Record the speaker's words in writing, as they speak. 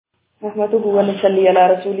نحمده ونصلي على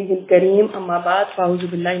رسوله الكريم اما بعد فاعوذ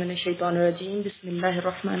بالله من الشيطان الرجيم بسم الله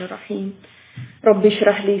الرحمن الرحيم رب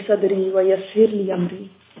اشرح لي صدري ويسر لي امري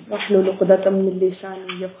واحلل عقدة من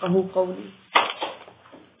لساني يفقهوا قولي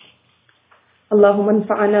اللهم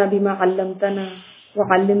انفعنا بما علمتنا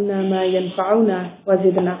وعلمنا ما ينفعنا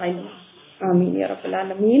وزدنا علما آمین یا رب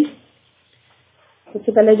العالمین. سب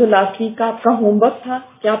سے پہلے جو لاسٹ ویک کا آپ کا ہوم ورک تھا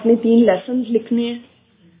کہ آپ نے 3 لیسنز لکھنے ہیں,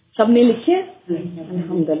 سب نے لکھے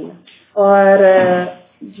الحمدللہ. اور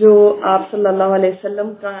جو آپ صلی اللہ علیہ وسلم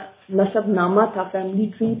کا نسب نامہ تھا, فیملی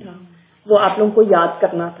ٹری تھا, وہ آپ لوگوں کو یاد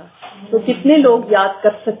کرنا تھا. تو کتنے لوگ یاد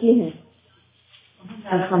کر سکے ہیں؟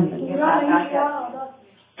 الحمدللہ.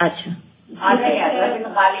 اچھا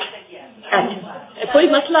کوئی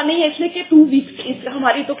مسئلہ نہیں ہے, اس لیے کہ 2 ویکس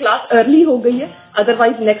ہماری تو کلاس ارلی ہو گئی ہے,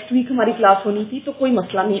 ادروائز نیکسٹ ویک ہماری کلاس ہونی تھی, تو کوئی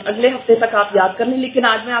مسئلہ نہیں, اگلے ہفتے تک آپ یاد کر لیں. لیکن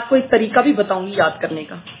آج میں آپ کو ایک طریقہ بھی بتاؤں گی یاد کرنے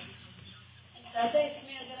کا.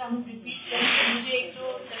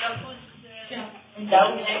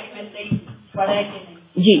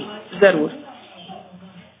 جی ضرور.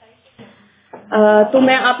 تو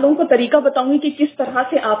میں آپ لوگوں کو طریقہ بتاؤں گی کہ کس طرح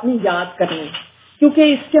سے آپ نے یاد کرنا ہے, کیونکہ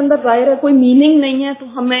اس کے اندر ظاہر ہے کوئی میننگ نہیں ہے, تو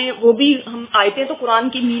ہمیں وہ بھی ہم آیتیں تو قرآن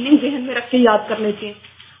کی میننگ ذہن میں رکھ کے یاد کر لیتے ہیں,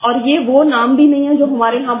 اور یہ وہ نام بھی نہیں ہے جو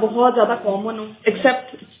ہمارے ہاں بہت زیادہ کامن ہو, ایکسیپٹ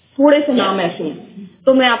تھوڑے سے نام ایسے ہیں.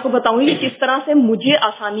 تو میں آپ کو بتاؤں گی کہ کس طرح سے مجھے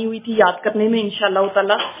آسانی ہوئی تھی یاد کرنے میں. انشاءاللہ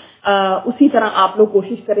تعالی اسی طرح آپ لوگ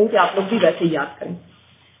کوشش کریں کہ آپ لوگ بھی ویسے یاد کریں.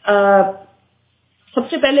 سب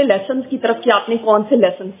سے پہلے لیسنز کی طرف کہ آپ نے کون سے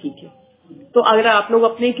لیسن سیکھے. تو اگر آپ لوگ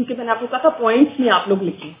اپنے, کیونکہ میں نے آپ کو کہا تھا پوائنٹس میں آپ لوگ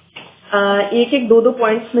لکھیں, ایک 2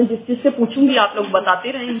 پوائنٹس میں جس سے پوچھوں گی آپ لوگ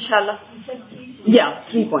بتاتے رہیں انشاءاللہ. یا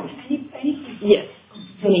 3 پوائنٹس, یس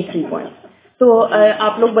 3 پوائنٹس. تو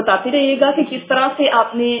آپ لوگ بتاتے رہیے گا کہ کس طرح سے آپ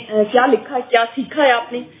نے کیا لکھا ہے, کیا سیکھا ہے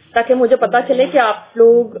آپ نے, تاکہ مجھے پتا چلے کہ آپ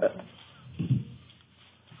لوگ,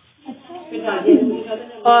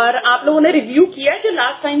 اور آپ لوگوں نے ریویو کیا ہے جو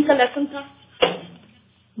لاسٹ ٹائم کا لیسن تھا,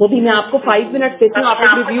 وہ بھی میں آپ کو 5 منٹ دیتی ہوں, آپ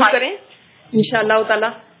لوگ ریویو کریں انشاءاللہ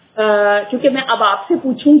تعالی. کیونکہ میں اب آپ سے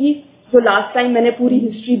پوچھوں گی جو لاسٹ ٹائم میں نے پوری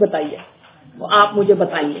ہسٹری بتائی ہے وہ آپ مجھے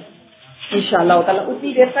بتائیں گے انشاءاللہ تعالی.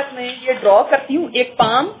 اتنی دیر تک میں یہ ڈرا کرتی ہوں ایک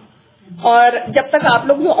پام, اور جب تک آپ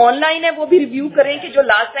لوگ جو آن لائن ہے وہ بھی ریویو کریں کہ جو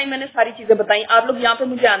لاسٹ ٹائم میں نے ساری چیزیں بتائیں, آپ لوگ یہاں پہ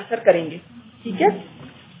مجھے آنسر کریں گے, ٹھیک ہے؟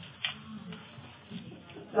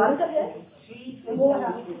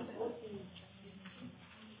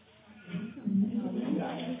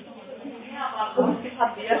 آپ لوگ اس کے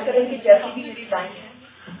ساتھ بیئر کریں کہ جیسی بھی میری ٹائم ہے,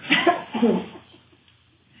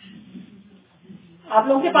 آپ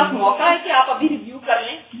لوگوں کے پاس موقع ہے کہ آپ ابھی ریویو کر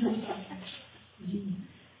لیں.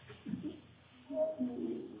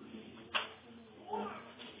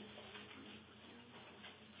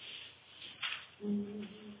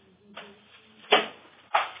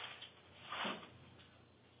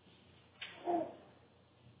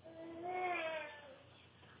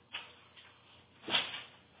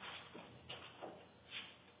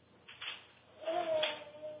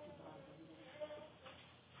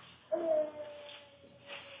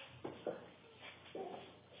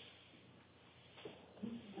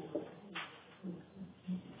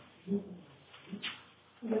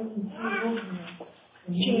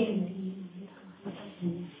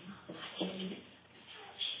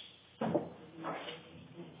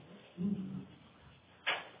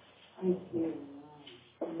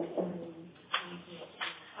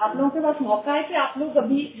 آپ لوگوں کے پاس موقع ہے کہ آپ لوگ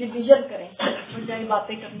ابھی ریویژن کریں بجائے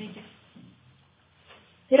باتیں کرنے کے,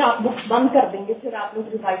 پھر آپ بکس بند کر دیں گے, پھر آپ لوگ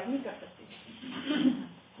ریوائز نہیں کر سکتے.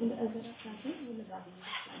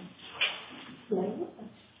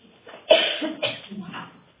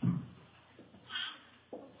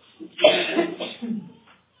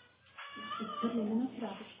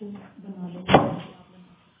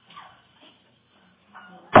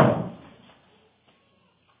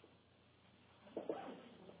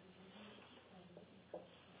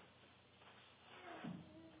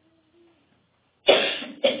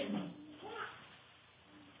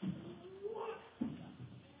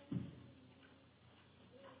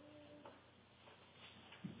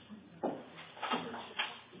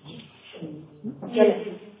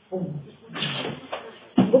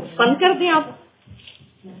 بکس بند کر دیں, آپ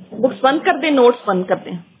بکس بند کر دیں, نوٹس بند کر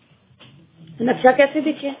دیں. نقشہ کیسے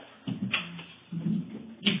دیکھیں؟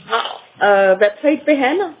 ہاں ویب سائٹ پہ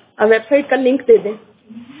ہے نا, ویب سائٹ کا لنک دے دیں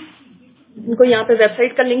ان کو, یہاں پہ ویب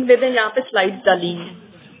سائٹ کا لنک دے دیں, یہاں پہ سلائڈز ڈالی ہیں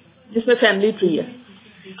جس میں فیملی ٹری ہے.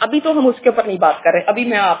 ابھی تو ہم اس کے اوپر نہیں بات کر رہے, ابھی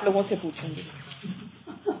میں آپ لوگوں سے پوچھوں گی.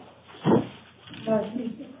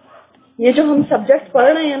 یہ جو ہم سبجیکٹ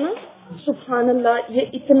پڑھ رہے ہیں نا, سبحان اللہ, یہ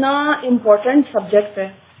اتنا امپورٹنٹ سبجیکٹ ہے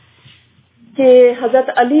کہ حضرت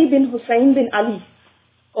علی بن حسین بن علی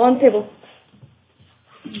کون تھے وہ؟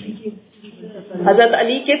 حضرت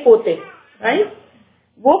علی کے پوتے، رائٹ.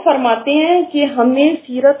 وہ فرماتے ہیں کہ ہمیں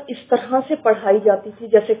سیرت اس طرح سے پڑھائی جاتی تھی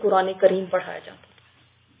جیسے قرآن کریم پڑھایا جاتا تھا.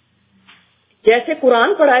 جیسے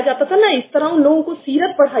قرآن پڑھایا جاتا تھا نا، اس طرح ان لوگوں کو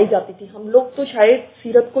سیرت پڑھائی جاتی تھی. ہم لوگ تو شاید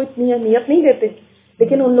سیرت کو اتنی اہمیت نہیں دیتے،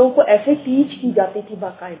 لیکن ان لوگوں کو ایسے ٹیچ کی جاتی تھی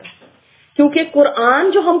باقاعدہ. کیونکہ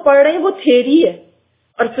قرآن جو ہم پڑھ رہے ہیں وہ تھیری ہے،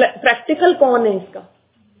 اور پریکٹیکل کون ہے اس کا؟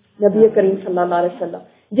 نبی کریم صلی اللہ علیہ وسلم،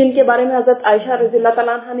 جن کے بارے میں حضرت عائشہ رضی اللہ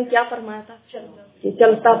تعالیٰ عنہ نے کیا فرمایا تھا کہ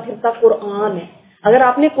چلتا پھرتا قرآن ہے. اگر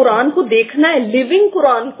آپ نے قرآن کو دیکھنا ہے، لیونگ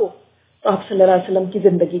قرآن کو، تو آپ صلی اللہ علیہ وسلم کی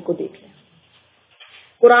زندگی کو دیکھ لیں.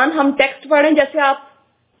 قرآن ہم ٹیکسٹ پڑھیں جیسے آپ،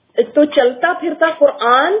 تو چلتا پھرتا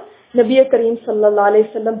قرآن نبی کریم صلی اللہ علیہ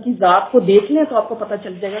وسلم کی ذات کو دیکھ لیں تو آپ کو پتہ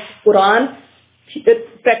چل جائے گا کہ قرآن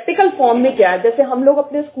پریکٹیکل فارم میں کیا ہے. جیسے ہم لوگ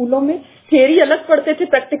اپنے اسکولوں میں تھیوری الگ پڑھتے تھے،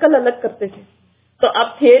 پریکٹیکل الگ کرتے تھے. تو اب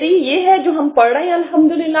تھیوری یہ ہے جو ہم پڑھ رہے ہیں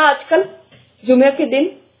الحمدللہ آج کل جمعہ کے دن،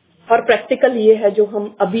 اور پریکٹیکل یہ ہے جو ہم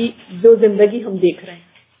ابھی جو زندگی ہم دیکھ رہے ہیں.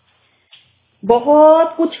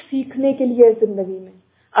 بہت کچھ سیکھنے کے لیے زندگی میں.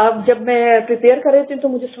 اب جب میں پریپیئر کر رہی تھی تو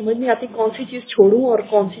مجھے سمجھ نہیں آتی کون سی چیز چھوڑوں اور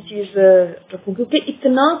کون سی چیز رکھوں، کیونکہ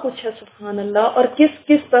اتنا کچھ ہے سبحان اللہ. اور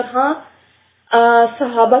کس طرح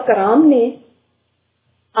صحابہ کرام نے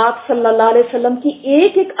آپ صلی اللہ علیہ وسلم کی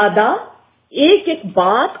ایک ایک ادا، ایک ایک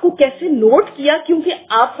بات کو کیسے نوٹ کیا. کیونکہ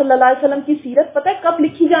آپ صلی اللہ علیہ وسلم کی سیرت پتہ ہے کب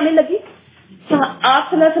لکھی جانے لگی؟ آپ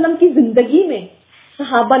صلی اللہ علیہ وسلم کی زندگی میں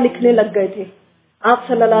صحابہ لکھنے لگ گئے تھے آپ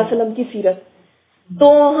صلی اللہ علیہ وسلم کی سیرت. تو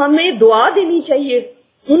ہمیں دعا دینی چاہیے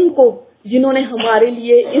ان کو جنہوں نے ہمارے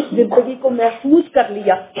لیے اس زندگی کو محفوظ کر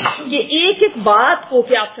لیا، کہ ایک ایک بات کو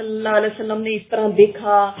کہ آپ صلی اللہ علیہ وسلم نے اس طرح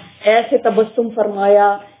دیکھا، ایسے تبسم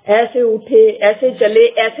فرمایا، ایسے اٹھے، ایسے چلے،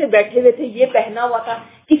 ایسے بیٹھے ہوئے تھے، یہ پہنا ہوا تھا.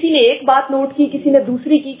 کسی نے ایک بات نوٹ کی، کسی نے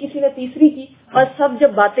دوسری کی، کسی نے تیسری کی، اور سب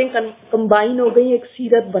جب باتیں کمبائن ہو گئی ایک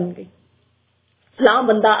سیرت بن گئی. فلاں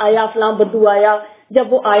بندہ آیا، فلاں بدو آیا،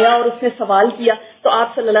 جب وہ آیا اور اس نے سوال کیا تو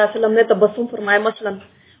آپ صلی اللہ علیہ وسلم نے تبسم فرمایا. مثلا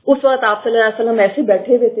اس وقت آپ صلی اللہ علیہ وسلم ایسے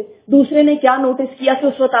بیٹھے ہوئے تھے. دوسرے نے کیا نوٹس کیا کہ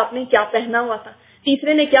اس وقت آپ نے کیا پہنا ہوا تھا.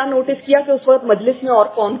 تیسرے نے کیا نوٹس کیا کہ اس وقت مجلس میں اور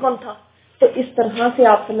کون کون تھا. تو اس طرح سے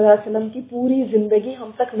آپ صلی اللہ علیہ وسلم کی پوری زندگی ہم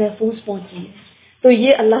تک محفوظ پہنچی ہے. تو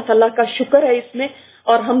یہ اللہ تعالیٰ کا شکر ہے اس میں،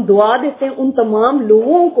 اور ہم دعا دیتے ہیں ان تمام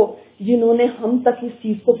لوگوں کو جنہوں نے ہم تک اس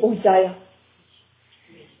چیز کو پہنچایا.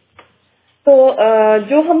 تو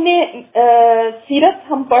جو ہم نے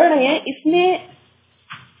سیرت ہم پڑھ رہے ہیں، اس میں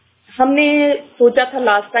ہم نے سوچا تھا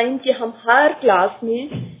لاسٹ ٹائم کہ ہم ہر کلاس میں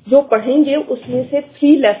جو پڑھیں گے اس میں سے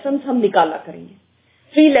 3 لیسنز ہم نکالا کریں گے.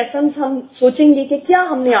 3 لیسنز ہم سوچیں گے کہ کیا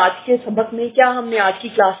ہم نے آج کے سبق میں، کیا ہم نے آج کی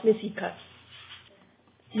کلاس میں سیکھا.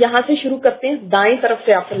 یہاں سے شروع کرتے ہیں. دائیں طرف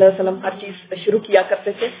سے آپ صلی اللہ علیہ وسلم ہر چیز شروع کیا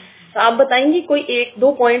کرتے تھے. تو آپ بتائیں گی کوئی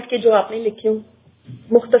 1-2 پوائنٹ کے جو آپ نے لکھے ہوں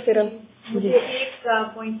مختصراً. مجھے ایک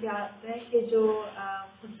پوائنٹ یاد ہے کہ جو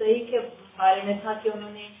حسین کے بارے میں تھا کہ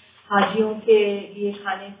انہوں نے حاجیوں کے لیے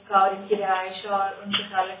کھانے کا اور ان کی رہائش اور ان کے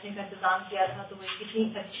خیال رکھنے کا انتظام کیا تھا. تو وہ کتنی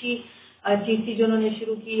اچھی چیز تھی جو انہوں نے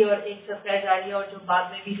شروع کی، اور ایک صدقہ جاریہ اور جو بعد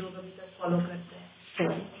میں بھی لوگ ابھی تک فالو کرتے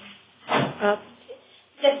ہیں.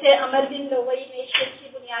 جیسے عمر بن لوئی نے شرک کی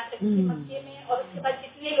بنیاد رکھی مکے میں، اور اس کے بعد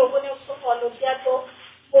جتنے لوگوں نے اس کو فالو کیا تو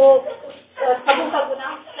وہ سبوں کا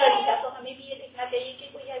گناہ کر دیا. تو ہمیں بھی یہ دیکھنا چاہیے کہ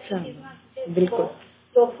کوئی ایسی چیز بالکل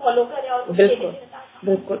تو فالو کرے. اور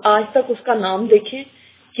بالکل آج تک اس کا نام دیکھیں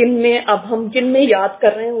کن میں، اب ہم کن میں یاد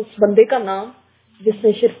کر رہے ہیں اس بندے کا نام جس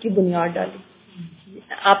نے شرک کی بنیاد ڈالی.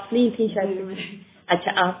 آپ نہیں تھی شاید.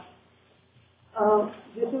 اچھا آپ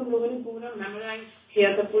جیسے ان لوگوں نے پورا میمورائز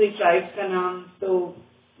کیا تھا پوری ٹرائب کا نام. تو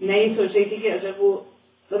میں یہ سوچ رہی تھی کہ اگر وہ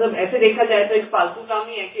مطلب ایسے دیکھا جائے تو ایک فالتو کام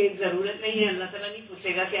ہی ہے کہ ضرورت نہیں ہے، اللہ تعالیٰ نہیں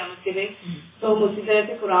پوچھے گا قیامت کے دن. تو ہم اسی طرح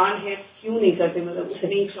سے قرآن ہے کیوں نہیں کرتے، مطلب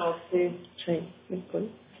اتنے شوق سے. صحیح بالکل.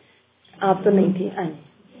 آپ تو نہیں تھی.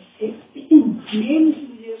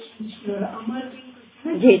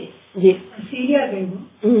 جی جی سیریا گئے وہ،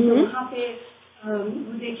 وہاں پہ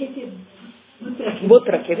وہ دیکھے کہ بت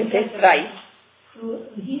رکھے ہوئے تھے. Right. So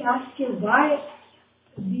he asked him why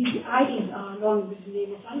these idols are along with the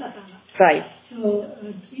name of Allah Ta'ala. Right. So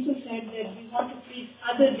people said that we want to please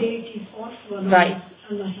other deities also along Right.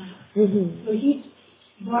 with Allah Ta'ala. So he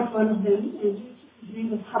bought one of them, and his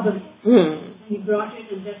name was Habal. And he brought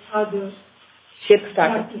it, and that's how the shirk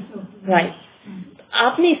started. Right.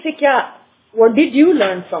 آپ نے اس سے کیا what did you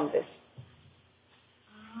learn from this?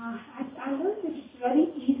 I learned that it's very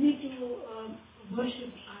easy to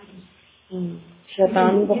worship idols.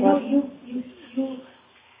 شیطان بہت you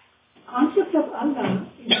concept of Allah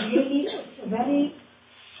is really a very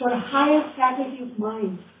for a higher faculty of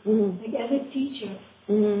mind. Like as a teacher,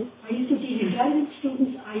 I used to teach intelligent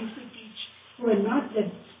students. I used to teach who are not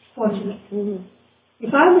that fortunate.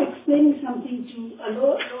 if I'm explaining something to a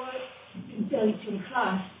lower intellectual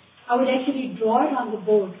class, I would actually draw it on the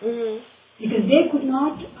board because they could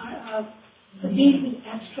not deal with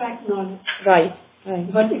abstract knowledge. Right.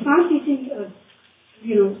 But if I'm teaching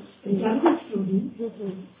intelligent student,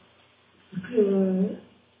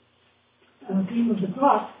 cream of the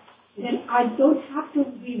crop, then I don't have to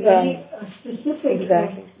be very specific,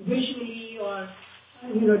 Exactly. visually or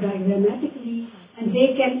diagrammatically, and they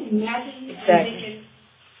can imagine and they can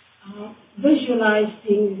visualize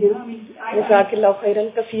things. जज़ाकल्लाहु खैरन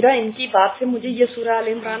कसीरा। इनकी बात से मुझे ये सूरह आल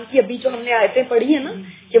इमरान की अभी जो हमने आयतें पढ़ी है ना,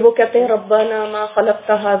 कि वो कहते हैं रब्बना मा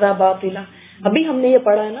खलक़्ता हाज़ा बातिला, अभी हमने ये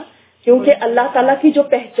पढ़ा है ना, क्योंकि अल्लाह ताला की जो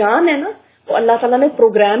पहचान है ना, वो अल्लाह ताला ने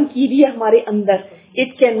प्रोग्राम की हुई है हमारे अंदर। It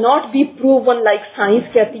can not be proven like science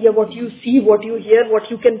कहती है what you see, what you here,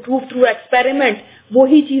 what you can prove through experiment,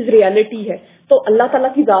 वही चीज रियलिटी है। तो अल्लाह ताला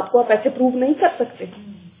की जात को आप ऐसे प्रूव नहीं कर सकते।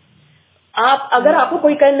 आप अगर आपको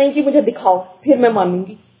कोई कहे नहीं कि मुझे दिखाओ, फिर मैं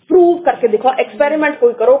मानूंगी, प्रूव करके दिखाओ, एक्सपेरिमेंट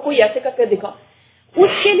कोई करो, कोई ऐसे करके दिखाओ।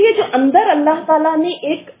 उसके लिए जो अंदर अल्लाह ताला ने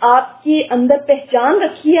एक आपके अंदर पहचान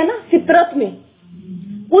रखी है ना फितरत में,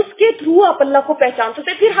 उसके थ्रू आप अल्लाह को पहचान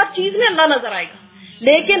सकते, फिर हर चीज में अल्लाह नजर आएगा।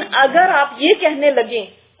 लेकिन अगर आप ये कहने लगे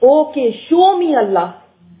okay show me Allah,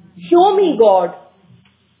 show me God,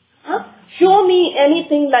 show me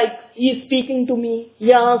anything like he speaking to me,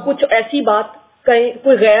 या कुछ ऐसी बात कहीं,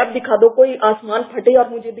 कोई गैब दिखा दो, कोई आसमान फटे और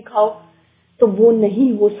मुझे दिखाओ, तो वो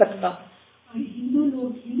नहीं हो सकता। हिंदू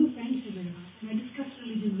लोग, हिंदू फ्रेंड्स हैं, मैं डिस्कस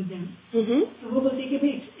रिलीजन विद देम, तो वो बोलते हैं कि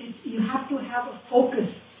you have to have a focus.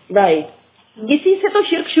 Right, इसी से तो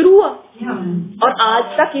शिर्क शुरू हुआ, और आज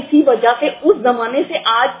तक इसी वजह से, उस जमाने से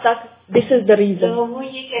आज तक दिस इज द रीजन। तो वो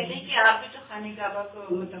ये कहते हैं कि आप भी तो खाने काबा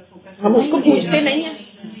को मतलब फोकस, हम उसको पूछते नहीं है,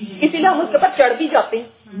 इसीलिए हम उसके ऊपर चढ़ भी जाते हैं।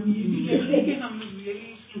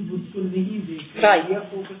 राइट,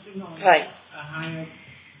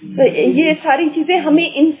 तो ये सारी चीजें हमें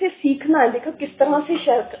इनसे सीखना है। देखो किस तरह से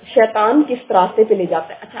शैतान किस रास्ते पे ले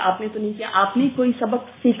जाता है। अच्छा, आपने तो नहीं किया, आपने कोई सबक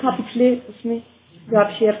सीखा पिछले उसमें जो आप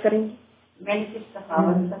शेयर करेंगे? मैंने सिर्फ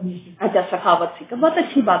सखावत। अच्छा, सखावत सीखा, बहुत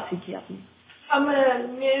अच्छी बात सीखी आपने। अब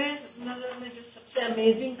मेरे नजर में जो सबसे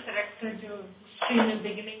अमेजिंग कैरेक्टर जो हिस्ट्री में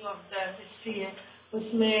बिगिनिंग ऑफ द हिस्ट्री है,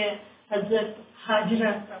 उसमें हजरत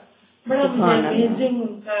हाजरा का बड़ा अमेजिंग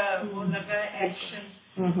उनका वो लगा एक्शन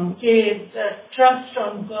के ट्रस्ट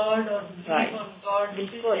ऑन गॉड और बिलीव ऑन गॉड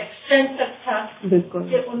एक्सटेंड तक था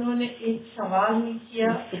कि उन्होंने एक सवाल नहीं किया।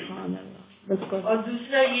 और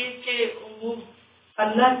दूसरा ये कि वो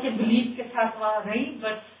अल्लाह के बिलीव के साथ वहाँ रही,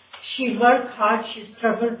 but she work hard, she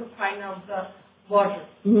struggle to find out the water.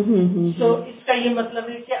 तो इसका ये मतलब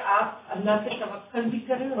है कि आप अल्लाह पे तवक्कल भी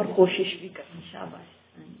करें और कोशिश भी करें। शाबाश,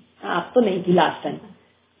 आप तो नहीं की लास्ट टाइम।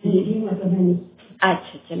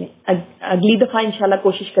 अच्छा, चले अगली दफा इंशाल्लाह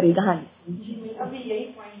कोशिश करेगा। हाँ जी, अभी यही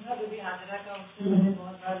पॉइंट था बीबी हाजरा का, उससे मैंने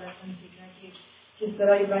बहुत बड़ा लेसन सीखा कि किस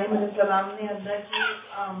तरह इब्राहिम अलैहिस्सलाम ने अल्लाह की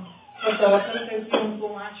और तवक्कल करके उनको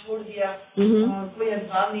वहाँ छोड़ दिया, कोई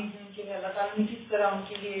असबाब नहीं थे उनके लिए, अल्लाह ताला ने किस तरह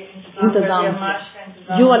उनके लिए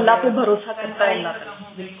इंतजाम, जो अल्लाह पे भरोसा करता है अल्लाह ताला,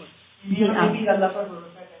 बिल्कुल भी अल्लाह पर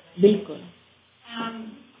भरोसा करता है। बिल्कुल।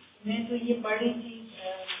 मैं तो ये पढ़ रही थी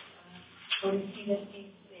थोड़ी सी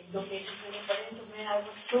एक दो पेज मैंने पढ़े, तो मैं I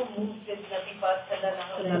was so moved with नबी पाक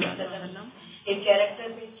सल्लल्लाहु अलैहि वसल्लम। एक कैरेक्टर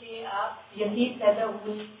में कि आप यतीम पैदा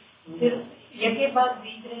हुए, फिर यके बाद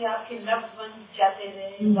बीत रहे, आपके लव्ड वन जाते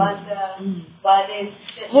रहे, वाले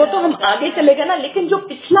वो तो हम आगे चलेगा ना, लेकिन जो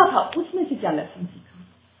पिछला था उसमें से क्या लेसन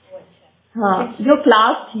सीखा? अच्छा, हाँ, जो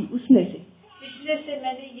क्लास थी उसमें से, पिछले से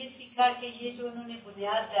मैंने ये सीखा कि ये जो उन्होंने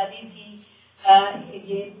बुनियाद डाली थी,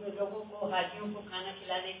 ये लोगों को, हाजियों को खाना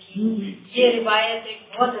खिलाने की, ये रिवायत एक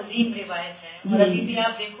बहुत अजीम रिवायत है। और अभी भी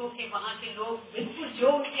आप देखो कि वहाँ के लोग बिल्कुल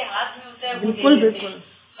जो उनके हाथ में होता है वो दे देते हैं।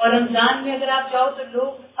 और रमजान में अगर आप जाओ तो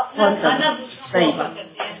लोग अपना खाना दूसरों को ऑफर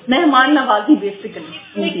करते हैं। मेहमान नवाजी बेसिकली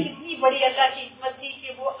कितनी बड़ी अल्लाह की हिकमत थी कि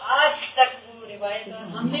वो आज तक वो रिवायत, और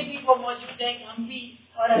हमने भी वो मौजूद है कि हम भी,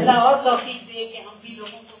 और अल्लाह और तौफीक दे कि हम भी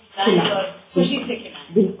लोगों को खिलाएं और खुशी से खिलाएं।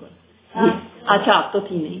 बिल्कुल। अच्छा, आप तो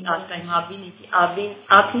थी नहीं लास्ट टाइम, आप भी नहीं थी, आप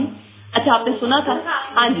थी। अच्छा, आपने सुना था?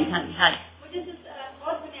 हाँ जी, हाँ जी, हाँ जी। मुझे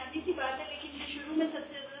बहुत बुनियादी सी बात है, लेकिन शुरू में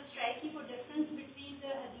सबसे ज्यादा स्ट्राइक की वो डिफरेंस बिटवीन द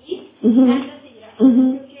हदीस एंड द सीरा,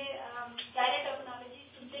 क्योंकि डायरेक्ट टर्मिनोलॉजी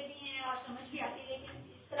सुनते भी हैं और समझ भी आती है, लेकिन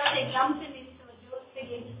इस तरह से एकदम से मेरी तवज्जो उस पे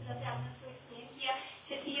गई, जिस तरह से आपने उसको एक्सप्लेन किया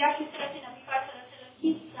कि सीरा किस तरह से नबी पाक सल्लल्लाहु अलैहि वसल्लम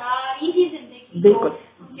की सारी ही जिंदगी को,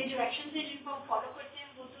 उनके जो एक्शन है जिनको हम फॉलो करते हैं,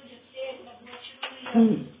 वो तो जब से नबूवत शुरू हुई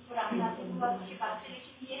है कुरान नाज़िल हुआ उसके बाद से,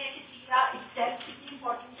 लेकिन ये है कि सीरा इटसेल्फ कितनी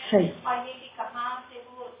इम्पोर्टेंट है, और ये कि कहाँ से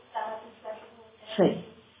वो सारा सिलसिला शुरू होता है। सही,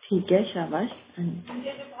 ठीक है, शाबाश।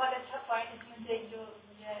 मुझे तो बहुत अच्छा पॉइंट इसमें से जो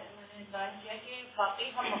मैंने बात किया कि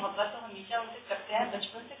محبت تو ہمیشہ ان سے کرتے ہیں,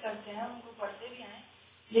 بچپن سے کرتے ہیں, ان کو پڑھتے بھی ہیں,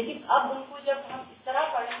 لیکن اب ان کو جب ہم اس طرح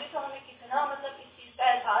پڑھیں گے تو ہمیں کتنا مطلب اس چیز کا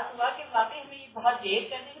احساس ہوا کہ واقعی ہمیں یہ بہت دیر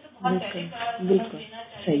کرنے کی تو بہت پہلے سمجھ لینا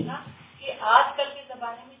چاہیے تھا کہ آج کل کے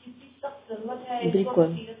زمانے میں جتنی سخت ضرورت ہے اس کو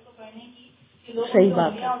سیرت کو پڑھنے کی کہ لوگ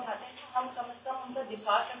انگلیاں اٹھاتے ہیں تو ہم کم از کم ان کا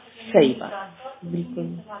دفاع کر سکیں گے,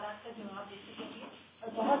 سوالات کا جواب دے سکیں گے, اور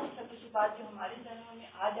بہت سے کچھ بات جو ہمارے ذہنوں میں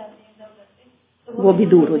آ جاتے ہیں ادھر ادھر سے وہ بھی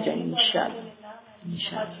دور ہو جائیں گے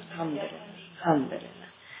الحمدللہ.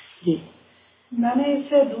 جی میں نے اس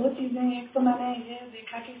سے دو چیزیں, ایک تو میں نے یہ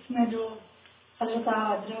دیکھا کہ اس میں جو حضرت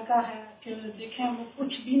حاجرہ کا ہے کہ دیکھیں وہ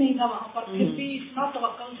کچھ بھی نہیں تھا وہاں پر, پھر بھی اتنا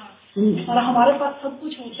توکل تھا, اور ہمارے پاس سب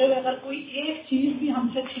کچھ ہوتے ہوئے اگر کوئی ایک چیز بھی ہم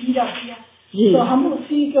سے چھین جاتی ہے تو ہم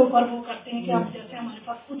اسی کے اوپر وہ کرتے ہیں کہ اب جیسے ہمارے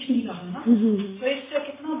پاس کچھ نہیں رہا نا, تو اس سے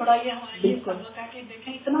کتنا بڑا یہ ہمارے لیے سبق ہے کہ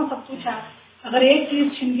دیکھیں اتنا سب کچھ ہے, اگر ایک چیز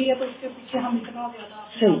چھن گئی ہے تو اس کے پیچھے ہم اتنا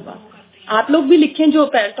زیادہ وہ کرتے ہیں. آپ لوگ بھی لکھیں جو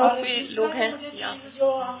پیلٹاپ پہ لوگ ہیں, جو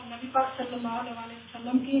نبی پاک صلی اللہ علیہ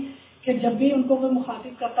وسلم کی کہ جب بھی ان کو کوئی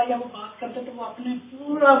مخاطب کرتا یا وہ بات کرتے تو وہ اپنے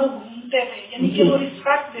پورا وہ گھومتے تھے, یعنی کہ وہ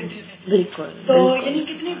رسپیکٹ دیتے تھے. بالکل. تو یعنی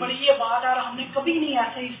کتنی بڑی یہ بات ہے, اور ہم نے کبھی نہیں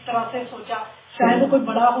ایسے اس طرح سے سوچا, چاہے وہ کوئی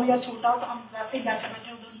بڑا ہو یا چھوٹا ہو تو ہم ویسے ہی بیٹھے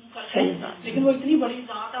بیٹھے ادھر منہ کرتے ہیں, لیکن وہ اتنی بڑی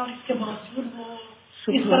ذات ہے اور اس کے باوجود وہ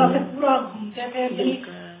اس طرح سے پورا گھومتے تھے, یعنی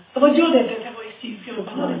توجہ دیتے تھے وہ اس چیز کے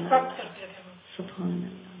اوپر, رسپیکٹ کرتے تھے وہ. سبحان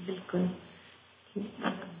اللہ. بالکل.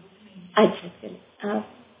 اچھا چلے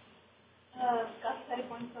کافی سارے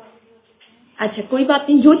پوائنٹس. اچھا کوئی بات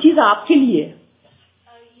نہیں, جو چیز آپ کے لیے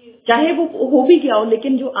چاہے وہ ہو بھی گیا ہو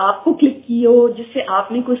لیکن جو آپ کو کلک کی ہو, جس سے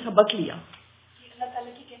آپ نے کوئی سبق لیا. اللہ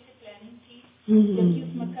تعالیٰ کی کیسے پلاننگ تھی, جبکہ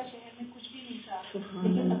اس مکہ شہر میں کچھ بھی نہیں تھا,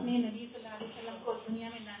 لیکن اپنے نبی صلی اللہ علیہ وسلم کو دنیا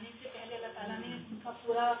میں لانے سے پہلے اللہ تعالیٰ نے ان کا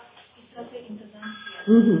پورا اس طرح سے انتظام کیا.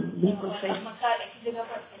 بالکل صحیح. مکہ ایسی جگہ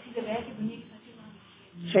پر ایسی جگہ ہے کہ دنیا کی سچی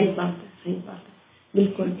بات. صحیح بات ہے, صحیح بات ہے.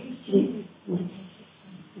 بالکل.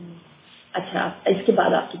 اچھا اس کے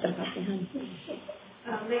بعد آپ کی طرف آتے ہیں.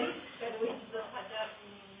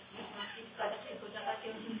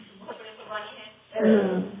 بہت بڑے قربانی ہے,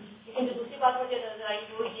 لیکن جو دوسری بات مجھے نظر آئی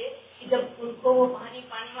وہ یہ کہ جب ان کو وہ پانی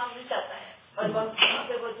وہاں مل جاتا ہے اور وہاں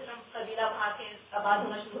پہ وہ جرم قبیلہ وہاں کے آباد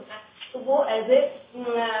ہونا شروع ہوتا ہے تو وہ ایز اے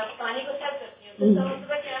پانی کو سیو کرتی ہیں. تو اس کا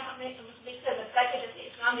مطلب کیا ہمیں مسلم سے لگتا ہے کہ جیسے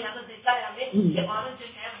اسلام اجازت دیتا ہے ہمیں کہ عورت جو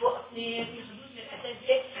ہے وہ اپنے حدود میں رہتے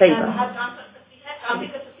ہوئے باہر کام کر سکتی ہے, کام بھی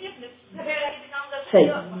کر سکتی ہے, اپنے گھر رہ کے بھی کام کر سکتی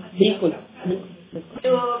ہے. بالکل.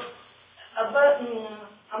 جو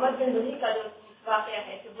امر بن لوہی کا جو واقعہ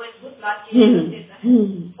ہے کہ وہ ایک بت لاکھ کے دیتا ہے,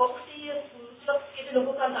 وہ اسی اس وقت کے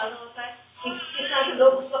لوگوں کا اندازہ ہوتا ہے کہ کس طرح کے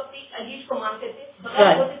لوگ اس وقت عجیب کو مانتے تھے,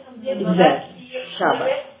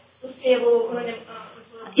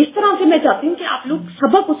 اس طرح سے میں چاہتی ہوں کہ آپ لوگ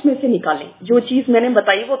سبق اس میں سے نکالیں. جو چیز میں نے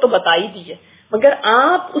بتائی وہ تو بتا ہی دی ہے, مگر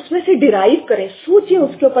آپ اس میں سے ڈرائیو کریں, سوچیں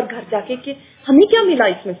اس کے اوپر گھر جا کے کہ ہمیں کیا ملا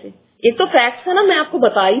اس میں سے. ایک تو فیکٹس ہے نا, میں آپ کو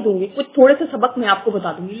بتا ہی دوں گی, کچھ تھوڑے سے سبق میں آپ کو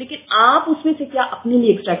بتا دوں گی, لیکن آپ اس میں سے کیا اپنے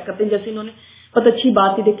لیے ایکسٹریکٹ کرتے ہیں. جیسے انہوں نے بہت اچھی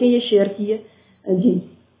بات ہی دیکھیں یہ شیئر کی ہے. جی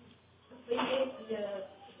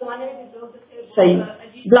صحیح,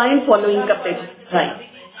 بلائنڈ فالوئنگ کرتے تھے. Right,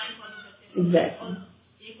 exactly.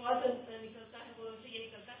 ایک اور نکلتا ہے وہ یہ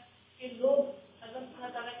نکلتا ہے کہ لوگ اللہ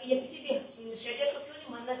تعالیٰ کی کسی بھی شریعت کو کیوں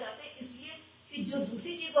نہیں ماننا چاہتے, اس لیے کہ جو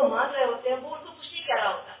دوسری چیز کو مان رہے ہوتے ہیں وہ ان کو کچھ نہیں کہہ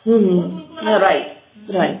رہا ہوتا. Right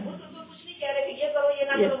right. وہ ان کو کچھ نہیں کہہ رہے کہ یہ کرو یہ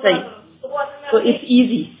نہ کرو, تو وہ تو اٹس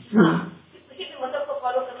ایزی. کسی بھی مطلب کو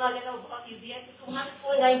فالو کرنا لینا وہ بہت ایزی ہے, کیونکہ وہاں سے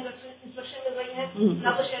کوئی نہ انسٹرکشن مل رہی ہے, نہ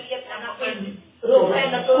کوئی شریعت ہے, نہ کوئی روک ہے,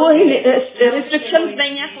 نہ کوئی ریسٹرکشن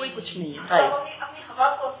نہیں ہے, کوئی کچھ نہیں ہے. اپنی ہوا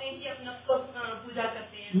کو اپنے اپنے نفس کو پوجا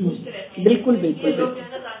کرتے ہیں, پوجتے رہتے ہیں. بالکل بالکل لوگ جو ہے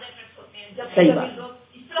نا زیادہ افیکٹ ہوتے ہیں. جب کبھی لوگ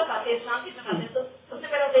اس طرف آتے ہیں, اسلام کی طرف آتے ہیں, تو سب سے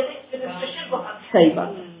پہلے دیتے ہیں ریسٹرکشن کو. صحیح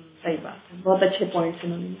بات ہے, صحیح بات ہے. بہت اچھے پوائنٹس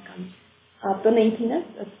انہوں نے نکالے. آپ تو نہیں تھی نا.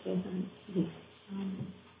 جی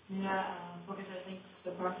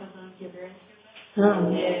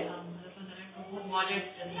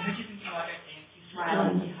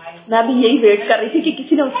میں بھی یہی ویٹ کر رہی تھی کہ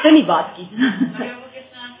کسی نے اس سے نہیں بات کی.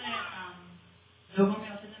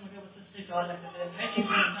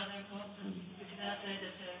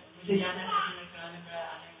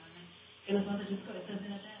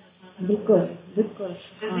 بالکل بالکل.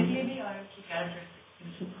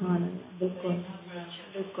 بالکل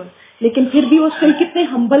بالکل. لیکن پھر بھی وہ صحیح کتنے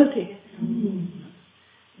ہمبل تھے.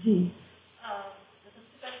 جی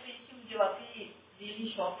مجھے واقعی ریئلی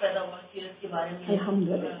شوق پیدا ہوا سیرت کے بارے میں.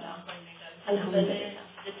 الحمدللہ الحمدللہ.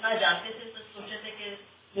 جتنا جانتے تھے تو سوچے تھے کہ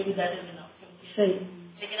میری بیٹر بنا صحیح,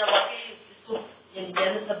 لیکن اب واقعی اس کو یعنی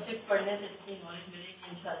ایز اے سبجیکٹ پڑھنے سے اتنی نالج ملے گی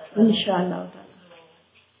انشاءاللہ تعالیٰ.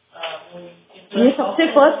 یہ سب سے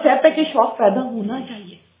فرسٹ اسٹیپ ہے کہ شوق پیدا ہونا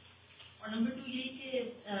چاہیے. اور نمبر 2 یہی کہ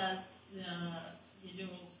یہ جو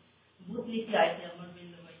بھوت لے کے آئے تھے عمر بن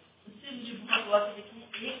لوئی، اس سے مجھے بہت ہوا کہ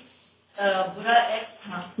دیکھیں ایک برا ایکٹ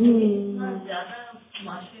تھا اتنا زیادہ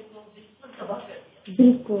معاشرے کو بالکل تباہ کر دیا.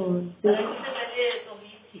 بالکل پہلے تو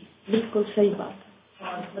امید تھی. بالکل صحیح بات.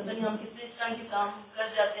 اور پتہ نہیں ہم کتنے اس طرح کے کام کر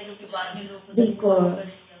جاتے ہیں جو بعد میں لوگ بالکل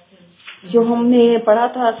جو ہم نے پڑھا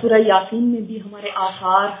تھا سورہ یاسین میں بھی ہمارے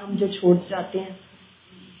آثار ہم جو چھوڑ جاتے ہیں.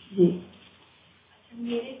 جی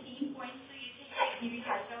میرے 3 پوائنٹ تو یہ تھے کہ بیوی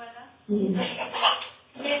خالصہ والا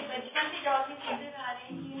میں بچپن سے جب اپنے سنتے آ رہے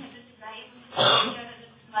ہیں کہ حضرت ابراہیم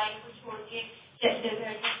اسماعیل کو چھوڑ کے چلے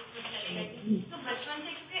گئے تو بچپن سے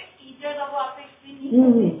کیونکہ ٹیچر کا وہ آپ کو ایکسپلین نہیں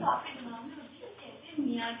کرتے تو آپ کے دماغ میں ہوتی ہے کیسے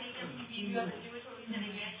میاں کے کبھی بیوی اور بچے کو چھوڑ کے چلے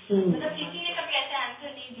گئے. مطلب کسی نے کبھی ایسا آنسر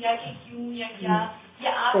نہیں دیا کہ کیوں یا کیا،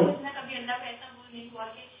 یا آپ کو اتنا کبھی اللہ کا ایسا وہ نہیں ہوا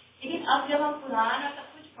کہ. لیکن اب جب ہم قرآن اور سب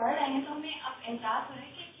کچھ پڑھ رہے ہیں تو ہمیں اب احساس ہو رہا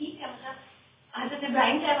ہے کہ ٹھیک ہے مطلب حضرت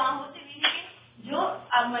ابراہیم سے وہاں ہوتے بھی لیکن جو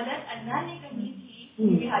اب مدد اللہ نے کرنی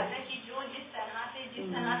تھی حضرت کی جو جس طرح سے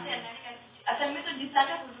اللہ نے اصل میں تو جس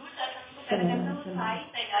طرح حضور صلی اللہ علیہ وسلم کو کرنا تھا وہ ساری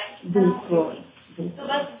تیاری کی طرح تو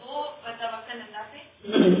بس وہ توکل اللہ پہ.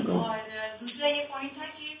 اور دوسرا یہ پوائنٹ تھا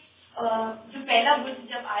کہ جو پہلا بدھ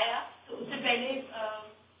جب آیا تو اس سے پہلے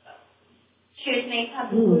شیٹ نہیں تھا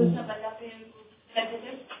بالکل سب اللہ پہ کرتے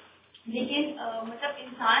تھے. لیکن مطلب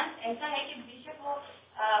انسان ایسا ہے کہ بے شک وہ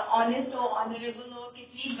آنےسٹ ہو آنریبل ہو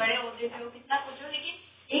کتنی بڑے عہدے پہ ہو کتنا کچھ ہو لیکن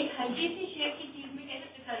ایک ہلکی سی شیئر کی چیز میں کیسے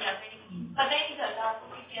پھسل جاتے ہیں پتہ ہی نہیں چلتا آپ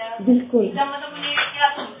کو کہ کیا بالکل مطلب انہیں کیا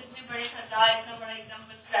اتنے بڑے سردار اتنا بڑا ایک دم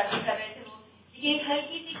بس ٹریول کر رہے تھے وہ لیکن ایک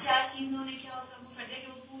ہلکی سی کیا چیز انہوں نے کیا ہوتا وہ کر دیا کہ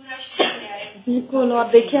وہ پورا شیئر لے آئے. بالکل. اور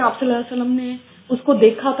دیکھیں آپ صلی اللہ علیہ وسلم نے اس کو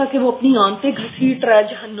دیکھا تھا کہ وہ اپنی آنتیں گھسیٹ رہا ہے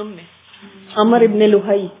جہنم میں عمر ابن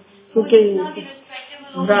لوہی کیونکہ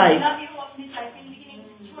رائٹ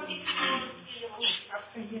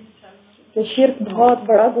تو شرک بہت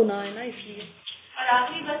بڑا گناہ ہے نا اس لیے. اور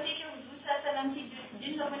آخری بات یہ کہ حضور صلی اللہ علیہ وسلم کی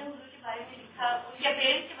جن لوگوں نے حضور کے بارے میں لکھا ان کے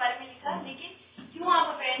پیرنٹس کے بارے میں لکھا لیکن کیوں آپ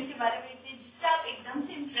پیرنٹس کے بارے میں لکھتے ہیں جس سے آپ ایک دم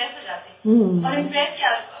سے امپریس ہو جاتے ہیں اور امپریس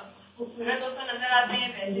کیا خوبصورت تو نظر آتے ہیں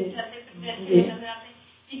ویسے چلتے پھرتے نظر آتے ہیں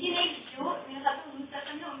لیکن ایک جو میرے ساتھ حضور صلی اللہ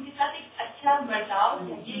علیہ وسلم نے ان کے ساتھ ایک اچھا برتاؤ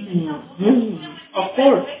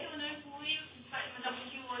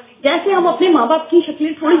جیسے ہم اپنے ماں باپ کی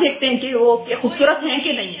شکلیں تھوڑی دیکھتے ہیں کہ وہ خوبصورت ہیں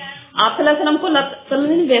کہ نہیں. آپ صلی اللہ علیہ وسلم کو اللہ تعالیٰ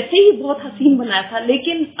نے ویسے ہی بہت حسین بنایا تھا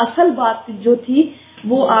لیکن اصل بات جو تھی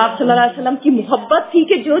وہ آپ صلی اللہ علیہ وسلم کی محبت تھی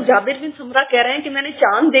کہ جو جابر بن سمرہ کہہ رہے ہیں کہ میں نے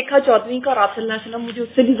چاند دیکھا 14ویں کا اور آپ صلی اللہ علیہ وسلم مجھے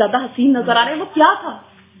اس سے بھی زیادہ حسین نظر آ رہے ہیں. وہ کیا تھا؟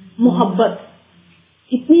 محبت.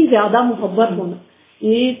 اتنی زیادہ محبت ہونا.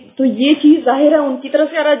 یہ چیز ظاہر ہے ان کی طرف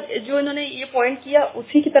سے. جو انہوں نے یہ پوائنٹ کیا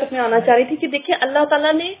اسی کی طرف میں آنا چاہ رہی تھی کہ دیکھیں اللہ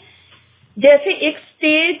تعالیٰ نے جیسے ایک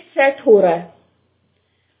سٹیج سیٹ ہو رہا ہے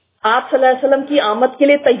آپ صلی اللہ علیہ وسلم کی آمد کے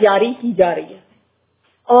لیے تیاری کی جا رہی ہے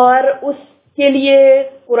اور اس کے لیے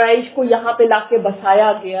قریش کو یہاں پہ لا کے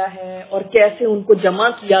بسایا گیا ہے اور کیسے ان کو جمع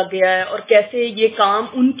کیا گیا ہے اور کیسے یہ کام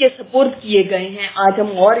ان کے سپرد کیے گئے ہیں. آج ہم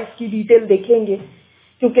اور اس کی ڈیٹیل دیکھیں گے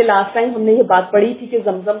کیونکہ لاسٹ ٹائم ہم نے یہ بات پڑھی تھی کہ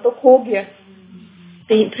زمزم تو کھو گیا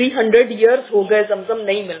 300 ایئرز ہو گئے زمزم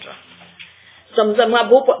نہیں مل رہا. زمزم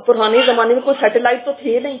اب وہ پرانے زمانے میں کوئی سیٹلائٹ تو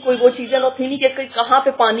تھے نہیں کوئی وہ چیزیں تو تھی نہیں کہ کہاں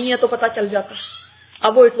پہ پانی ہے تو پتہ چل جاتا.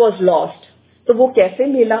 اب وہ اٹ واز لاسٹ تو وہ کیسے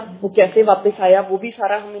ملا وہ کیسے واپس آیا وہ بھی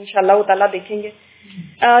سارا ہم انشاءاللہ تعالیٰ دیکھیں گے.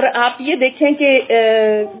 اور آپ یہ دیکھیں کہ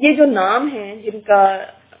یہ جو نام ہیں جن کا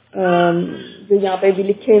جو یہاں پہ بھی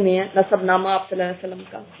لکھے ہوئے ہیں نسب نامہ آپ صلی اللہ علیہ وسلم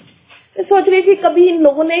کا میں سوچ رہی تھی کبھی ان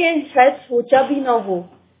لوگوں نے شاید سوچا بھی نہ ہو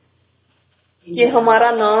کہ ہمارا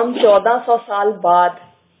نام 1400 سال بعد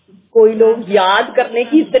کوئی لوگ یاد کرنے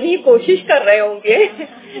کی اتنی کوشش کر رہے ہوں گے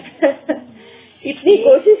اتنی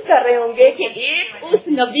کوشش کر رہے ہوں گے کہ ایک اس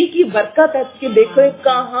نبی کی برکت ہے کہ دیکھو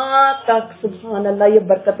کہاں تک سبحان اللہ یہ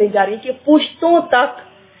برکتیں جاری کہ پشتوں تک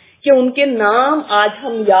کہ ان کے نام آج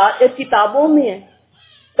ہم یاد کتابوں میں ہیں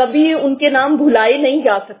کبھی ان کے نام بھلائے نہیں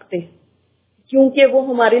جا سکتے کیونکہ وہ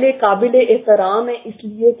ہمارے لیے قابل احترام ہے اس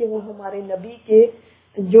لیے کہ وہ ہمارے نبی کے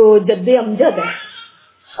جو جد امجد ہے.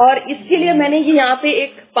 اور اس کے لیے میں نے یہ یہاں پہ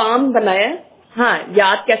ایک پام بنایا ہے. ہاں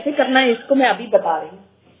یاد کیسے کرنا ہے اس کو میں ابھی بتا رہی ہوں.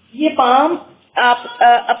 یہ پام آپ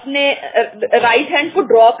اپنے رائٹ ہینڈ کو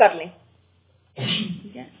ڈرا کر لیں.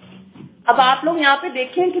 اب آپ لوگ یہاں پہ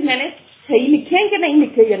دیکھیں کہ میں نے صحیح لکھے ہیں کہ نہیں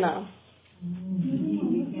لکھے یہ نام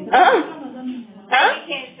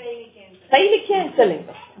صحیح لکھے ہیں چلیں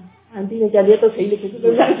آنٹی نے کہہ دیا تو صحیح لکھے.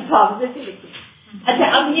 اچھا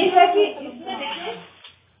اب یہ ہے کہ اس میں دیکھیں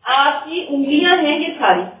آپ کی انگلیاں ہیں یہ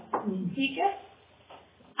ساری ٹھیک ہے.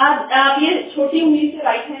 اب آپ یہ چھوٹی انگلی سے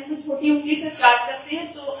رائٹ ہینڈ سے چھوٹی انگلی سے اسٹارٹ کرتے ہیں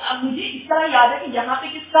تو اب مجھے اس طرح یاد ہے کہ یہاں پہ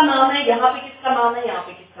کس کا نام ہے یہاں پہ کس کا نام ہے یہاں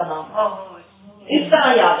پہ کس کا نام ہے اس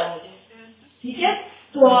طرح یاد ہے مجھے ٹھیک ہے.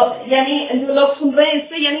 تو یعنی جو لوگ سن رہے ہیں اس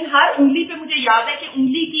سے یعنی ہر انگلی پہ مجھے یاد ہے کہ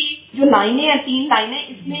انگلی کی جو لائنیں ہیں 3 لائنیں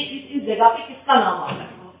اس میں اس جگہ پہ کس کا نام آتا ہے.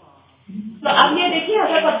 تو اب یہ دیکھیے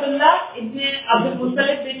حضرت عبداللہ ابن عبد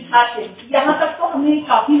المطلب بن ہاشم, یہاں تک تو ہمیں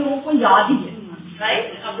کافی لوگوں کو یاد ہی ہے, رائٹ,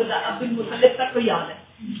 عبد المطلب تک کو یاد ہے.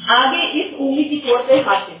 آگے اس انگلی کی طور پہ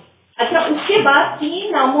ہاشم. اچھا اس کے بعد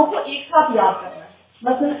 3 ناموں کو ایک ساتھ یاد کرنا ہے,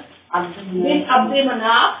 مثلا بن عبد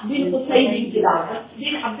مناف بن قصی بن کلاب,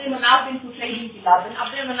 بن عبد مناف بن قصی بن کلاب, بن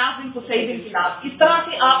عبد مناف بن قصی بن کلاب. اس طرح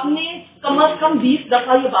سے آپ نے کم از کم 20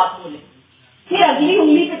 دفعہ یہ بات بولے. پھر اگلی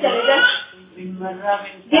انگلی پہ چلے گئے, بن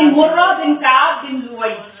مرہ بن کعب بن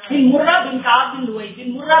لؤی, بن مرہ بن کعب بن لؤی, بن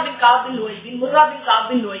مرہ بن کعب بن لؤی, بن مرہ بن کعب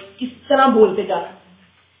بن لؤی, اس طرح بولتے جانا.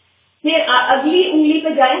 پھر اگلی انگلی پہ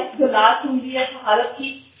جائیں جو لاسٹ انگلی ہے صحابت کی,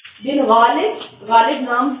 بن غالب, غالب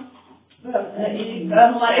نام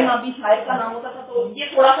ہمارے یہاں بھی شاعر کا نام ہوتا تھا, تو یہ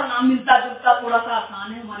تھوڑا سا نام ملتا جلتا, تھوڑا سا آسان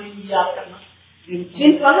ہے ہمارے لیے یاد کرنا. بن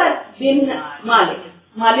فہد بن مالک,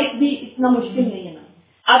 مالک بھی اتنا مشکل نہیں ہے نا.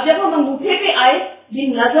 اب جب ہم انگوٹھے پہ آئے, بن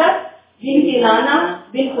نظر بن کنانہ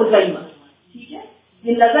بن خزیمہ, ٹھیک ہے,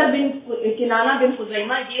 بن نظر بن کنانہ بن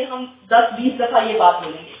خزیمہ, یہ ہم 10-20 دفعہ یہ بات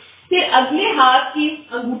بولیں گے. پھر اگلے ہاتھ کی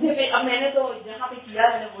انگوٹھے پہ, اب میں نے تو جہاں پہ کیا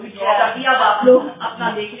میں نے وہی ڈرا کر دیا, اب آپ لوگ اپنا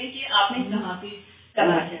دیکھ لیں کہ آپ نے کہاں پہ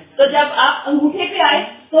کرنا ہے. تو جب آپ انگوٹھے پہ آئے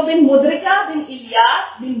تو بن مدرکہ بن الیاس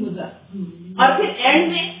بن مضر, اور پھر اینڈ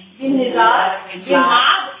میں بن نزار بن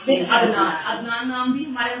عاد بن عدنان. عدنان نام بھی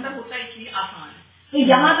ہمارے اندر ہوتا ہے اس لیے آسان ہے. تو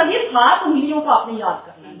یہاں تک یہ 7 انگلیوں کو آپ نے یاد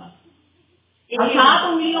کرنا ہے. 7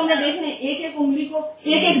 انگلیوں میں دیکھ لیں, ایک ایک انگلی کو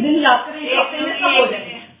ایک دن یاد کریں, ایک ہفتے میں سب ہو جائیں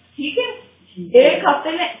گے, ٹھیک ہے. ایک ہفتے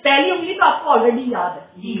میں پہلی انگلی تو آپ کو آلریڈی یاد ہے,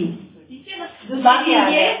 ٹھیک ہے نا. باقی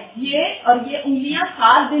یہ اور یہ انگلیاں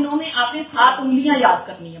 7 دنوں میں آپ نے 7 انگلیاں یاد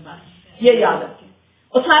کرنی ہے, بس یہ یاد رکھیں.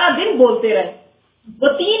 اور سارا دن بولتے رہے. وہ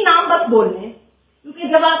 3 نام بس بولنے, کیونکہ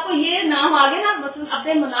جب آپ کو یہ نام آگے نا, مثلا عبد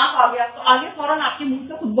مناف آ گیا تو آگے فوراً آپ کے منہ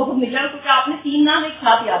سے خود بخود نکلا, کیونکہ آپ نے 3 نام ایک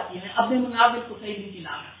ساتھ یاد کیے ہیں, عبد مناف بن قصی بن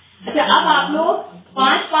کلاب. اچھا اب آپ لوگ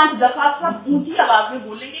 5-5 دفعہ سب اونچی آواز میں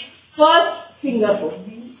بولیں گے. فرسٹ فنگر کو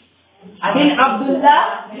بن عبداللہ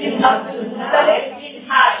بن عبد المطلب بن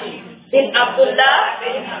ہاشم, بن عبداللہ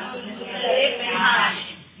بن عبد المطلب بن ہاشم,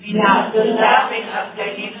 بن عبداللہ بن عبد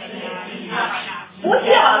المطلب بن ہاشم.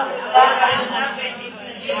 اونچی آواز میں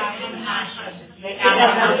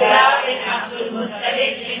نیکسٹ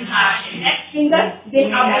فنگر بن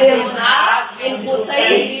عبد مناف بن قصی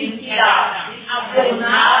بن کلاب, عبد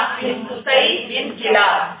مناف بن قصی بن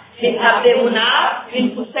کلاب, بن عبد مناف بن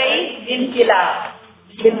قصی بن کلاب,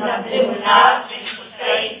 بن عبد مناف بن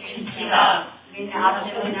قصی بن کلاب, بن عبد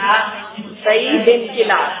مناف بن قصی بن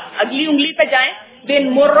کلاب. اگلی انگلی پہ جائیں, بن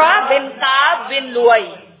مرہ بن کعب بن لؤی,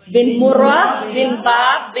 بن مرہ بن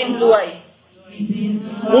کعب بن لؤی.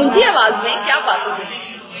 اونچی آواز میں کیا بات ہو رہی ہے.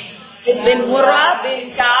 بن مرہ بن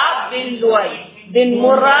کعب بن لؤی, بن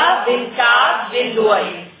مرہ بن کعب بن لؤی,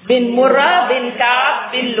 بن مرہ بن کعب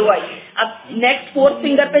بن لؤی. اب نیکسٹ 4th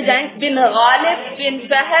فنگر پہ جائیں, بن غالب بن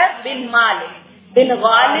فہر بن مالک, بن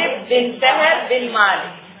غالب بن فہر بن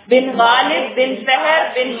مالک, بن غالب بن فہر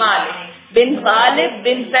بن مالک, بن غالب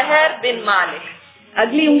بن فہر بن مالک.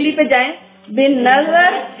 اگلی انگلی پہ جائیں, بن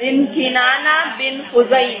نظر بن کنانہ بن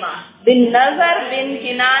خزیمہ, بن نظر بن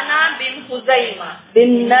کنانہ بن خزیمہ, بن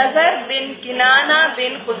نظر بن کنانہ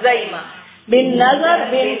بن خزیمہ, بن نظر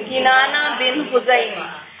بن کنانہ بن خزیمہ,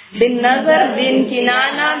 بن نظر بن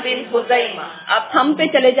کنانہ بن خزیمہ. اب ہم پہ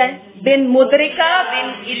چلے جائیں, بن مدرکہ بن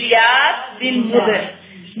الیاس بن مضر,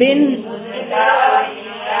 بن مدرکہ بن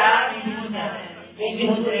الیاس بن مضر, بن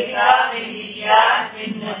مدرکہ بن الیاس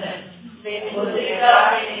بن مضر, بن مدرکہ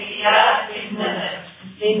بن الیاس بن مضر,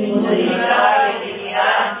 بن مدرکہ بن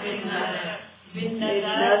الیاس بن مضر, بن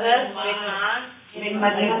نظر بن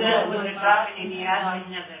مدرکہ بن الیاس بن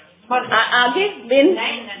نظر. آگے بن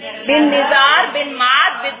نزار بن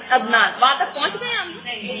معاد بن عدنان. وہاں تک پہنچ گئے ہم.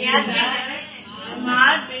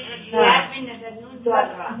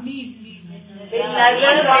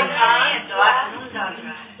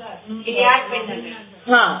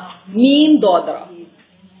 ہاں میم دودرا.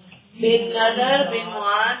 بن نظر بن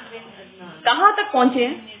معاد بن عدنان. کہاں تک پہنچے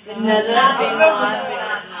ہیں؟ بن نظر بن معاد بن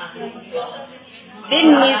عدنان. بن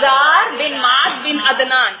نزار بن معاد بن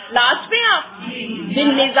عدنان. لاسٹ پہ آپ بن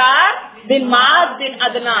نزار بن معاد بن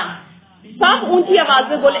عدنان. سب اونچی آواز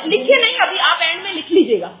میں بولے, لکھے نہیں ابھی, آپ اینڈ میں لکھ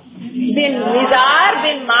لیجیے گا. بن نزار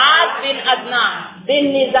بن معاد بن عدنان, بن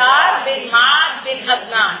نزار بن معاد بن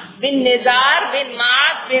عدنان, بن نزار بن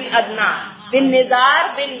معاد بن عدنان, بن نزار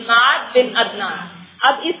بن معاد بن عدنان.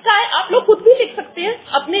 اب اس کا آپ لوگ خود بھی لکھ سکتے ہیں,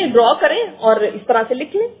 اپنے ڈرا کریں اور اس طرح سے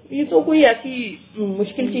لکھ لیں. یہ تو کوئی ایسی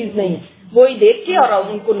مشکل چیز نہیں ہے, وہی دیکھ کے اور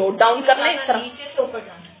ان کو نوٹ ڈاؤن کر لیں. اس طرح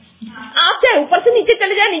आप चाहे ऊपर से नीचे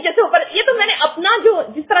चले जाए, नीचे से ऊपर, ये तो मैंने अपना जो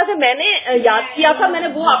जिस तरह से मैंने याद किया था मैंने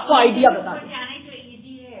वो आपको आइडिया बता दिया,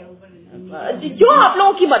 जो आप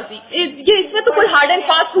लोगों की मर्जी। ये इसमें तो कोई हार्ड एंड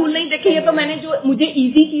फास्ट रूल नहीं। देखिए ये तो मैंने जो मुझे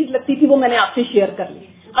इजी चीज लगती थी वो मैंने आपसे शेयर कर ली।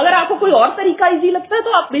 अगर आपको कोई और तरीका इजी लगता है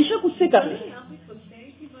तो आप बेशक उससे कर लें।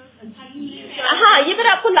 हाँ, ये मैंने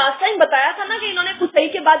आपको लास्ट टाइम बताया था ना कि इन्होंने कुसई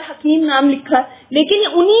के बाद हकीम नाम लिखा, लेकिन ये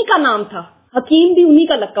उन्हीं का नाम था, हकीम भी उन्हीं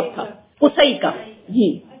का लक़ब था, कुसई का। जी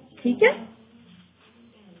ठीक है,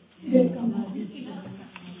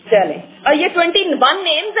 चले। और ये 21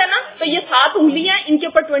 नेम्स है ना, तो ये 7 उंगलियां, इनके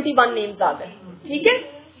ऊपर 21 नेम्स आ गए। ठीक है,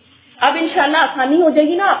 अब इंशाल्लाह आसानी हो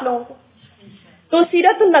जाएगी ना आप लोगों को। तो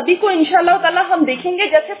सीरत नबी को इंशाल्लाह ताला हम देखेंगे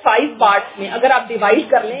जैसे 5 पार्ट्स में, अगर आप डिवाइड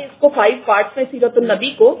कर लें इसको 5 पार्ट्स में सीरत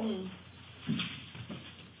नबी को,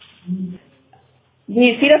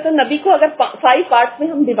 जी सीरत नबी को अगर 5 पार्ट्स में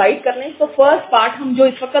हम डिवाइड कर लें तो फर्स्ट पार्ट हम जो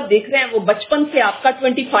इस वक्त देख रहे हैं वो बचपन से आपका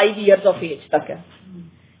 25 इयर्स ऑफ एज तक है।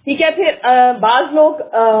 ठीक है, फिर बाज लोग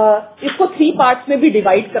इसको 3 पार्ट्स में भी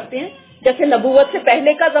डिवाइड करते हैं, जैसे नबूवत से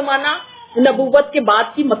पहले का जमाना, नबूवत के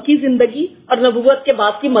बाद की मक्की जिंदगी और नबूवत के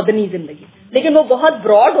बाद की मदनी जिंदगी। लेकिन वो बहुत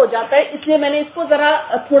ब्रॉड हो जाता है, इसलिए मैंने इसको जरा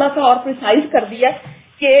थोड़ा सा और प्रिसाइज कर दिया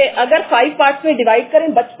कि अगर 5 पार्ट्स में डिवाइड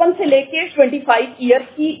करें बचपन से लेके 25 ईयर्स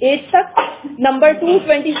की एज तक, नंबर 2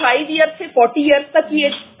 25 ईयर्स से 40 ईयर्स तक की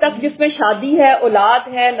एज तक जिसमें शादी है, औलाद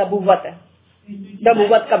है, नबूवत है,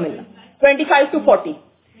 नबूवत का मिलना 25 to 40।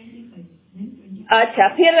 अच्छा,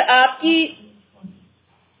 फिर आपकी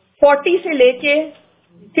 40 से लेके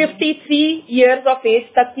 53 इयर्स ऑफ एज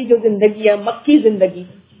तक की जो जिंदगी है, मक्की जिंदगी,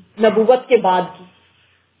 नबूवत के बाद की।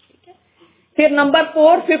 ठीक है, फिर नंबर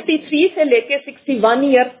 4 53 से लेके 61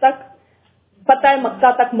 इयर्स तक, फतह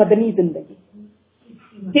मक्का तक मदनी जिंदगी।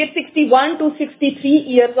 फिर 61 to 63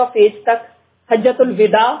 इयर्स ऑफ एज तक हज्जतुल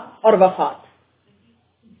विदा और वफात।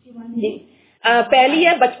 जी, पहली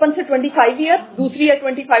है बचपन से 25 ईयर, दूसरी है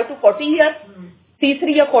 25 to 40 ईयर,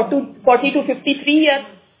 तीसरी है 40 to 53 ईयर,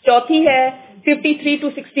 चौथी है 53 to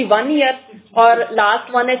 61 ईयर और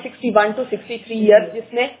लास्ट वन है 61 to 63 ईयर,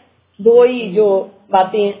 जिसमें 2 ही जो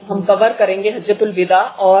बातें हम कवर करेंगे, हज्जतुल विदा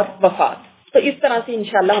और वफात। तो इस तरह से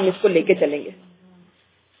इंशाल्लाह हम इसको लेके चलेंगे।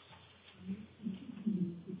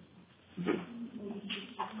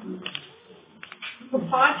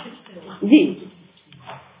 जी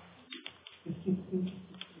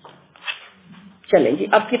चलें जी,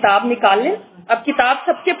 अब किताब निकाल लें। अब किताब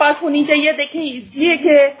सबके पास होनी चाहिए। देखें, इसलिए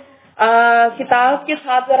कि किताब के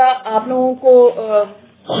साथ जरा आप लोगों को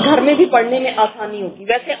घर में भी पढ़ने में आसानी होगी।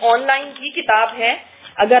 वैसे ऑनलाइन भी किताब है,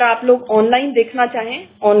 अगर आप लोग ऑनलाइन देखना चाहें,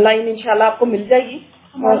 ऑनलाइन इंशाल्लाह आपको मिल जाएगी।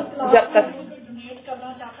 और जब तक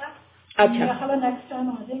अच्छा नेक्स्ट टाइम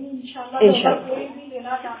आ जाएंगे इंशाल्लाह। कोई भी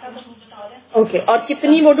लेना चाहता है तो बता दें। ओके, और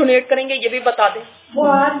कितनी वो डोनेट करेंगे ये भी बता दें। वो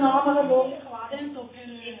आज नाम अगर लोग लिखवा दें तो फिर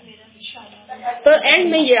इंशाल्लाह, तो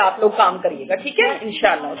एंड में ये आप लोग काम करिएगा। ठीक है,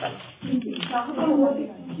 इंशाल्लाह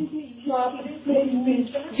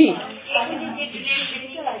जी।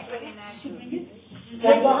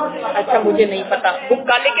 अच्छा, मुझे नहीं पता बुक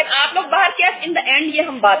का, लेकिन आप लोग बाहर क्या, इन द एंड ये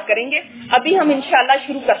हम बात करेंगे। अभी हम इंशाल्लाह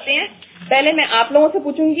शुरू करते हैं। पहले मैं आप लोगों से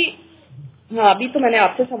पूछूंगी। हाँ, अभी तो मैंने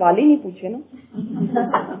आपसे सवाल ही नहीं पूछे ना,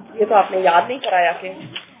 ये तो आपने याद नहीं कराया कि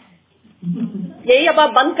यही। अब आप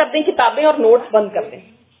बंद कर दें किताबें और नोट्स बंद कर दें।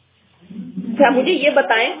 क्या मुझे ये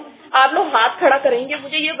बताएं, आप लोग हाथ खड़ा करेंगे,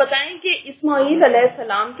 मुझे ये बताएं कि इस्माइल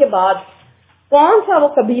अलैहिस्सलाम के बाद कौन सा वो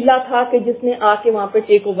कबीला था कि जिसने आके वहां पे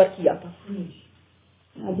टेक ओवर किया था?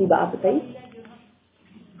 जी बात बताइए।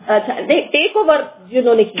 अच्छा, टेक ओवर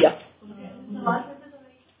जिन्होंने किया,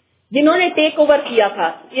 जिन्होंने टेक ओवर किया था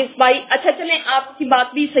इस भाई। अच्छा चलें, आपकी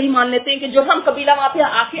बात भी सही मान लेते हैं कि जुरहम कबीला वहां पे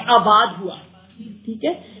आके आबाद हुआ। ठीक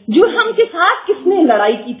है, जुरहम के साथ किसने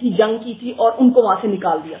लड़ाई की थी, जंग की थी और उनको वहां से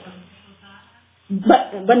निकाल दिया था?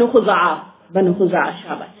 बनु खुज़ा।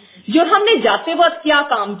 शाबाश। जुरहम ने जाते वक्त क्या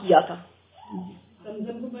काम किया था?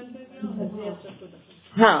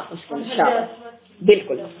 हाँ, उसको शाबाश,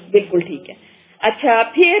 बिल्कुल बिल्कुल ठीक है। अच्छा,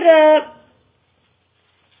 फिर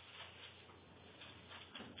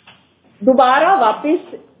दोबारा वापस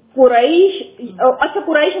कुरैश। अच्छा,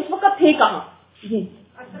 कुरैश उस वक्त थे कहाँ? जी,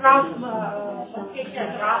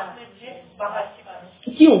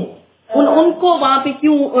 क्यों उनको वहाँ पे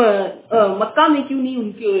क्यों, मक्का में क्यों नहीं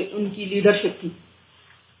उनकी लीडरशिप थी?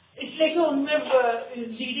 इसलिए कि उनमें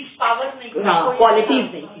लीडिंग पावर नहीं थी, हाँ, क्वालिटीज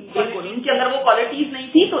नहीं थी। बिल्कुल, उनके अंदर वो क्वालिटीज नहीं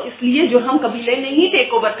थी, तो इसलिए जो हम कबीले ने ही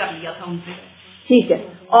टेक ओवर कर लिया था उनसे। ठीक है,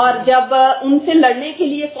 और जब उनसे लड़ने के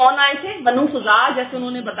लिए कौन आए थे? बनु खुज़ा, जैसे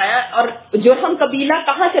उन्होंने बताया। और जो हम कबीला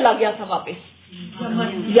कहाँ चला गया था वापस?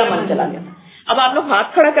 यमन चला गया था। अब आप लोग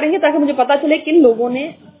हाथ खड़ा करेंगे ताकि मुझे पता चले किन लोगों ने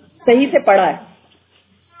सही से पढ़ा है।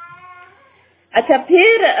 अच्छा,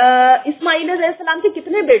 फिर इस्माइल अलैहिस्सलाम के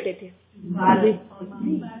कितने बेटे थे?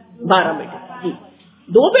 12 बेटे जी।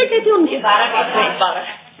 2 बेटे थे उनके?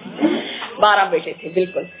 12 बेटे थे,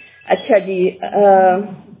 बिल्कुल। अच्छा जी,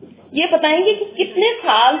 ये बताएंगे कि कितने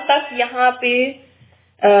साल तक यहाँ पे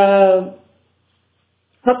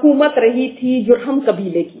हुकूमत रही थी जुरहम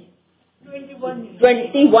कबीले की?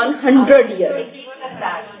 2100 ईयर,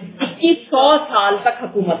 2100 साल तक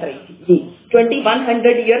हुकूमत रही थी जी।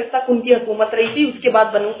 2100 ईयर तक उनकी हुकूमत रही थी। उसके बाद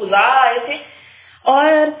बनु खुज़ा आए थे।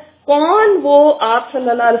 और कौन वो आप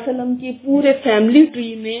सल्लल्लाहु अलैहि वसल्लम की पूरे फैमिली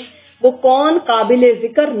ट्री में वो कौन काबिले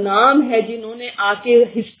जिक्र नाम है जिन्होंने आके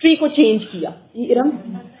हिस्ट्री को चेंज किया? इरम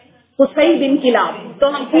कुसै बिन किलाब। तो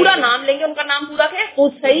हम पूरा नाम लेंगे, उनका नाम पूरा है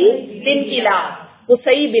कुसै बिन किलाब।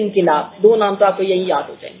 कुसै बिन किलाब, 2 नाम तो आपको यही याद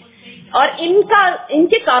हो जाएंगे। और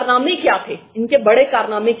इनके कारनामे क्या थे? इनके बड़े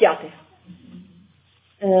कारनामे क्या थे?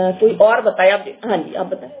 कोई और बताए आप? हाँ जी, आप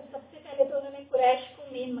बताएं। सबसे पहले तो उन्होंने कुरैश को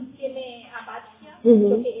मेन मक्के में आबाद किया,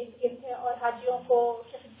 जो कि एक गिल्ड है, और हाजियों को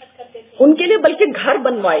खिदमत करते थे। उनके लिए बल्कि घर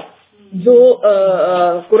बनवाए, जो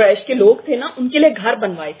कुरैश के लोग थे ना, उनके लिए घर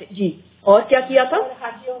बनवाए थे जी। और क्या किया था? और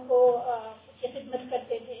हाजियों को खिदमत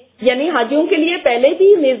करते थे। यानी हाजियों के लिए पहले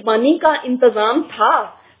भी मेजबानी का इंतजाम था,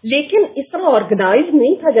 लेकिन इस तरह ऑर्गेनाइज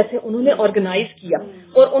नहीं था जैसे उन्होंने ऑर्गेनाइज किया।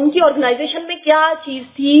 और उनकी ऑर्गेनाइजेशन में क्या चीज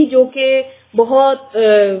थी जो कि बहुत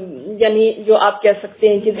यानी जो आप कह सकते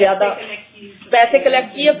हैं कि ज्यादा पैसे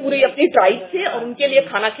कलेक्ट किए पूरी अपनी ट्राइब से, और उनके लिए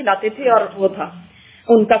खाना खिलाते थे, और वो था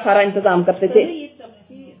उनका सारा इंतजाम करते थे। ये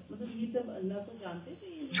सब अल्लाह को जानते थे।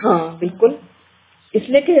 हाँ बिल्कुल,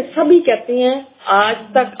 इसलिए कि सभी कहते हैं आज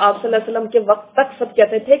तक आप सल्लल्लाहु अलैहि वसल्लम के वक्त तक सब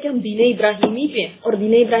कहते थे कि हम दीन इब्राहिमी पे हैं। और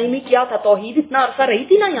दीन इब्राहिमी क्या था? तौहीद इतना अरसा रही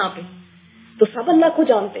थी ना यहाँ पे, तो सब अल्लाह को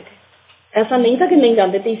जानते थे, ऐसा नहीं था कि नहीं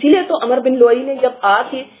जानते थे। इसीलिए तो अमर बिन लुआई ने जब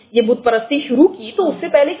आके ये बुत परस्ती शुरू की तो उससे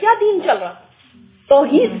पहले क्या दीन चल रहा था?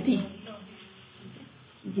 तौहीद थी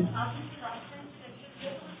जी।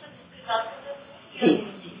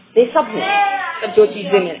 ये सब है, सब जो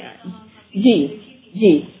चीजें में जी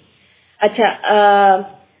जी। अच्छा,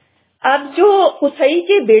 अब जो कुसै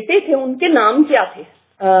के बेटे थे उनके नाम क्या थे?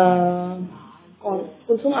 कौन?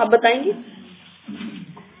 कुलसुम आप बताएंगे?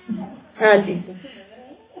 हाँ जी,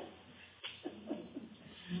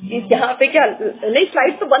 यहाँ पे क्या नहीं,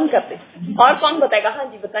 स्लाइड तो बंद करते। और कौन बताएगा? हाँ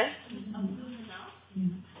जी बताएं।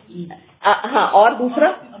 हाँ, और दूसरा?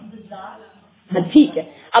 हाँ ठीक है,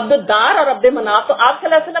 अब्दुद्दार और अब्दे मनाफ। तो आप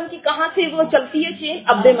सल्लल्लाहु अलैहि वसल्लम की कहाँ से वो चलती है चेन?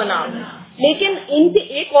 अब्दे मनाफ। लेकिन इनके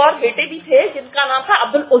एक और बेटे भी थे जिनका नाम था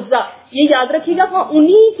अब्दुल उज़्ज़ा। ये याद रखिएगा, वो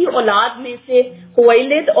उन्हीं की औलाद में से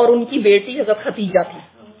हुवैलिद और उनकी बेटी हज़रत खदीजा थी।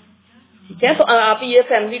 ठीक है, तो आप ये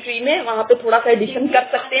फैमिली ट्री में वहाँ पे थोड़ा सा एडिशन कर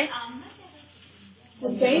सकते हैं।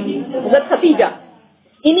 हज़रत खदीजा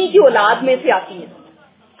इन्हीं की औलाद में से आती है।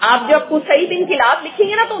 आप जब कुसै बिन किलाब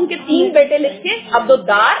लिखेंगे ना तो उनके 3 बेटे लिखे,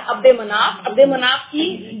 अब्दुद्दार, अब्दे मनाफ की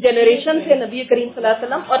जनरेशन से नबी करीम सल्लल्लाहु अलैहि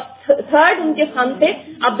वसल्लम, और थर्ड उनके सन थे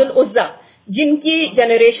अब्दुल उज़्ज़ा, जिनकी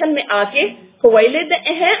जनरेशन में आके खुवैलिद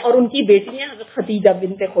हैं और उनकी बेटी हैं हज़रत खदीजा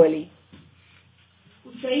बिन्ते खुवैलिद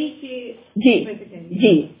जी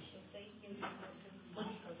जी।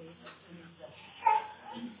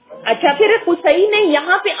 अच्छा, फिर कुसै ने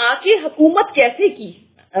यहाँ पे आके हुकूमत कैसे की?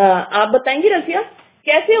 आप बताएंगी रज़िया?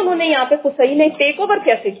 कैसे उन्होंने यहाँ पे कुसै ने टेक ओवर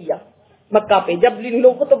कैसे किया मक्का पे, जब इन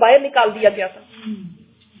लोगों को तो बाहर निकाल दिया गया था?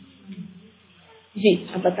 जी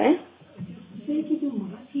आप बताएं।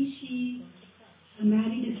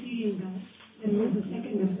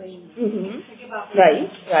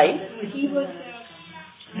 Right,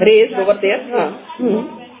 raise over there. हाँ,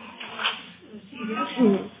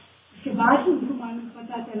 उसके बाद उनको मालूम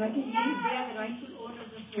पता चला कि ये rightful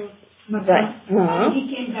owners of Mecca. He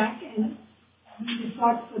came back and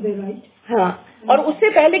हाँ, और उससे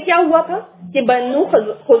पहले क्या हुआ था कि बनु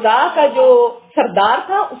खुज़ा का जो सरदार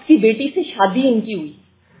था उसकी बेटी से शादी इनकी हुई।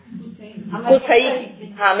 कुसै,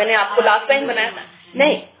 हाँ मैंने आपको लास्ट टाइम बनाया था।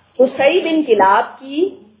 नहीं, कुसै बिन किलाब की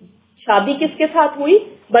शादी किसके साथ हुई?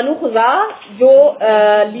 बनु खुज़ा जो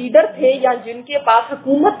लीडर थे या जिनके पास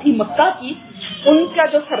हुकूमत थी मक्का की, उनका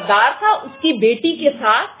जो सरदार था उसकी बेटी के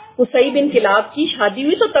साथ कुसै बिन किलाब की शादी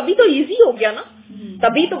हुई। तो तभी तो इजी हो गया ना।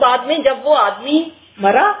 तभी तो बाद में जब वो आदमी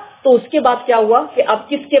मरा तो उसके बाद क्या हुआ कि अब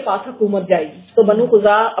किसके पास हुकूमत जाएगी? तो बनु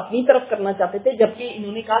खुज़ा अपनी तरफ करना चाहते थे, जबकि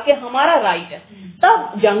इन्होंने कहा कि हमारा राइट है।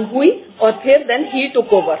 तब जंग हुई और फिर देन ही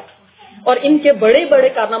टुक ओवर। और इनके बड़े बड़े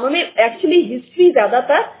कारनामों में एक्चुअली हिस्ट्री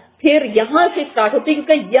ज्यादातर फिर यहाँ से स्टार्ट होती है,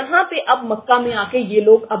 क्योंकि यहाँ पे अब मक्का में आके ये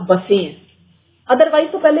लोग अब बसे हैं।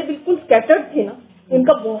 अदरवाइज तो पहले बिल्कुल स्कैटर्ड थे ना।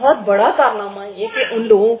 इनका बहुत बड़ा कारनामा ये कि उन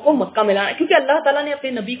लोगों को मक्का में लाना, क्योंकि अल्लाह ताला ने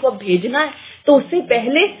अपने नबी को अब भेजना है, तो उससे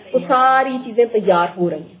पहले वो सारी चीजें तैयार हो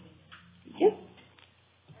रही हैं। ठीक है,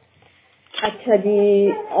 اچھا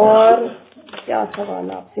جی، اور کیا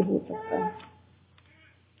سوال آپ سے ہو سکتا ہے؟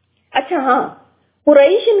 اچھا ہاں،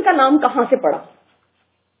 قریش ان کا نام کہاں سے پڑا؟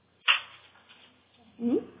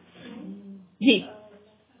 جی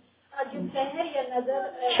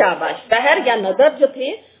شاباش، بحر یا نظر جو تھے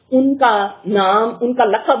ان کا نام، ان کا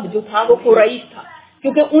لقب جو تھا وہ قریش تھا،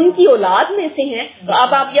 کیونکہ ان کی اولاد میں سے ہیں. تو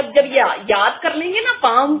اب آپ جب یاد کر لیں گے نا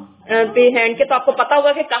پام پہ ہینڈ کے، تو آپ کو پتا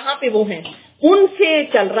ہوگا کہ کہاں پہ وہ ہیں. ان سے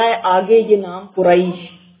چل رہا ہے آگے یہ نام قریش.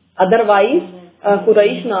 ادروائز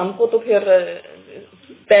قریش نام کو تو پھر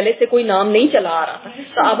پہلے سے کوئی نام نہیں چلا آ رہا تھا.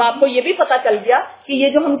 تو اب آپ کو یہ بھی پتا چل گیا کہ یہ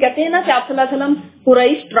جو ہم کہتے ہیں نا کہ آپ صلی اللہ علیہ وسلم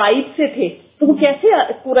قریش ٹرائب سے تھے، تو وہ کیسے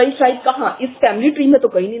قریش ٹرائب کہاں؟ اس فیملی ٹری میں تو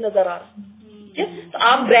کہیں نہیں نظر آ رہا. تو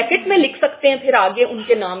آپ بریکٹ میں لکھ سکتے ہیں پھر آگے ان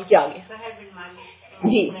کے نام کے آگے.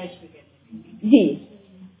 جی جی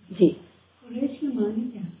جی.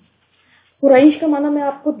 قریش کا معنی میں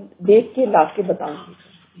آپ کو دیکھ کے لا کے بتاؤں گی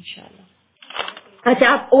انشاءاللہ.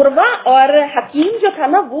 اچھا، آپ عروہ اور حکیم جو تھا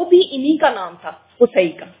نا وہ بھی انہی کا نام تھا، قصی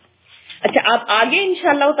کا. اچھا آپ آگے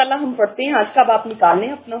انشاءاللہ تعالی ہم پڑھتے ہیں. آج کا آپ نکال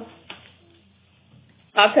لیں اپنا،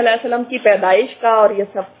 آپ صلی اللہ علیہ وسلم کی پیدائش کا اور یہ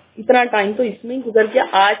سب. اتنا ٹائم تو اس میں ہی گزر گیا.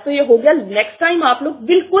 آج تو یہ ہو گیا. نیکسٹ ٹائم آپ لوگ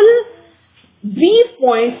بالکل بریف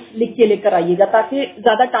پوائنٹس لکھ کے لے کر آئیے گا تاکہ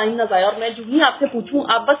زیادہ ٹائم نہ ضائع. اور میں جو ہی آپ سے پوچھوں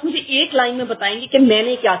آپ بس مجھے ایک لائن میں بتائیں گے کہ میں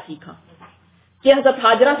نے کیا سیکھا. کہ حضرت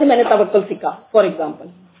ہاجرہ سے میں نے توکل سیکھا فار ایگزامپل.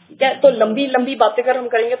 ٹھیک ہے، تو لمبی لمبی باتیں اگر ہم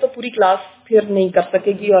کریں گے تو پوری کلاس پھر نہیں کر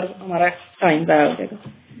سکے گی اور ہمارا ٹائم ضائع ہو جائے گا.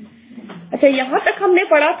 اچھا یہاں تک ہم نے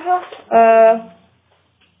پڑھا تھا.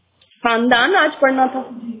 خاندان آج پڑھنا تھا.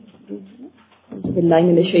 بسم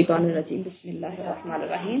اللہ الرحمن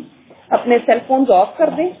الرحیم. اپنے سیل فون آف کر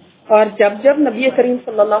دیں اور جب جب نبی کریم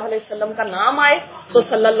صلی اللہ علیہ وسلم کا نام آئے تو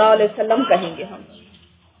صلی اللہ علیہ وسلم کہیں گے ہم.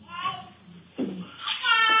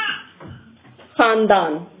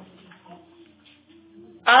 خاندان،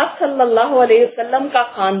 آپ صلی اللہ علیہ وسلم کا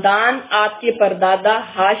خاندان آپ کے پردادا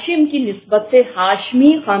ہاشم کی نسبت سے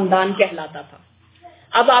ہاشمی خاندان کہلاتا تھا.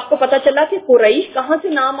 اب آپ کو پتا چلا کہ قریش کہاں سے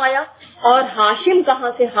نام آیا اور ہاشم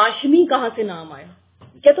کہاں سے، ہاشمی کہاں سے نام آیا.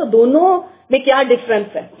 کیا تو دونوں میں کیا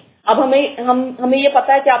ڈفرنس ہے؟ اب ہمیں یہ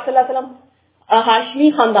پتا ہے کہ آپ صلی اللہ علیہ وسلم ہاشمی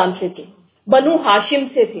خاندان سے تھے، بنو ہاشم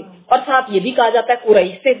سے تھے، اور ساتھ یہ بھی کہا جاتا ہے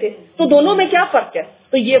قریش سے تھے. تو دونوں میں کیا فرق ہے؟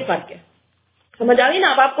 تو یہ فرق ہے. سمجھ آ گئی نا؟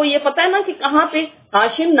 اب آپ کو یہ پتا ہے نا کہ کہاں پہ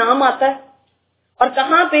ہاشم نام آتا ہے اور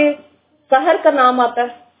کہاں پہ سحر کا نام آتا ہے.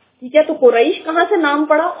 ٹھیک ہے، تو قریش کہاں سے نام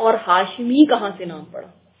پڑا اور ہاشمی کہاں سے نام پڑا.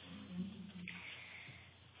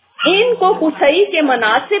 ان کو قصی کے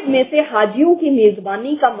مناسب میں سے حاجیوں کی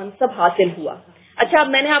میزبانی کا منصب حاصل ہوا. اچھا اب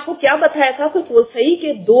میں نے آپ کو کیا بتایا تھا کہ قصی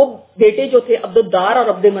کے دو بیٹے جو تھے عبد الدار اور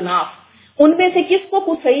عبد مناف، ان میں سے کس کو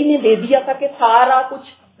قصی نے دے دیا تھا کہ سارا کچھ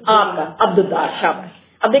آپ کا؟ عبد الدار. شاباش.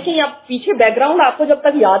 اب دیکھیں اب پیچھے بیک گراؤنڈ آپ کو جب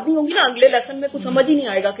تک یاد نہیں ہوگی نا اگلے لیسن میں کچھ سمجھ ہی نہیں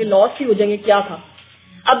آئے گا کہ لاس ہی ہو جائیں گے کیا تھا.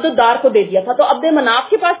 عبد الدار کو دے دیا تھا. تو عبد مناف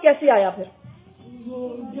کے پاس کیسے آیا پھر؟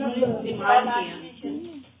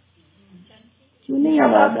 کیوں نہیں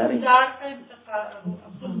آواز آ رہی؟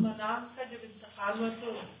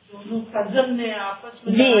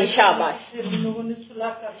 جی شاباش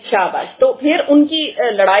شاباش. تو پھر ان کی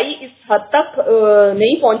لڑائی اس حد تک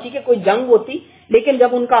نہیں پہنچی کہ کوئی جنگ ہوتی، لیکن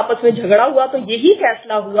جب ان کا آپس میں جھگڑا ہوا تو یہی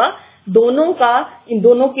فیصلہ ہوا دونوں کا، ان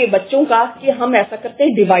دونوں کے بچوں کا، کہ ہم ایسا کرتے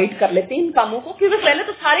ہیں ڈیوائڈ کر لیتے ہیں ان کاموں کو، کیونکہ پہلے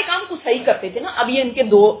تو سارے کام کو صحیح کرتے تھے نا. اب یہ ان کے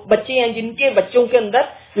دو بچے ہیں جن کے بچوں کے اندر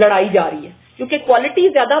لڑائی جاری ہے، کیونکہ کوالٹی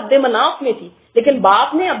زیادہ عبد مناف میں تھی لیکن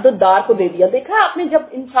باپ نے عبد الدار کو دے دیا. دیکھا آپ نے، جب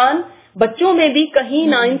انسان بچوں میں بھی کہیں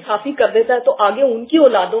نا انصافی کر دیتا ہے تو آگے ان کی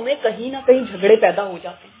اولادوں میں کہیں نہ کہیں جھگڑے پیدا ہو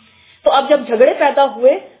جاتے ہیں. تو اب جب جھگڑے پیدا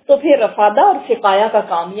ہوئے تو پھر رفادہ اور سقایا کا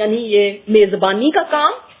کام، یعنی یہ میزبانی کا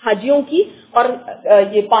کام حاجیوں کی اور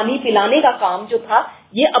یہ پانی پلانے کا کام جو تھا،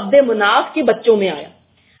 یہ عبد مناف کے بچوں میں آیا.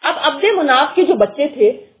 اب عبد مناف کے جو بچے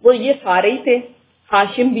تھے وہ یہ سارے ہی تھے،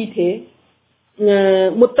 ہاشم بھی تھے،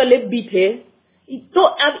 مطلب بھی تھے. تو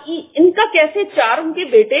اب ان کا کیسے، چار ان کے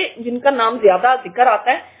بیٹے جن کا نام زیادہ ذکر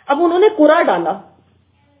آتا ہے، اب انہوں نے قرعہ ڈالا.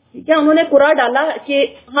 ٹھیک ہے، انہوں نے قرعہ ڈالا کہ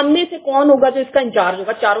ہم میں سے کون ہوگا جو اس کا انچارج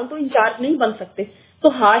ہوگا. چاروں تو انچارج نہیں بن سکتے، تو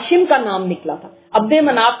ہاشم کا نام نکلا تھا. عبد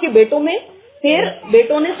مناف کے بیٹوں میں پھر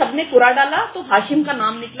بیٹوں نے سب نے قرعہ ڈالا تو ہاشم کا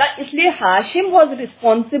نام نکلا. اس لیے ہاشم واز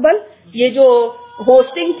ریسپانسبل، یہ جو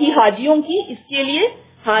ہوسٹنگ تھی حاجیوں کی، اس کے لیے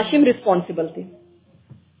ہاشم ریسپانسبل تھے.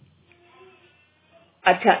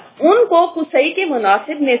 اچھا، ان کو قصی کے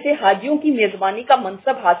مناسب میں سے حاجیوں کی میزبانی کا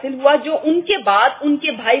منصب حاصل ہوا جو ان کے بعد ان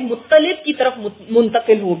کے بھائی مطلب کی طرف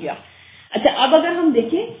منتقل ہو گیا. اچھا اب اگر ہم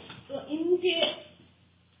دیکھیں تو ان کے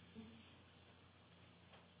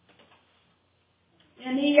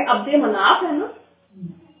یعنی یہ عبد مناف ہے نا،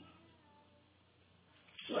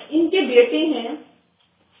 تو ان کے بیٹے ہیں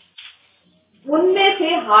उनमें थे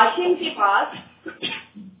हाशिम के पास,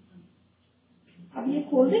 अब ये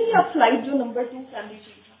खोल देंगे आप स्लाइड जो नंबर 2 फैमिली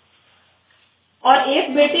ट्री था, और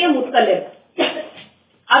एक बेटे मुत्तलिब।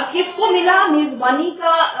 अब किसको मिला मेजबानी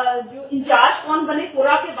का जो इंचार्ज कौन बने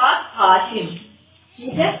कुरा के बाद? हाशिम।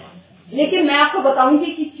 ठीक है, लेकिन मैं आपको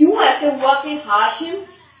बताऊंगी कि क्यों ऐसे हुआ कि हाशिम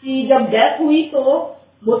की जब डेथ हुई तो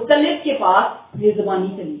मुत्तलिब के पास मेजबानी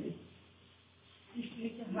चली गई। इसलिए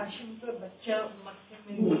कि हाशिम का बच्चा मक्के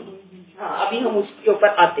में। हाँ, अभी हम उसके ऊपर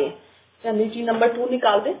आते हैं। फैमिली ट्री नंबर 2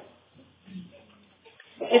 निकाल दें।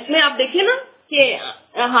 इसमें आप देखिए ना कि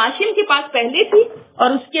हाशिम के पास पहले थी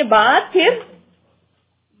और उसके बाद फिर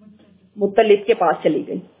मुत्तलिब के पास चली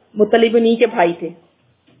गई। मुत्तलिब उन्हीं के भाई थे।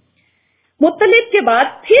 मुत्तलिब के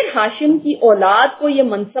बाद फिर हाशिम की औलाद को ये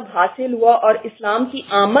मनसब हासिल हुआ और इस्लाम की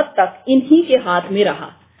आमद तक इन्हीं के हाथ में रहा।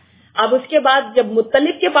 अब उसके बाद जब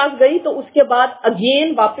मुत्तलिब के पास गई तो उसके बाद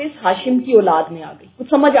अगेन वापस हाशिम की औलाद में आ गई। कुछ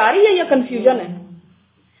समझ आ रही है या कंफ्यूजन है?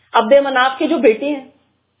 अब्दे मनाफ के जो बेटे हैं,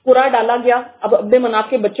 कुरा डाला गया। अब अब्दे मनाफ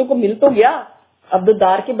के बच्चों को मिल तो गया,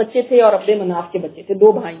 अब्दुद्दार के बच्चे थे और अब्दे मनाफ के बच्चे थे,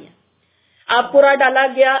 2 भाई हैं। अब कुरा डाला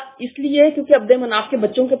गया इसलिए क्योंकि अब्दे मनाफ के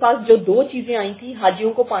बच्चों के पास जो 2 चीजें आई थी,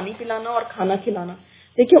 हाजियों को पानी पिलाना और खाना खिलाना,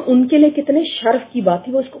 देखिए उनके लिए कितने शर्फ की बात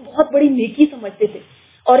थी, वो इसको बहुत बड़ी नेकी समझते थे।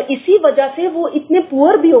 और इसी वजह से वो इतने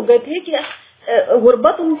पुअर भी हो गए थे कि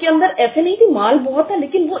गुर्बत उनके अंदर ऐसे नहीं थी, माल बहुत था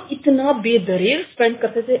लेकिन वो इतना बेदरेर स्पेंड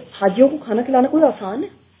करते थे। हाजियों को खाना खिलाना कोई आसान है?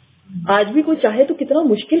 आज भी कोई चाहे तो कितना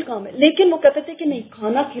मुश्किल काम है, लेकिन वो कहते थे कि नहीं,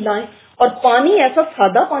 खाना खिलाएं, और पानी ऐसा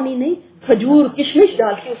सादा पानी नहीं, खजूर किशमिश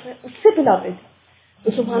डाल के उससे पिलाते थे।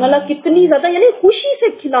 तो सुभान अल्लाह, कितनी ज्यादा यानी खुशी से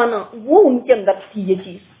खिलाना, वो उनके अंदर थी ये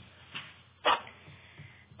चीज।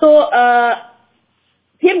 तो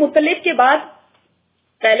फिर मुत्तलिब के बाद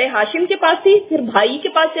पहले हाशिम के पास थी, फिर भाई के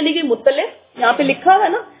पास चली गई मुत्तलिब, यहाँ पे लिखा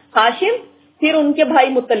है ना हाशिम, फिर उनके भाई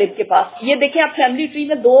मुत्तलिब के पास। ये देखें आप फैमिली ट्री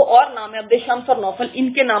में 2 और नाम है, अब्दे शम्स और नौफल,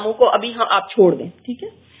 इनके नामों को अभी आप छोड़ दें। ठीक है,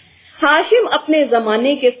 हाशिम अपने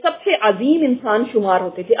जमाने के सबसे अजीम इंसान शुमार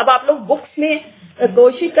होते थे। अब आप लोग बुक्स में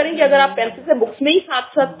कोशिश करेंगे, अगर आप पेंसिल से बुक्स में ही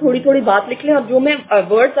साथ साथ थोड़ी थोड़ी बात लिख लें, और जो मैं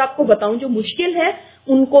वर्ड्स आपको बताऊं जो मुश्किल है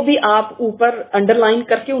उनको भी आप ऊपर अंडरलाइन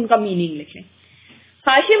करके उनका मीनिंग लिख लें।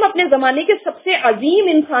 हाशिम अपने जमाने के सबसे अजीम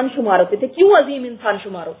इंसान शुमार होते थे। क्यों अजीम इंसान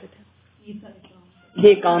शुमार होते थे?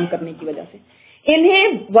 ये काम करने की वजह से।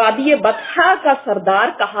 इन्हें वादी बतहा का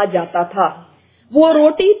सरदार कहा जाता था। वो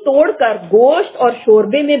रोटी तोड़कर गोश्त और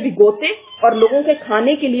शोरबे में भिगोते और लोगों के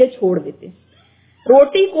खाने के लिए छोड़ देते।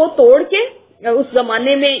 रोटी को तोड़ के, उस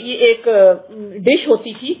जमाने में ये एक डिश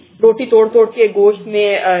होती थी, रोटी तोड़ तोड़ के गोश्त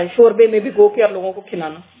में शोरबे में भिगो के और लोगों को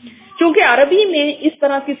खिलाना। क्योंकि अरबी में इस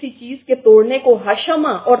तरह किसी चीज के तोड़ने को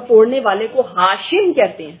हशमा और तोड़ने वाले को हाशिम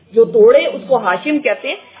कहते हैं, जो तोड़े उसको हाशिम कहते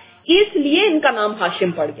हैं, इसलिए इनका नाम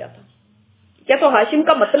हाशिम पड़ गया था। क्या तो हाशिम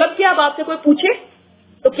का मतलब क्या? अब आपसे कोई पूछे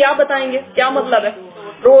तो क्या बताएंगे, क्या मतलब है?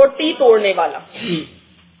 रोटी तोड़ने वाला।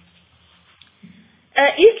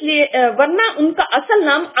 इसलिए, वरना उनका असल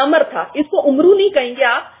नाम अमर था। इसको उमरू नहीं कहेंगे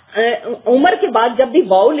आप, उमर के बाद जब भी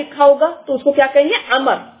वाव लिखा होगा तो उसको क्या कहेंगे?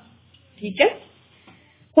 अमर। ठीक है।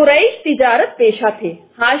 कुरैश तिजारत पेशा थे।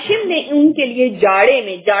 हाशिम ने उनके लिए जाड़े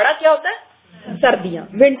में, जाड़ा क्या होता है? सर्दियां,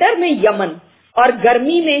 विंटर में यमन और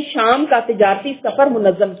गर्मी में शाम का तिजारती सफर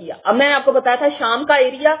मुनज्जम किया। अब मैं आपको बताया था शाम का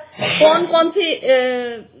एरिया कौन कौन से,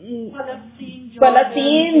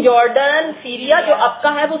 फलस्तीन, जॉर्डन, सीरिया जो अब का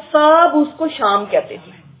है, वो सब उसको शाम कहते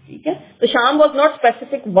थे। ठीक है, तो शाम was not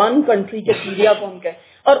specific one country के, सीरिया को हम कहें।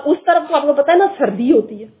 और उस तरफ को आपको पता है ना सर्दी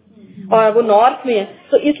होती है और वो नॉर्थ में है,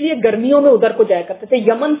 तो इसलिए गर्मियों में उधर को जाया करते थे।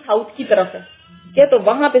 यमन साउथ की तरफ है, तो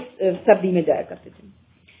वहां पे सर्दी में जाया करते थे।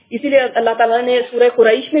 इसीलिए अल्लाह ताला ने सूरह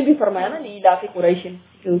कुरैश में भी फरमाया ना, लीलाफि कुरैश,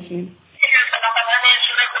 उसमें।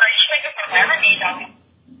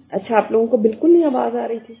 अच्छा, आप लोगों को बिल्कुल नहीं आवाज आ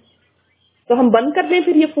रही थी, तो हम बंद कर दें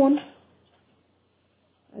फिर ये फोन?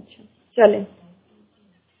 अच्छा चलें।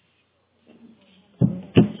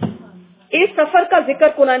 इस सफर का जिक्र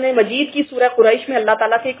कुरान मजीद की सूरह कुरैश में अल्लाह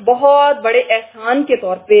ताला के एक बहुत बड़े एहसान के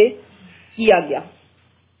तौर पे किया गया।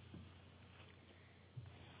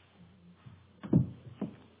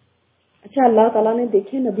 अच्छा, अल्लाह ताला ने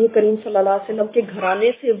देखे नबी करीम सल्लल्लाहु अलैहि वसल्लम के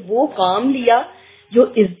घराने से वो काम लिया जो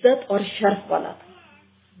इज्जत और शर्फ वाला था,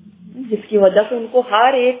 जिसकी वजह से उनको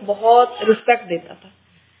हर एक बहुत रिस्पेक्ट देता था।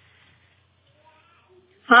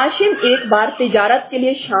 हाशिम एक बार तिजारत के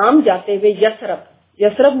लिए शाम जाते हुए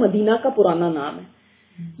यसरब मदीना का पुराना नाम है,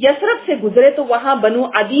 यसरब से गुजरे तो वहां बनु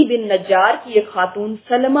अदी बिन नज्जार की एक खातून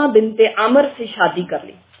सलमा बिनते अमर से शादी कर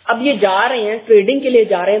ली। अब ये जा रहे हैं, ट्रेडिंग के लिए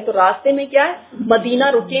जा रहे हैं, तो रास्ते में क्या है, मदीना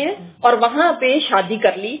रुके हैं और वहां पे शादी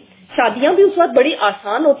कर ली। शादियां भी उस वक्त बड़ी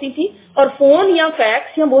आसान होती थी और फोन या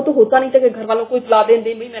फैक्स या वो तो होता नहीं था कि घर वालों को इत्तला दे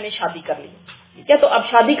भाई मैंने शादी कर ली। ठीक है, तो अब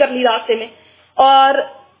शादी कर ली रास्ते में। اور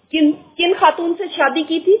کن خاتون سے شادی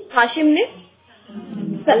کی تھی ہاشم نے؟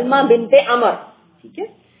 سلمہ بنت عمر، ٹھیک ہے.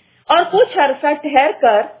 اور کچھ عرصہ ٹھہر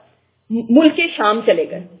کر ملک شام چلے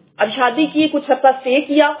گئے. اب شادی کی، کچھ عرصہ اسٹے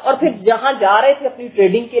کیا، اور پھر جہاں جا رہے تھے اپنی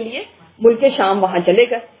ٹریڈنگ کے لیے ملک شام وہاں چلے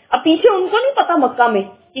گئے. اب پیچھے ان کو نہیں پتا مکہ میں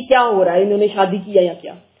کہ کیا ہو رہا ہے، انہوں نے شادی کیا یا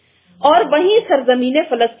کیا. اور وہیں سرزمین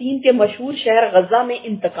فلسطین کے مشہور شہر غزہ میں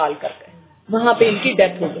انتقال کر گئے، وہاں پہ ان کی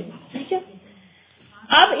ڈیتھ ہو گئی. ٹھیک ہے.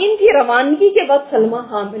 اب ان کی روانگی کے وقت سلمہ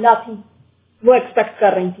حاملہ تھی، وہ ایکسپیکٹ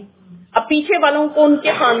کر رہی تھی. اب پیچھے والوں کو، ان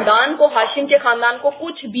کے خاندان کو، ہاشم کے خاندان کو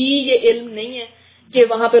کچھ بھی یہ علم نہیں ہے کہ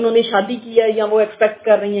وہاں پہ انہوں نے شادی کی ہے یا وہ ایکسپیکٹ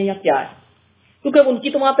کر رہی ہیں یا کیا ہے، کیونکہ ان کی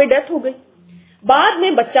تو وہاں پہ ڈیتھ ہو گئی. بعد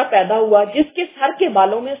میں بچہ پیدا ہوا جس کے سر کے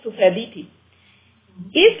بالوں میں سفیدی تھی،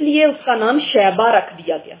 اس لیے اس کا نام شیبہ رکھ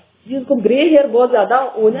دیا گیا. جس کو گرے ہیئر بہت زیادہ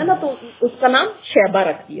ہو جائے نا تو اس کا نام شیبہ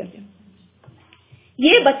رکھ دیا گیا.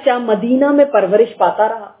 یہ بچہ مدینہ میں پرورش پاتا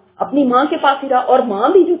رہا، اپنی ماں کے پاس ہی رہا. اور ماں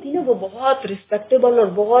بھی جو تھی نا وہ بہت ریسپیکٹیبل اور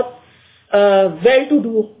بہت ویل ٹو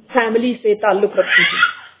ڈو فیملی سے تعلق رکھتی تھی،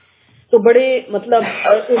 تو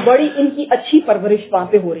بڑی ان کی اچھی پرورش وہاں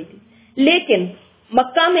پہ ہو رہی تھی. لیکن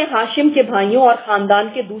مکہ میں ہاشم کے بھائیوں اور خاندان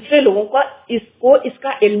کے دوسرے لوگوں کا اس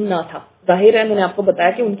کا علم نہ تھا. ظاہر ہے، میں نے آپ کو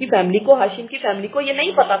بتایا کہ ان کی فیملی کو، ہاشم کی فیملی کو یہ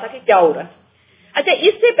نہیں پتا تھا کہ کیا ہو رہا ہے. اچھا،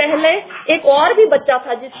 اس سے پہلے ایک اور بھی بچہ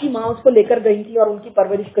تھا جس کی ماں اس کو لے کر گئی تھی اور ان کی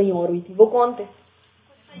پرورش کہیں اور ہوئی تھی. وہ کون تھے؟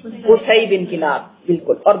 قصی بن کلاب.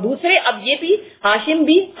 بالکل. اور دوسرے اب یہ بھی ہاشم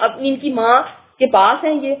بھی اپنی ان کی ماں کے پاس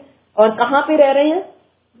ہیں یہ، اور کہاں پہ رہ رہے ہیں؟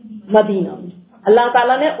 مدینہ میں. اللہ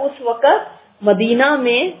تعالیٰ نے اس وقت مدینہ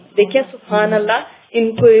میں، دیکھیں سبحان اللہ،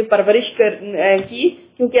 ان کو پرورش کی،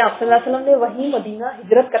 کیونکہ آپ صلی اللہ علیہ وسلم نے وہیں مدینہ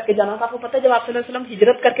ہجرت کر کے جانا تھا. آپ کو پتہ ہے جب آپ صلی اللہ علیہ وسلم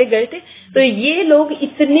ہجرت کر کے گئے تھے تو یہ لوگ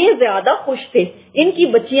اتنے زیادہ خوش تھے، ان کی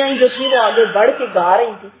بچیاں جو تھی وہ آگے بڑھ کے گا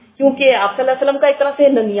رہی تھی، کیونکہ آپ صلی اللہ علیہ وسلم کا ایک طرح سے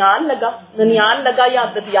ننیال لگا یا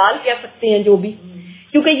ددیال کہہ سکتے ہیں جو بھی،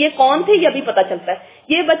 کیونکہ یہ کون تھے یہ ابھی پتہ چلتا ہے.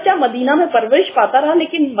 یہ بچہ مدینہ میں پرورش پاتا رہا،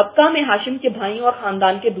 لیکن مکہ میں ہاشم کے بھائیوں اور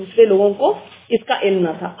خاندان کے دوسرے لوگوں کو اس کا علم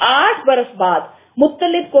نہ تھا. 8 برس بعد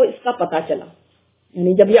مطلب کو اس کا پتہ چلا،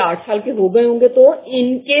 یعنی جب یہ 8 سال کے ہو گئے ہوں گے تو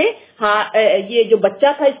ان کے یہ جو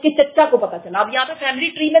بچہ تھا اس کے چچا کو پتہ چلا. اب یہاں پہ فیملی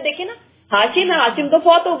ٹری میں دیکھیں نا، ہاشم ہے، ہاشم تو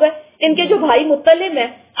فوت ہو گئے، ان کے جو بھائی مطلب ہیں،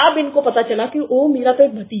 اب ان کو پتا چلا کہ او میرا تو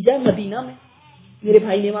ایک بھتیجا ہے مدینہ میں، میرے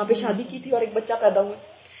بھائی نے وہاں پہ شادی کی تھی اور ایک بچہ پیدا ہوا.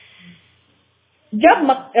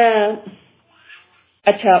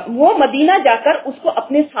 اچھا، وہ مدینہ جا کر اس کو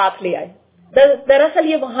اپنے ساتھ لے آئے. دراصل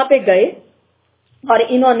یہ وہاں پہ گئے اور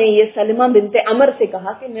انہوں نے یہ سلمہ بنت عمر سے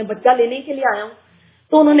کہا کہ میں بچہ لینے کے لیے آیا ہوں.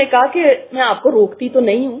 تو انہوں نے کہا کہ میں آپ کو روکتی تو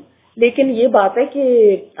نہیں ہوں، لیکن یہ بات ہے کہ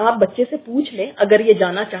آپ بچے سے پوچھ لیں، اگر یہ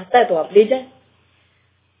جانا چاہتا ہے تو آپ لے جائیں.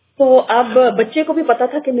 تو اب بچے کو بھی پتا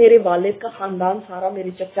تھا کہ میرے والد کا خاندان سارا، میرے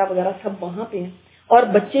چچا وغیرہ سب وہاں پہ ہیں، اور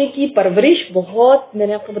بچے کی پرورش بہت، میں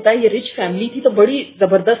نے آپ کو بتایا یہ رچ فیملی تھی تو بڑی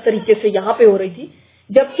زبردست طریقے سے یہاں پہ ہو رہی تھی.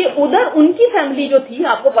 جبکہ ادھر ان کی فیملی جو تھی،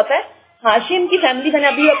 آپ کو پتا ہے ہاشم کی فیملی، میں نے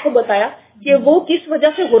ابھی آپ کو بتایا کہ وہ کس وجہ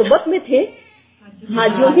سے غربت میں تھے،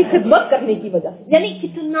 حاجیوں کی خدمت کرنے کی وجہ سے. یعنی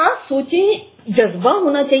کتنا سوچیں جذبہ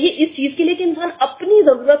ہونا چاہیے اس چیز کے لیے کہ انسان اپنی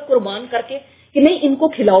ضرورت قربان کر کے کہ نہیں ان کو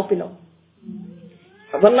کھلاؤ پلاؤ.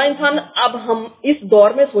 ورنہ انسان، اب ہم اس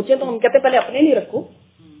دور میں سوچیں تو ہم کہتے پہلے اپنے لیے رکھو،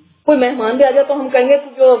 کوئی مہمان بھی آ جائے تو ہم کہیں گے کہ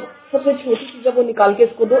جو سب سے چھوٹی چیز ہے وہ نکال کے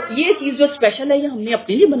اس کو دو، یہ چیز جو اسپیشل ہے یہ ہم نے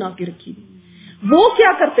اپنے لیے بنا کے رکھی. وہ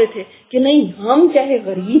کیا کرتے تھے کہ نہیں، ہم چاہے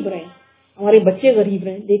غریب رہیں، ہمارے بچے غریب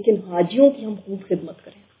رہیں، لیکن حاجیوں کی ہم خوب خدمت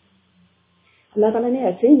کریں. اللہ تعالیٰ نے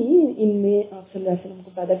ایسے ہی ان میں آپ صلی اللہ علیہ وسلم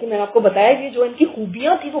کو پیدا کیا. میں نے آپ کو بتایا کہ جو ان کی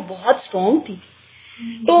خوبیاں تھی وہ بہت اسٹرانگ تھی.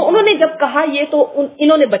 تو انہوں نے جب کہا یہ، تو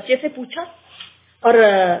انہوں نے بچے سے پوچھا، اور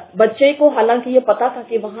بچے کو حالانکہ یہ پتا تھا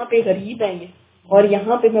کہ وہاں پہ غریب ہیں یہ، اور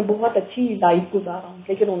یہاں پہ میں بہت اچھی لائف گزار رہا ہوں،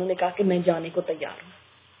 لیکن انہوں نے کہا کہ میں جانے کو تیار ہوں.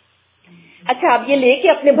 اچھا، اب یہ لے کے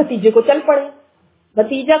اپنے بھتیجے کو چل پڑے.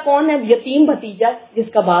 بھتیجا کون ہے؟ یتیم بھتیجا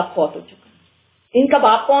جس کا باپ فوت ہو چکا. ان کا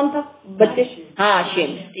باپ کون تھا؟ بچے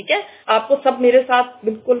ہاشم. ٹھیک ہے، آپ کو سب میرے ساتھ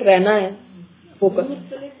بالکل رہنا ہے، فوکس.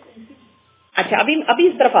 اچھا، ابھی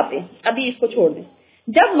اس طرف آتے ہیں، ابھی اس کو چھوڑ دیں.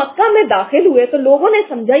 جب مکہ میں داخل ہوئے تو لوگوں نے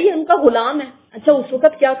سمجھا یہ ان کا غلام ہے. اچھا، اس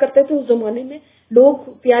وقت کیا کرتے تھے اس زمانے میں؟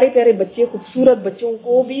 لوگ پیارے پیارے بچے، خوبصورت بچوں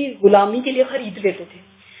کو بھی غلامی کے لیے خرید لیتے تھے.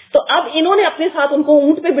 تو اب انہوں نے اپنے ساتھ ان کو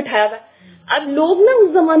اونٹ پہ بٹھایا تھا. اب لوگ نا اس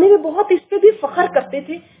زمانے میں بہت اس پہ بھی فخر کرتے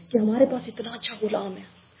تھے کہ ہمارے پاس اتنا اچھا غلام ہے،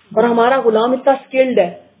 اور ہمارا غلام اتنا اسکلڈ ہے،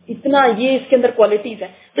 اتنا یہ اس کے اندر کوالٹیز ہے.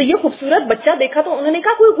 تو یہ خوبصورت بچہ دیکھا تو انہوں نے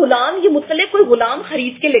کہا کوئی غلام، یہ مطلب کوئی غلام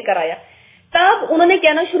خرید کے لے کر آیا. تب انہوں نے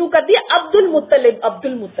کہنا شروع کر دیا عبد المطلب. عبد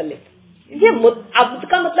المطلب، یہ عبد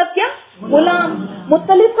کا مطلب کیا؟ غلام.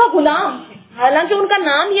 مطلب کا غلام، حالانکہ ان کا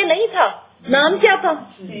نام یہ نہیں تھا. نام کیا تھا؟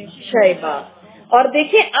 شیبہ. اور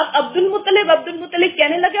دیکھیں اب عبد المطلب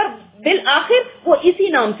کہنے لگے اور بالآخر وہ اسی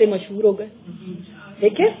نام سے مشہور ہو گئے.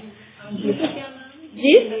 دیکھیں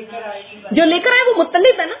جی جو لے کر آئے وہ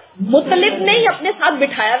مطلب ہے نا, مطلب نے ہی اپنے ساتھ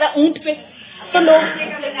بٹھایا تھا اونٹ پہ. تو لوگ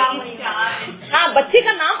ہاں بچے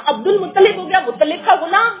کا نام عبد المطلب ہو گیا, مطلب کا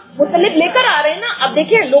غلام, مطلب لے کر آ رہے ہیں نا. اب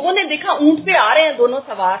دیکھیں لوگوں نے دیکھا اونٹ پہ آ رہے ہیں دونوں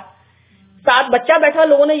سوار, ساتھ بچہ بیٹھا,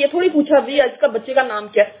 لوگوں نے یہ تھوڑی پوچھا بھی اس کا بچے کا نام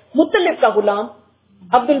کیا ہے, مطلب کا غلام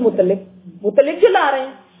عبد المطلب, مطلب جو لا رہے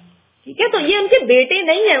ہیں. ٹھیک ہے, تو یہ ان کے بیٹے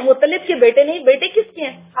نہیں ہیں, مطلب کے بیٹے نہیں, بیٹے کس کے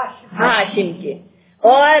ہیں؟ ہاشم کے.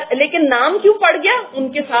 اور لیکن نام کیوں پڑ گیا؟ ان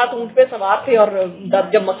کے ساتھ اونٹ پہ سوار تھے اور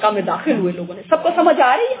جب مکہ میں داخل ہوئے لوگوں نے. سب کو سمجھ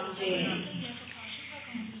آ رہی ہے؟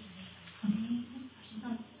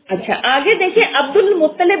 اچھا آگے دیکھیں, عبد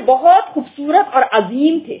المطلب بہت خوبصورت اور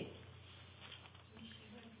عظیم تھے.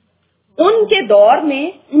 ان کے دور میں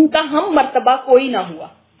ان کا ہم مرتبہ کوئی نہ ہوا.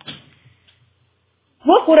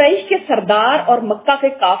 وہ قریش کے سردار اور مکہ کے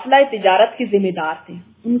قافلہ تجارت کے ذمہ دار تھے.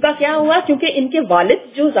 ان کا کیا ہوا؟ کیونکہ ان کے والد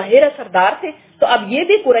جو ظاہر سردار تھے, تو اب یہ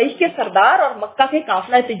بھی قریش کے سردار اور مکہ کے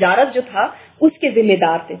قافلہ تجارت جو تھا اس کے ذمہ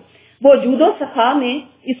دار تھے. وہ جود و سخا میں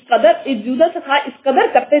اس قدر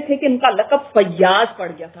کرتے تھے کہ ان کا لقب فیاض پڑ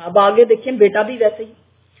گیا تھا. اب آگے دیکھیں بیٹا بھی ویسے ہی,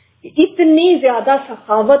 اتنی زیادہ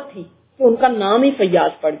سخاوت تھی کہ ان کا نام ہی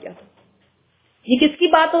فیاض پڑ گیا تھا. یہ کس کی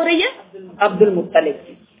بات ہو رہی ہے؟ عبد المطلب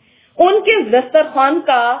کی. ان کے دسترخوان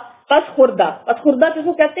کا پسخوردہ کس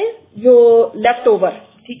کو کہتے ہیں؟ جو لیفٹ اوور,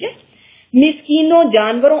 ٹھیک ہے, مسکینوں,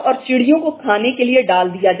 جانوروں اور چڑیوں کو کھانے کے لیے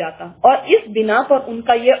ڈال دیا جاتا. اور اس بنا پر ان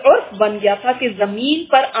کا یہ عرف بن گیا تھا کہ زمین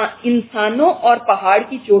پر انسانوں اور پہاڑ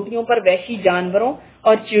کی چوٹیوں پر وحشی جانوروں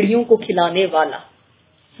اور چڑیوں کو کھلانے والا.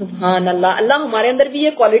 سبحان اللہ, اللہ ہمارے اندر بھی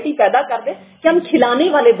یہ کوالٹی پیدا کر دے کہ ہم کھلانے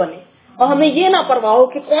والے بنے اور ہمیں یہ نہ پرواہ ہو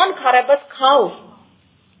کہ کون کھا رہا ہے, بس کھاؤ.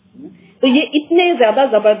 تو یہ اتنے زیادہ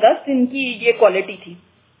زبردست ان کی یہ کوالٹی تھی.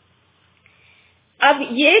 اب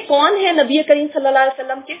یہ کون ہے؟ نبی کریم صلی اللہ علیہ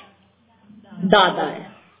وسلم کے دادا ہیں.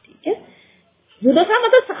 ٹھیک ہے,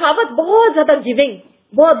 مطلب سخاوت, بہت زیادہ گیونگ,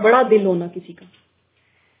 بہت بڑا دل ہونا کسی کا.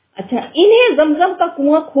 اچھا, انہیں زمزم کا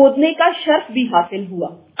کنواں کھودنے کا شرف بھی حاصل ہوا.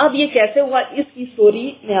 اب یہ کیسے ہوا اس کی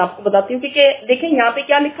سٹوری میں آپ کو بتاتی ہوں, کیونکہ دیکھیں یہاں پہ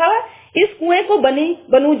کیا لکھا ہے, اس کنویں کو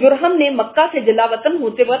بنو جرہم نے مکہ سے جلا وطن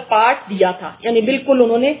ہوتے وقت کاٹ دیا تھا, یعنی بالکل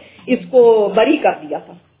انہوں نے اس کو بری کر دیا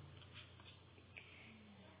تھا.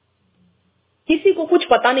 کسی کو کچھ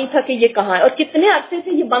پتا نہیں تھا کہ یہ کہاں ہے اور کتنے عرصے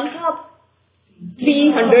سے یہ بند تھا.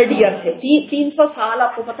 300 ایئر سے 300 سال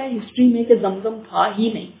آپ کو پتا ہے ہسٹری میں کہ زمزم تھا ہی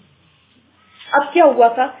نہیں. اب کیا ہوا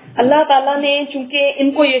تھا, اللہ تعالیٰ نے چونکہ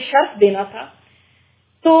ان کو یہ شرف دینا تھا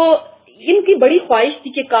تو ان کی بڑی خواہش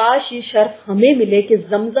تھی کہ کاش یہ شرف ہمیں ملے کہ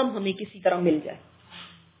زمزم ہمیں کسی طرح مل جائے.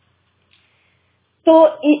 تو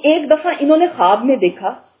ایک دفعہ انہوں نے خواب میں دیکھا.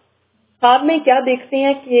 خواب میں کیا دیکھتے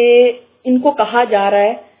ہیں کہ ان کو کہا جا رہا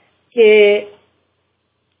ہے کہ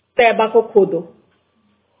طیبہ کو کھودو.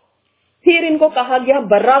 پھر ان کو کہا گیا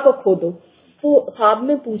برہ کو کھودو. تو خواب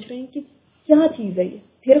میں پوچھ رہے ہیں کہ کیا چیز ہے یہ.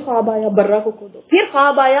 پھر خواب آیا برہ کو کھودو. پھر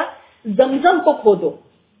خواب آیا زمزم کو کھودو.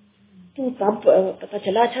 تو تب پتا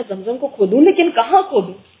چلا اچھا زمزم کو کھودوں, لیکن کہاں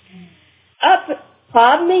کھودوں. اب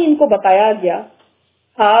خواب میں ان کو بتایا گیا,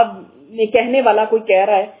 خواب میں کہنے والا کوئی کہہ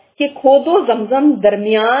رہا ہے کہ کھودو زمزم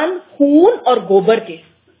درمیان خون اور گوبر کے,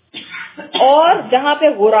 اور جہاں پہ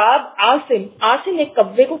غراب آسم ایک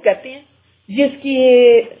کبے کو کہتے ہیں جس کی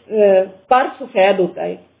پر سفید ہوتا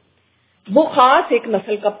ہے, وہ خاص ایک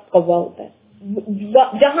نسل کا کوا ہوتا ہے.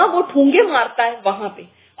 جہاں وہ ٹھونگے مارتا ہے وہاں پہ,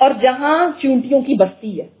 اور جہاں چونٹیوں کی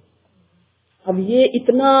بستی ہے. اب یہ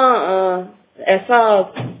اتنا ایسا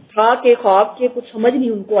تھا کہ خواب کے کچھ سمجھ نہیں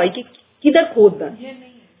ان کو آئی کہ کدھر کھودنا.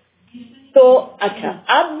 تو اچھا,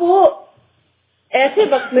 اب وہ ایسے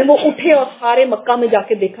وقت میں وہ اٹھے اور سارے مکہ میں جا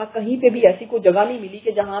کے دیکھا, کہیں پہ بھی ایسی کوئی جگہ نہیں ملی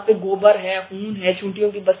کہ جہاں پہ گوبر ہے, خون ہے,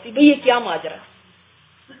 چونٹیوں کی بستی. بھئی یہ کیا ماجرا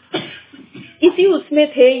ہے. اسی اس میں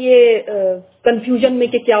تھے یہ کنفیوژن میں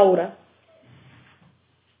کہ کیا ہو رہا.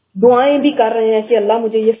 دعائیں بھی کر رہے ہیں کہ اللہ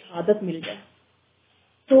مجھے یہ سعادت مل جائے.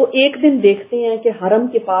 تو ایک دن دیکھتے ہیں کہ حرم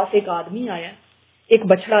کے پاس ایک آدمی آیا ایک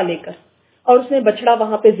بچڑا لے کر, اور اس نے بچڑا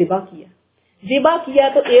وہاں پہ ذبح کیا.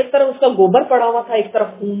 تو ایک طرف اس کا گوبر پڑا ہوا تھا, ایک طرف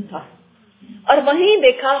خون تھا. اور وہیں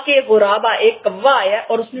دیکھا کہ غراب ایک کوا آیا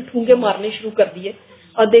اور اس نے ٹھونگے مارنے شروع کر دیے,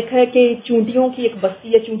 اور دیکھا ہے کہ چونٹیوں کی ایک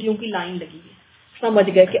بستی ہے, چونٹیوں کی لائن لگی ہے. سمجھ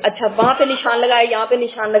گئے کہ اچھا وہاں پہ نشان لگائے, یہاں پہ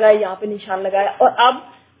نشان لگائے, یہاں پہ نشان لگایا, اور اب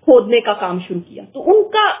کھودنے کا کام شروع کیا. تو ان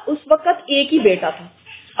کا اس وقت ایک ہی بیٹا تھا.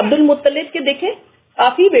 عبد المطلب کے دیکھیں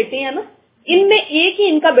کافی بیٹے ہیں نا, ان میں ایک ہی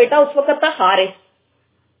ان کا بیٹا اس وقت تھا حارث.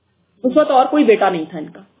 اس وقت اور کوئی بیٹا نہیں تھا ان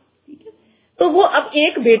کا. تو وہ اب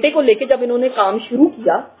ایک بیٹے کو لے کے جب انہوں نے کام شروع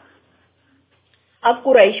کیا, اب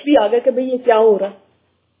قریش بھی آ گئے کہ بھئی یہ کیا ہو رہا ہے.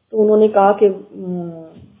 تو انہوں نے کہا کہ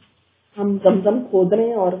हम जमजम खोद रहे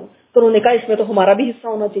हैं। और तो उन्होंने कहा इसमें तो हमारा भी हिस्सा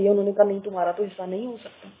होना चाहिए। उन्होंने कहा नहीं, तुम्हारा तो हिस्सा नहीं हो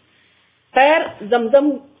सकता। खैर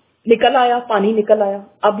जमजम निकल आया, पानी निकल आया।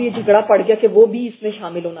 अब ये झगड़ा पड़ गया कि वो भी इसमें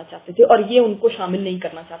शामिल होना चाहते थे और ये उनको शामिल नहीं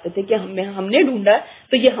करना चाहते थे कि हमने ढूंढा है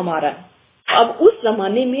तो ये हमारा है। अब उस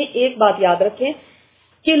जमाने में एक बात याद रखें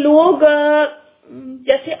कि लोग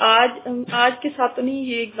जैसे आज के साथ तो नहीं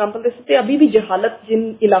ये एग्जांपल दे सकते, अभी भी जहालत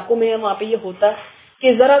जिन इलाकों में है वहां पे ये होता है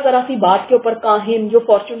कि जरा जरा सी बात के ऊपर काहिन जो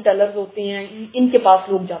फॉर्चून टेलर्स होते हैं इनके पास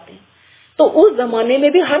लोग जाते हैं। तो उस जमाने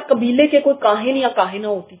में भी हर कबीले के कोई काहिन या काहिना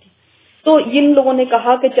होती थी। तो इन लोगों ने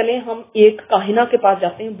कहा कि चले हम एक काहिना के पास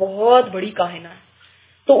जाते हैं, बहुत बड़ी काहिना है,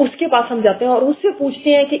 तो उसके पास हम जाते हैं और उससे पूछते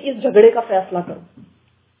हैं कि इस झगड़े का फैसला करो।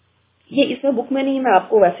 ये इसमें बुक में नहीं है, मैं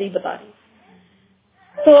आपको वैसे ही बता रही हूँ।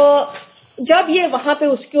 तो जब ये वहां पे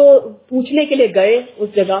उसको पूछने के लिए गए,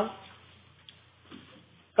 उस जगह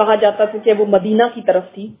कहा जाता था कि वो मदीना की तरफ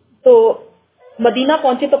थी, तो मदीना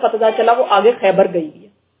पहुंचे तो पता चला वो आगे खैबर गई हुई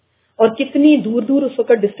है और कितनी दूर दूर उस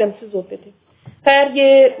वक्त डिस्टेंसेस होते थे। खैर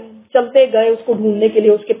ये चलते गए उसको ढूंढने के लिए,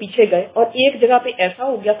 उसके पीछे गए और एक जगह पे ऐसा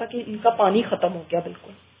हो गया था कि इनका पानी खत्म हो गया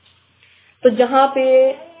बिल्कुल। तो जहां पे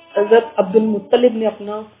हजरत अब्दुल मुत्तलिब ने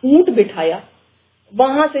अपना ऊंट बिठाया,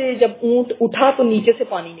 वहां से जब ऊंट उठा तो नीचे से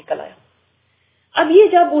पानी निकल आया। अब ये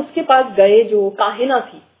जब उसके पास गए जो काहिना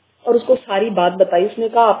थी और उसको सारी बात बताई, उसने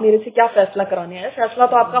कहा आप मेरे से क्या फैसला कराने आए? फैसला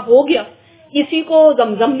तो आपका हो गया, इसी को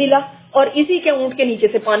जमजम मिला और इसी के ऊंट के नीचे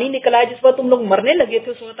से पानी निकल आया। जिस वक्त तुम लोग मरने लगे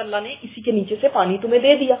थे उस वक्त अल्लाह ने इसी के नीचे से पानी तुम्हें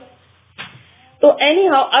दे दिया। तो एनी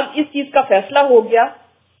हाउ अब इस चीज का फैसला हो गया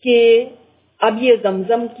कि अब ये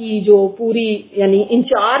जमजम की जो पूरी यानी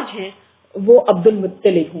इंचार्ज हैं वो अब्दुल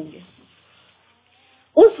मुत्तलिब होंगे।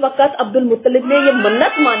 उस वक्त अब्दुल मुत्तलिब ने ये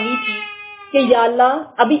मन्नत मानी थी कि या अल्लाह,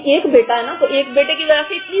 अभी एक बेटा है ना, तो एक बेटे की वजह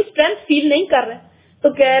से इतनी स्ट्रेंथ फील नहीं कर रहे, तो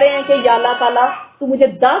कह रहे हैं कि या अल्लाह ताला तू मुझे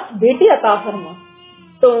 10 बेटे अता फरमा,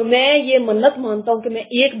 तो मैं ये मन्नत मानता हूं कि मैं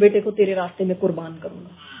एक बेटे को तेरे रास्ते में कुर्बान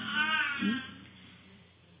करूंगा।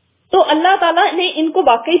 तो अल्लाह ताला ने इनको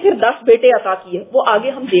वाकई फिर 10 बेटे अता किए। वो आगे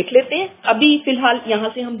हम देख लेते हैं, अभी फिलहाल यहाँ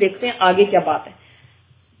से हम देखते हैं आगे क्या बात है।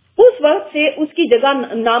 उस वक्त से उसकी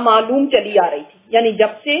जगह नामालूम चली आ रही थी, यानी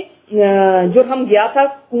जब से जुर्हम गया था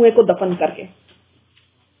कुएं को दफन करके।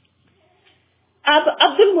 अब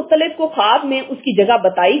अब्दुल मुत्तलिब को ख्वाब में उसकी जगह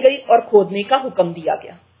बताई गई और खोदने का हुक्म दिया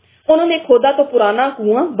गया। उन्होंने खोदा तो पुराना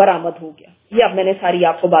कुआं बरामद हो गया। ये अब मैंने सारी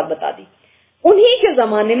आपको बात बता दी। उन्हीं के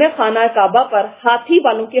जमाने में खाना काबा पर हाथी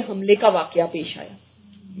वालों के हमले का वाकया पेश आया।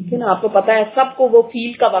 लेकिन आपको पता है, सबको वो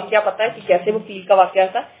फील का वाकया पता है कि कैसे वो फील का वाकया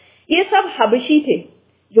था। ये सब हबशी थे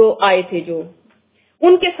जो आए थे, जो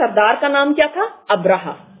उनके सरदार का नाम क्या था?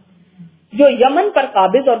 अब्राहा, जो यमन पर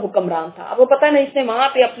काबिज और हुक्मरान था। अब वो पता है ना, इसने वहां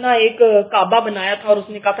पे अपना एक काबा बनाया था और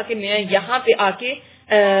उसने कहा था कि मैं यहाँ पे आके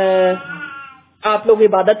आप लोग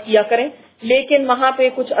इबादत किया करें, लेकिन वहां पे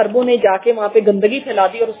कुछ अरबों ने जाके वहां पे गंदगी फैला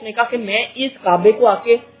दी और उसने कहा कि मैं इस काबे को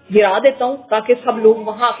आके गिरा देता हूँ ताकि सब लोग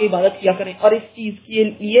वहां आके इबादत किया करें। और इस चीज के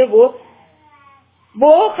लिए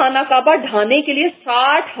वो खाना काबा ढाने के लिए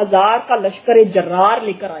 60,000 का लश्कर जर्रार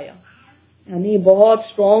लेकर आया, यानी बहुत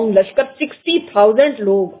स्ट्रॉन्ग लश्कर। 60,000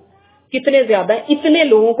 लोग, कितने ज्यादा है, इतने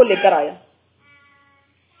लोगों को लेकर आया।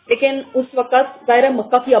 लेकिन उस वक्त ज़ाहिर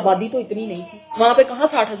मक्का की आबादी तो इतनी नहीं थी, वहां पे कहाँ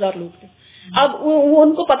 60,000 लोग थे। अब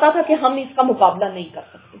उनको पता था कि हम इसका मुकाबला नहीं कर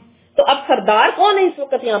सकते। तो अब सरदार कौन है इस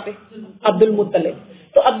वक्त यहाँ पे? अब्दुल मुत्तलिब।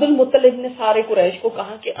 तो अब्दुल मुत्तलिब ने सारे कुरैश को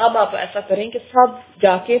कहा कि अब आप ऐसा करें कि सब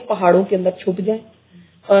जाके पहाड़ों के अंदर छुप जाएं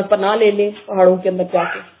और पनाह ले लें पहाड़ों के अंदर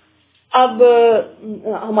जाके। अब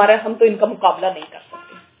हम तो इनका मुकाबला नहीं कर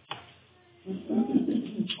सकते।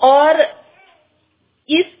 और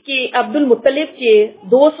इसके अब्दुल मुत्तलिब के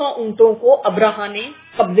 200 ऊंटों को अब्राहा ने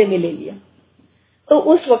कब्जे में ले लिया। तो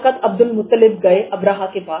उस वक्त अब्दुल मुत्तलिब गए अब्राहा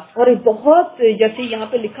के पास और बहुत, जैसे यहाँ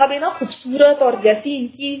पे लिखा भी ना, खूबसूरत और जैसी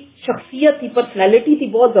इनकी शख्सियत थी, पर्सनैलिटी थी,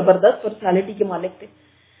 बहुत जबरदस्त पर्सनैलिटी के मालिक थे।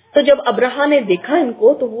 तो जब अब्राहा ने देखा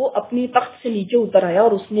इनको तो वो अपनी तख्त से नीचे उतर आया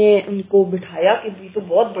और उसने उनको बिठाया कि ये तो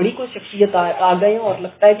बहुत बड़ी कोई शख्सियत आ गए और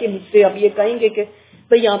लगता है कि मुझसे अब ये कहेंगे कि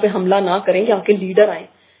भाई यहाँ पे हमला ना करें, यहाँ के लीडर आए।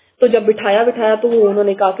 तो जब बिठाया तो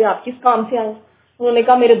उन्होंने कहा कि आप किस काम से आए? उन्होंने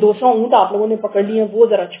कहा मेरे 200 ऊंट आप लोगों ने पकड़ लिए, वो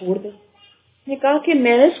जरा छोड़ दे। ने कहा कि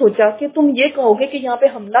मैंने सोचा कि तुम ये कहोगे कि यहाँ पे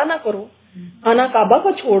हमला ना करो, खाना काबा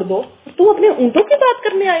को छोड़ दो, तुम अपने ऊंटों की बात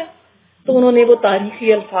करने आए। तो उन्होंने वो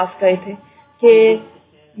तारीखी अल्फाज कहे थे कि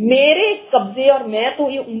मेरे कब्जे और मैं तो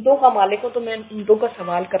ये ऊंटों का मालिक हूँ, तो मैं ऊंटों का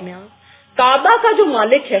सवाल करने आया। काबा का जो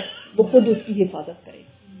मालिक है वो खुद उसकी हिफाजत करे।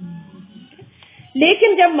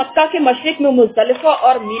 लेकिन जब मक्का के मशरिक में मुज़दलिफा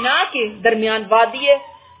और मीना के दरमियान वादी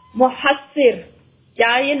मुहस्सिर,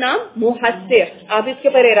 क्या ये नाम मुहस्सिर, आप इसके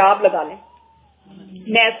पर इराब लगा लें,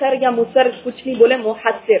 मैसर या मुसर कुछ नहीं बोले,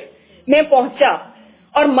 मुहस्सिर में पहुंचा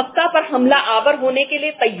اور مکہ پر حملہ آور ہونے کے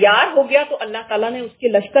لیے تیار ہو گیا تو اللہ تعالیٰ نے اس کے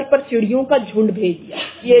لشکر پر چڑیوں کا جھنڈ بھیج دیا.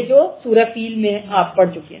 یہ جو سورہ فیل میں آپ پڑھ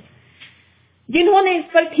چکے ہیں. جنہوں نے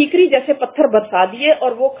اس پر ٹھیکری جیسے پتھر برسا دیے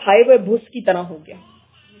اور وہ کھائے ہوئے بھوس کی طرح ہو گیا.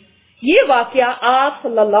 یہ واقعہ آپ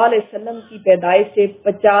صلی اللہ علیہ وسلم کی پیدائش سے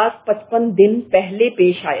 50-55 دن پہلے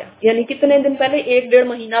پیش آیا. یعنی کتنے دن پہلے؟ 1-1.5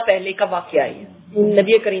 مہینہ پہلے کا واقعہ ہے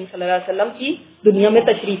نبی کریم صلی اللہ علیہ وسلم کی دنیا میں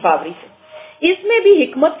تشریف آوری سے. اس میں بھی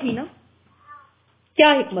حکمت تھی نا.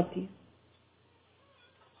 کیا حکمت تھی؟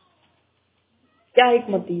 کیا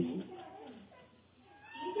حکمت تھی اس میں؟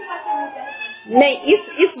 نہیں،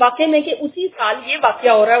 اس واقعے میں کہ اسی سال یہ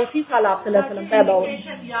واقعہ ہو رہا ہے، اسی سال آپ صلی اللہ علیہ وسلم پیدا ہو رہے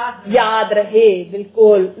ہیں. یاد رہے.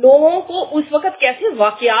 بالکل. لوگوں کو اس وقت کیسے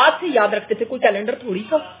واقعات سے یاد رکھتے تھے؟ کوئی کیلنڈر تھوڑی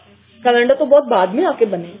تھا. کیلنڈر تو بہت بعد میں آ کے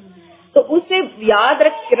بنے. تو اس سے یاد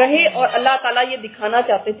رہے. اور اللہ تعالیٰ یہ دکھانا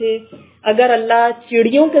چاہتے تھے اگر اللہ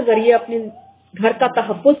چڑیوں کے ذریعے اپنے گھر کا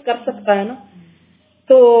تحفظ کر سکتا ہے نا،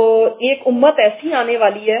 تو ایک امت ایسی آنے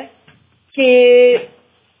والی ہے کہ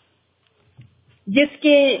جس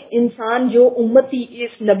کے انسان جو امتی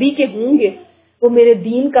اس نبی کے ہوں گے وہ میرے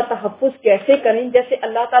دین کا تحفظ کیسے کریں. جیسے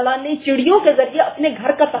اللہ تعالیٰ نے چڑیوں کے ذریعے اپنے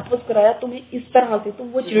گھر کا تحفظ کرایا تمہیں اس طرح سے. تم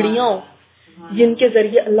وہ چڑیاں ہو جن کے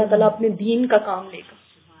ذریعے اللہ تعالیٰ اپنے دین کا کام لے گا.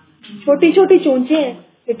 چھوٹی چھوٹی چونچے ہیں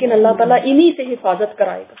لیکن اللہ تعالیٰ انہی سے حفاظت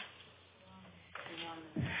کرائے گا.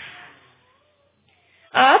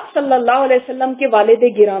 آپ صلی اللہ علیہ وسلم کے والد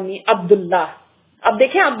گرامی عبداللہ. اب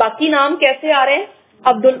دیکھیں اب باقی نام کیسے آ رہے ہیں؟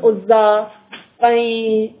 عبد العزا،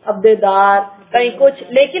 کہیں عبدالدار، کہیں کچھ.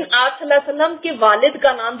 لیکن آپ صلی اللہ علیہ وسلم کے والد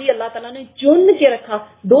کا نام بھی اللہ تعالیٰ نے چن کے رکھا.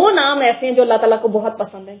 2 نام ایسے ہیں جو اللہ تعالیٰ کو بہت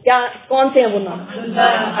پسند ہیں. کیا کون سے ہیں وہ نام؟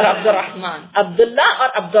 اور عبد الرحمن. عبداللہ اور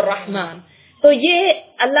عبد الرحمن. تو یہ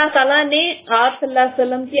اللہ تعالیٰ نے آپ صلی اللہ علیہ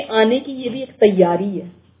وسلم کے آنے کی یہ بھی ایک تیاری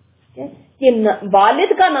ہے کہ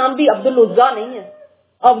والد کا نام بھی عبد العزا نہیں ہے،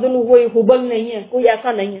 عبد الحبل نہیں ہے، کوئی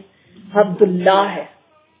ایسا نہیں ہے، عبداللہ ہے.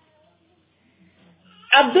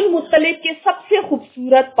 عبد المطلب کے سب سے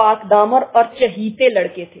خوبصورت پاک دامر اور چہیتے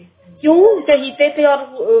لڑکے تھے. کیوں چہیتے تھے؟ اور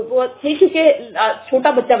وہ تھے کیونکہ چھوٹا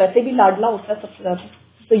بچہ ویسے بھی لاڈلا ہوتا ہے سب سے زیادہ،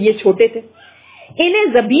 تو یہ چھوٹے تھے.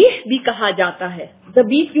 انہیں ذبیح بھی کہا جاتا ہے.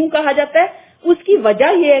 ذبیح کیوں کہا جاتا ہے؟ اس کی وجہ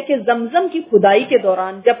یہ ہے کہ زمزم کی کھدائی کے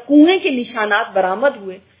دوران جب کنویں کے نشانات برآمد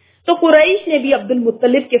ہوئے تو قریش نے بھی عبد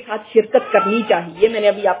المطلب کے ساتھ شرکت کرنی چاہیے. میں نے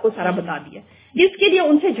ابھی آپ کو سارا بتا دیا. جس کے لیے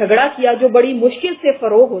ان سے جھگڑا کیا جو بڑی مشکل سے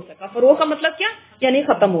فروغ ہو سکا. فروغ کا مطلب کیا؟ یعنی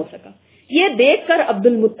ختم ہو سکا. یہ دیکھ کر عبد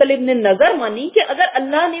المطلب نے نظر مانی کہ اگر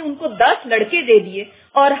اللہ نے ان کو 10 لڑکے دے دیے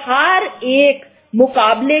اور ہر ایک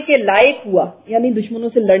مقابلے کے لائق ہوا، یعنی دشمنوں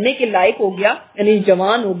سے لڑنے کے لائق ہو گیا، یعنی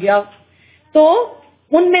جوان ہو گیا، تو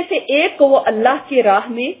ان میں سے ایک کو وہ اللہ کی راہ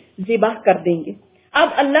میں ذبح کر دیں گے. اب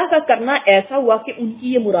اللہ کا کرنا ایسا ہوا کہ ان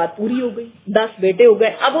کی یہ مراد پوری ہو گئی. 10 بیٹے ہو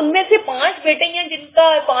گئے. اب ان میں سے 5 بیٹے ہیں جن کا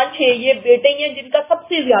 5-6 یہ بیٹے ہیں جن کا سب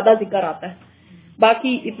سے زیادہ ذکر آتا ہے.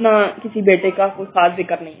 باقی اتنا کسی بیٹے کا کوئی خاص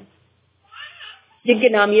ذکر نہیں ہے جن کے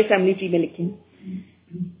نام یہ فیملی ٹری میں لکھے ہیں.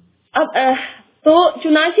 اب تو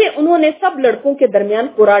چنانچہ انہوں نے سب لڑکوں کے درمیان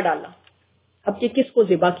قرعہ ڈالا اب کہ کس کو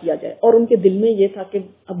ذبح کیا جائے. اور ان کے دل میں یہ تھا کہ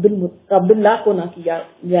عبداللہ کو نہ کیا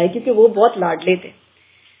جائے کیونکہ وہ بہت لاڈلے تھے.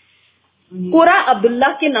 قرعہ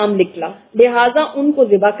عبداللہ کے نام نکلا، لہٰذا ان کو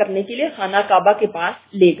ذبح کرنے کے لیے خانہ کعبہ کے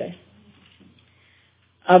پاس لے گئے.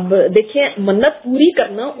 اب دیکھیں منت پوری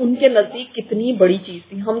کرنا ان کے نزدیک کتنی بڑی چیز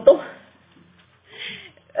تھی. ہم تو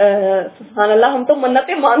سبحان اللہ ہم تو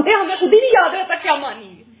منتیں مانتے ہیں، ہمیں خود ہی نہیں یاد رہتا کیا مانی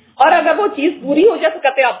ہے. اور اگر وہ چیز پوری ہو جائے تو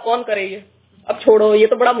کہتے آپ کون کرے یہ، اب چھوڑو یہ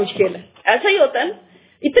تو بڑا مشکل ہے. ایسا ہی ہوتا ہے نا.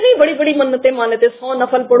 اتنی بڑی بڑی منتیں مان لیتے، 100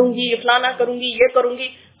 نفل پڑھوں گی، فلانا کروں گی، یہ کروں گی،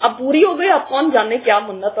 اب پوری ہو گئی، اب کون جانے کیا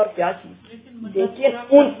منت اور کیا چیز. دیکھیے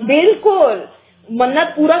بالکل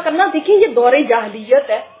منت پورا کرنا، دیکھیے یہ دور جاہلیت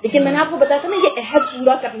ہے، لیکن میں نے آپ کو بتایا تھا نا یہ عہد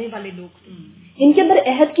پورا کرنے والے لوگ تھے. ان کے اندر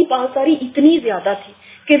عہد کی پاسداری اتنی زیادہ تھی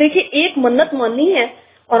کہ دیکھیے ایک منت ماننی ہے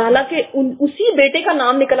اور حالانکہ اسی بیٹے کا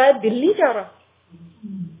نام نکلا ہے، دل نہیں چاہ رہا.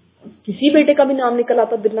 کسی بیٹے کا بھی نام نکل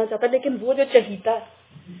آتا دل نہ چاہتا، لیکن وہ جو چہیتا ہے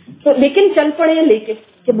تو لیکن چل پڑے لے کے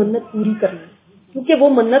کہ منت پوری کرنی، کیونکہ وہ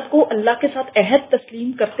منت کو اللہ کے ساتھ عہد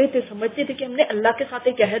تسلیم کرتے تھے، سمجھتے تھے کہ ہم نے اللہ کے ساتھ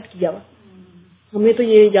ایک عہد کیا ہوا. ہمیں تو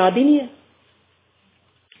یہ یاد ہی نہیں ہے.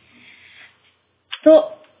 تو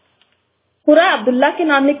قرعہ عبداللہ کے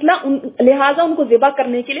نام نکلا، لہٰذا ان کو ذبح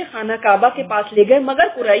کرنے کے لیے خانہ کعبہ کے پاس لے گئے، مگر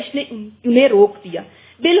قریش نے انہیں روک دیا.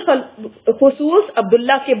 بالخصوص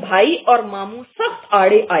عبداللہ کے بھائی اور ماموں سخت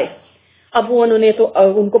آڑے آئے. اب وہ انہوں نے تو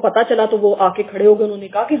ان کو پتا چلا تو وہ آ کے کھڑے ہو گئے. انہوں نے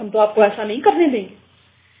کہا کہ ہم تو آپ کو ایسا نہیں کرنے دیں گے.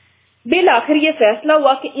 بالآخر یہ فیصلہ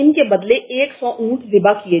ہوا کہ ان کے بدلے 100 اونٹ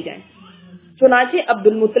ذبح کیے جائیں. چنانچہ عبد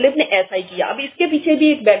المطلب نے ایسا ہی کیا. اب اس کے پیچھے بھی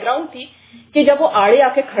ایک بیک گراؤنڈ تھی کہ جب وہ آڑے آ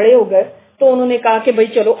کے کھڑے ہو گئے تو انہوں نے کہا کہ بھائی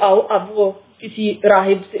چلو آؤ اب وہ किसी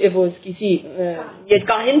राहिब से, वो किसी ये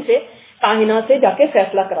काहिना से जाके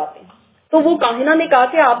फैसला कराते हैं। तो वो काहिना ने कहा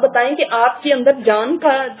कि आप बताएं कि आपके अंदर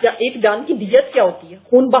एक जान की दियत क्या होती है,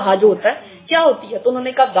 खून बहा जो होता है क्या होती है। तो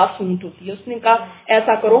उन्होंने कहा 10 ऊंट होती है। उसने कहा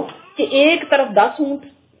ऐसा करो कि एक तरफ 10 ऊंट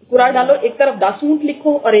कुरा डालो, एक तरफ 10 ऊंट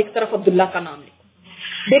लिखो और एक तरफ अब्दुल्ला का नाम लिखो,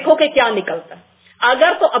 देखो कि क्या निकलता है।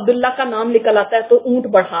 अगर तो अब्दुल्ला का नाम निकल आता है तो ऊंट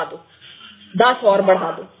बढ़ा दो, 10 और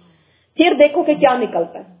बढ़ा दो, फिर देखो कि क्या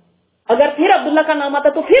निकलता है। अगर फिर अब्दुल्ला का नाम आता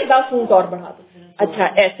तो फिर 10 ऊंट और बढ़ा दो। अच्छा,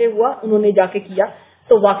 ऐसे हुआ। उन्होंने जाके किया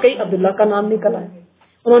तो वाकई अब्दुल्ला का नाम निकल आया।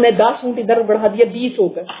 उन्होंने 10 ऊंट इधर बढ़ा दिया, 20 हो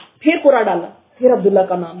गए। फिर कुरा डाला, फिर अब्दुल्ला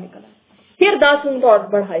का नाम निकला। फिर 10 ऊंट और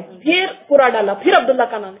बढ़ाए, फिर कुरा डाला, फिर अब्दुल्ला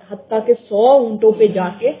का नाम, हत्ता के 100 ऊंटों पे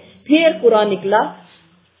जाके फिर कुरा निकला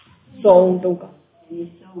 100 ऊंटों का।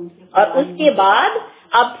 और उसके बाद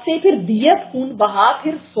अब से फिर दियत खून बहा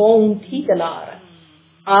फिर 100 ऊंट ही चला आ रहा है।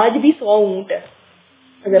 आज भी 100 ऊंट है।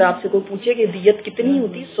 अगर आपसे कोई पूछे कि दियत कितनी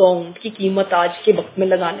होती, 100 ऊंट की कीमत आज के वक्त में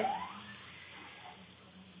लगा ले।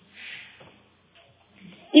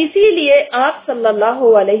 इसीलिए आप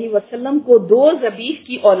सल्लल्लाहु अलैहि वसल्लम को 2 ज़बीह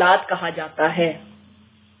की औलाद कहा जाता है।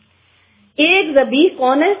 एक ज़बीह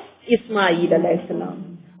कौन है? इस्माईल अलैहिस्सलाम,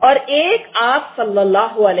 और एक आप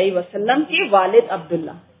सल्लल्लाहु अलैहि वसल्लम के वालिद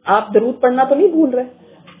अब्दुल्ला। आप दरूद पढ़ना तो नहीं भूल रहे,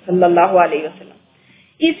 सल्लल्लाहु अलैहि वसल्लम।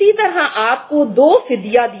 इसी तरह आपको 2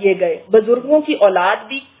 फिदिया दिए गए बुजुर्गों की औलाद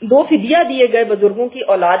भी, 2 फिदिया दिए गए बुजुर्गों की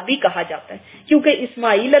औलाद भी कहा जाता है, क्योंकि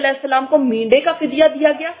इस्माईल अलैहिस्सलाम को मींढे का फिदिया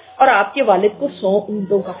दिया गया और आपके वालिद को 100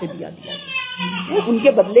 ऊंटों का फिदिया दिया गया।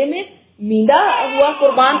 उनके बदले में मींढा हुआ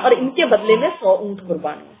कुर्बान और इनके बदले में 100 ऊंट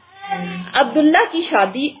कुर्बान हुआ। अब्दुल्ला की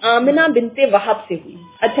शादी आमिना बिनते वहाब से हुई।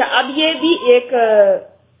 अच्छा, अब ये भी एक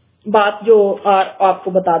बात जो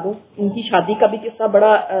आपको बता दूं, इनकी शादी का भी किस्सा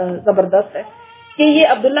बड़ा जबरदस्त है कि ये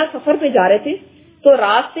अब्दुल्ला सफर पे जा रहे थे तो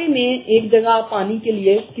रास्ते में एक जगह पानी के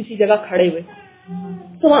लिए किसी जगह खड़े हुए,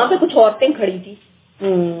 तो वहां पे कुछ औरतें खड़ी थी,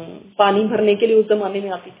 पानी भरने के लिए उस जमाने में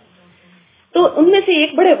आती थी। तो उनमें से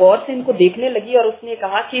एक बड़े गौर से इनको देखने लगी और उसने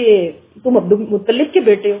कहा कि तुम अब्दुल मुत्तलिब के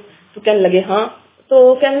बेटे हो? तो कहने लगे हाँ।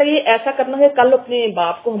 तो कहने लगे ऐसा करना है, कल अपने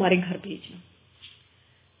बाप को हमारे घर भेजना।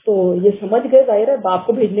 तो ये समझ गए, जाहिर है बाप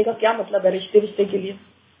को भेजने का क्या मतलब है, रिश्ते के लिए।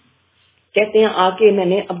 कहते हैं आके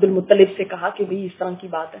मैंने अब्दुल मुत्तलिब से कहा कि भाई इस तरह की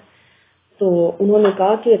बात है। तो उन्होंने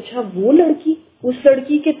कहा कि अच्छा वो लड़की, उस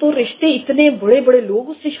लड़की के तो रिश्ते इतने बड़े बड़े लोग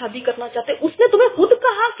उससे शादी करना चाहते, उसने तुम्हें खुद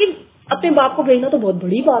कहा कि अपने बाप को भेजना तो बहुत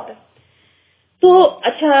बड़ी बात है। तो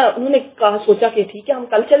अच्छा, उन्होंने कहा, सोचा कि ठीक है हम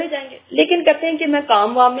कल चले जाएंगे। लेकिन कहते हैं कि मैं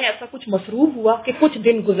काम वाम में ऐसा कुछ मसरूफ हुआ कि कुछ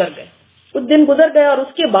दिन गुजर गए और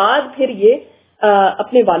उसके बाद फिर ये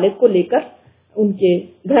अपने वालिद को लेकर उनके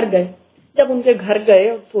घर गए। जब उनके घर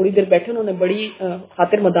गए थोड़ी देर बैठे, उन्होंने बड़ी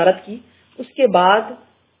खातिर मदारत की। उसके बाद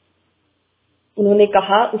उन्होंने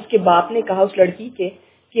कहा, उसके बाप ने कहा उस लड़की के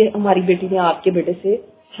कि हमारी बेटी ने आपके बेटे से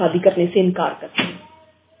शादी करने से इनकार कर दिया।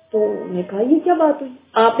 तो उन्होंने कहा ये क्या बात हुई,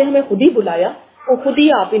 आपने हमें खुद ही बुलाया और खुद ही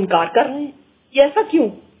आप इनकार कर रहे हैं, ये ऐसा क्यों?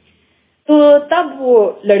 तो तब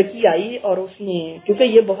वो लड़की आई और उसने, क्योंकि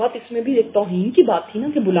ये बहुत इसमें भी एक तौहीन की बात थी ना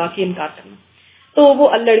कि बुला के इनकार करना, तो वो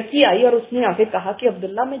लड़की आई और उसने आके कहा कि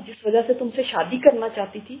अब्दुल्ला मैं जिस वजह से तुमसे शादी करना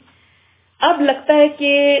चाहती थी, अब लगता है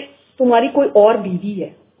कि तुम्हारी कोई और बीवी है।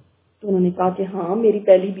 तो उन्होंने कहा कि हाँ मेरी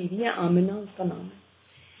पहली बीवी है आमिना, उसका नाम है।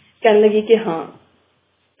 कहने लगी कि हाँ,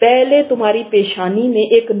 पहले तुम्हारी पेशानी में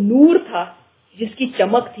एक नूर था जिसकी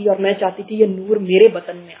चमक थी और मैं चाहती थी ये नूर मेरे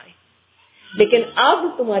बतन में आए, लेकिन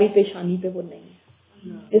अब तुम्हारी पेशानी पे वो नहीं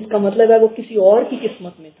है। इसका मतलब है वो किसी और की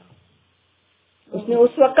किस्मत में था, उसने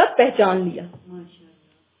उस वक्त पहचान लिया।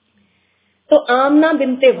 तो आमना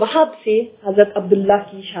बिनते वहाब से हजरत अब्दुल्ला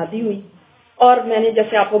की शादी हुई और मैंने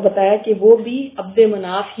जैसे आपको बताया कि वो भी अब्दे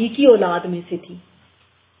मनाफ ही की औलाद में से थी,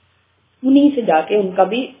 उन्हीं से जाके उनका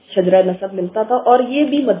भी शजरा नसब मिलता था और ये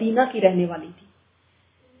भी मदीना की रहने वाली थी।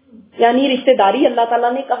 यानी रिश्तेदारी अल्लाह ताला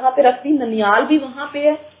ने कहाँ पे रख दी, ननियाल भी वहां पे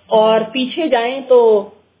है और पीछे जाएं तो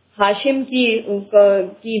हाशिम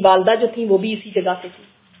की वालदा जो थी वो भी इसी जगह से थी।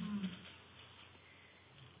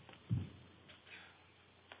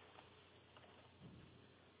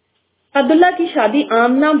 अब्दुल्ला की शादी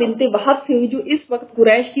आमना बिनते वहाब से हुई जो इस वक्त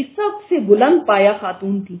कुरैश की सबसे बुलंद पाया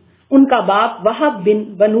खातून थी। उनका बाप वहाब बिन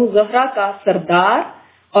बनु ज़हरा का सरदार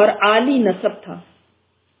और आली नसब था।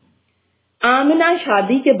 आमिना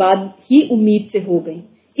शादी के बाद ही उम्मीद से हो गई।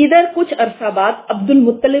 इधर कुछ अरसा बाद अब्दुल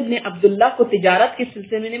मुत्तलिब ने अब्दुल्ला को तिजारत के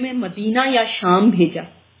सिलसिले में मदीना या शाम भेजा।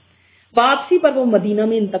 वापसी पर वो मदीना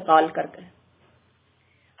में इंतकाल कर गए।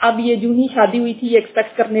 अब ये जो ही शादी हुई थी ये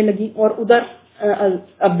एक्सपेक्ट करने लगी और उधर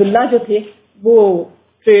अब्दुल्ला जो थे वो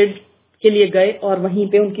ट्रेड के लिए गए और वहीं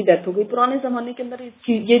पे उनकी डेथ हो गई। पुराने जमाने के अंदर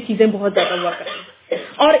ये चीजें बहुत ज्यादा हुआ करती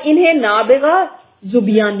और इन्हें नाबिगा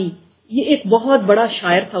जुबियानी یہ ایک بہت بڑا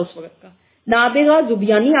شاعر تھا اس وقت کا. نابغہ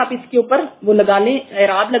زبیانی آپ اس کے اوپر وہ لگا لیں,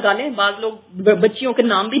 اعراب لگا لیں. بعض لوگ بچیوں کے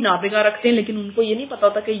نام بھی نابغہ رکھتے ہیں لیکن ان کو یہ نہیں پتا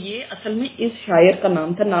ہوتا کہ یہ اصل میں اس شاعر کا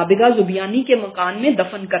نام تھا. نابغہ زبیانی کے مکان میں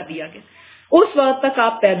دفن کر دیا گیا. اس وقت تک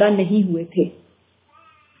آپ پیدا نہیں ہوئے تھے.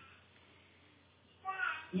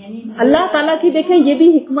 اللہ تعالیٰ کی دیکھیں یہ بھی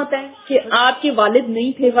حکمت ہے کہ آپ کے والد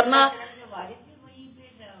نہیں تھے, ورنہ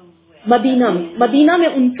مدینہ میں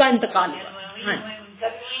ان کا انتقال ہوا.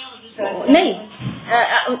 نہیں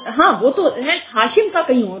ہاں وہ تو ہے, ہاشم کا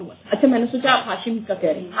کہیں اور ہوا. اچھا میں نے سوچا آپ ہاشم کا کہہ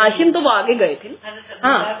رہے ہیں. ہاشم تو وہ آگے گئے تھے.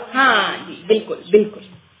 ہاں جی بالکل بالکل.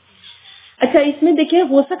 اچھا اس میں دیکھیں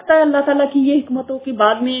ہو سکتا ہے اللہ تعالیٰ کی یہ حکمت ہو کہ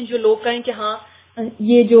بعد میں جو لوگ کہیں کہ ہاں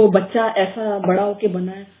یہ جو بچہ ایسا بڑا ہو کے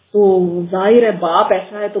بنا ہے تو ظاہر ہے باپ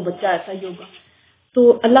ایسا ہے تو بچہ ایسا ہی ہوگا. تو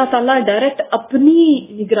اللہ تعالیٰ ڈائریکٹ اپنی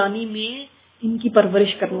نگرانی میں ان کی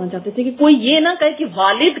پرورش کرنا چاہتے تھے کہ کوئی یہ نہ کہے کہ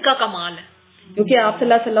والد کا کمال ہے, کیونکہ آپ صلی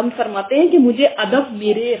اللہ علیہ وسلم فرماتے ہیں کہ مجھے ادب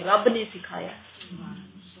میرے رب نے سکھایا.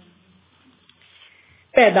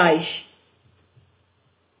 پیدائش.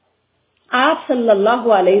 آپ صلی اللہ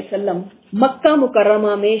علیہ وسلم مکہ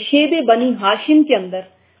مکرمہ میں شیب بنی ہاشم کے اندر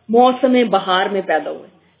موسم بہار میں پیدا ہوئے.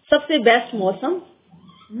 سب سے بیسٹ موسم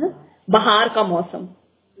بہار کا موسم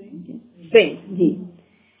جی.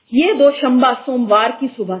 یہ دوشنبہ سوموار کی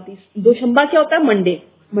صبح تھی. دوشنبہ کیا ہوتا ہے؟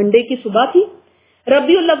 منڈے کی صبح تھی.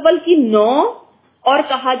 ربیع الاول کی 9 اور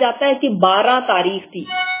کہا جاتا ہے کہ 12 تاریخ تھی.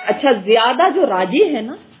 اچھا زیادہ جو راجی ہے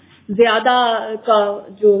نا, زیادہ کا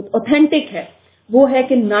جو اوتھینٹک ہے وہ ہے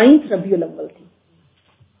کہ 9 ربیع الاول تھی.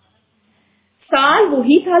 سال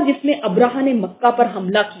وہی تھا جس میں ابرہہ نے مکہ پر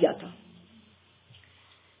حملہ کیا تھا.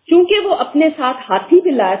 کیونکہ وہ اپنے ساتھ ہاتھی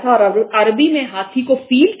بھی لایا تھا اور عربی میں ہاتھی کو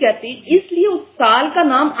فیل کہتے ہیں, اس لیے اس سال کا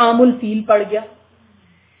نام عام الفیل پڑ گیا.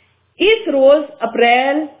 اس روز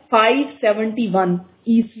اپریل 571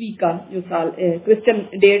 عیسوی کا جو سال کرسچن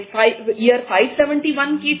ڈیٹ ایئر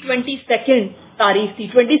 571 کی 22 تاریخ تھی.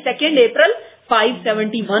 22 اپریل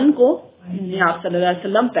 571 کو آپ صلی اللہ علیہ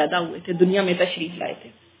وسلم پیدا ہوئے تھے, دنیا میں تشریف لائے تھے.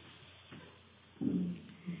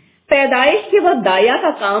 پیدائش کے وقت دایا کا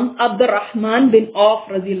کام عبد الرحمن بن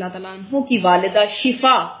عوف رضی اللہ تعالیٰ عنہ کی والدہ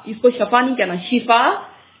شفا, اس کو شفا نہیں کہنا, شفا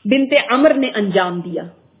بنت عمر نے انجام دیا.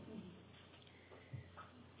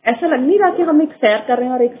 ایسا لگ نہیں رہا کہ ہم ایک سیر کر رہے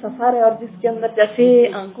ہیں اور ایک سفر ہے اور جس کے اندر جیسے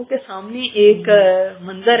آنکھوں کے سامنے ایک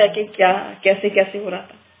منظر ہے کہ کیا کیسے کیسے ہو رہا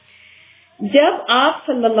تھا. جب آپ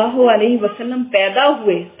صلی اللہ علیہ وسلم پیدا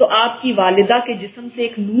ہوئے تو آپ کی والدہ کے جسم سے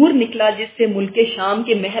ایک نور نکلا جس سے ملک شام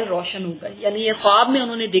کے محل روشن ہو گئے. یعنی یہ خواب میں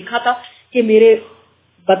انہوں نے دیکھا تھا کہ میرے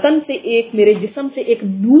وطن سے میرے جسم سے ایک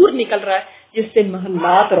نور نکل رہا ہے جس سے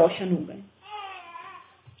محلات روشن ہو گئے.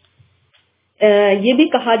 یہ بھی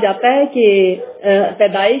کہا جاتا ہے کہ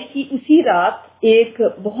پیدائش کی اسی رات ایک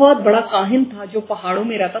بہت بڑا کاہن تھا جو پہاڑوں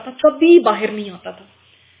میں رہتا تھا, کبھی باہر نہیں آتا تھا.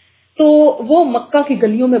 تو وہ مکہ کی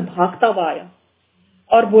گلیوں میں بھاگتا ہوا آیا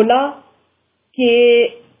اور بولا کہ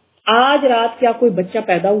آج رات کیا کوئی بچہ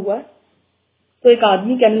پیدا ہوا ہے؟ تو ایک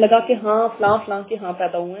آدمی کہنے لگا کہ ہاں فلاں فلاں کے ہاں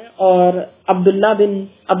پیدا ہوئے ہیں, اور عبداللہ بن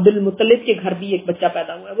عبد المطلب کے گھر بھی ایک بچہ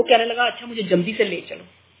پیدا ہوا ہے. وہ کہنے لگا اچھا مجھے جلدی سے لے چلو.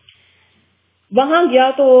 وہاں گیا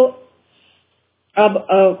تو اب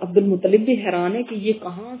عبد المطلب بھی حیران ہے کہ یہ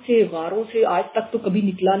کہاں سے, غاروں سے آج تک تو کبھی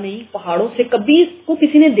نکلا نہیں, پہاڑوں سے کبھی اس کو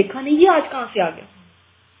کسی نے دیکھا نہیں, یہ آج کہاں سے آ گیا.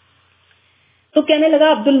 تو کہنے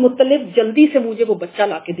لگا عبد المطلب جلدی سے مجھے وہ بچہ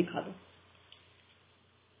لا کے دکھا دو.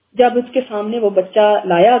 جب اس کے سامنے وہ بچہ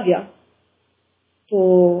لایا گیا تو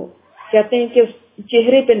کہتے ہیں کہ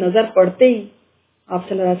چہرے پہ نظر پڑتے ہی آپ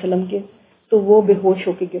صلی اللہ علیہ وسلم کے تو وہ بے ہوش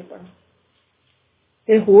ہو کے گر پڑا.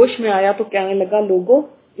 پھر ہوش میں آیا تو کہنے لگا لوگوں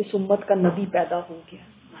اس امت کا نبی پیدا ہو گیا,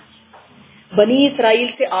 بنی اسرائیل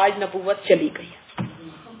سے آج نبوت چلی گئی.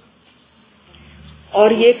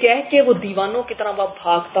 اور یہ کہہ کے وہ دیوانوں کی طرح وہ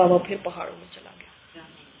بھاگتا ہوا پھر پہاڑوں میں چلا گیا.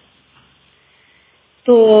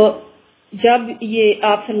 تو جب یہ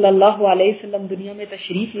آپ صلی اللہ علیہ وسلم دنیا میں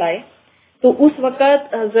تشریف لائے تو اس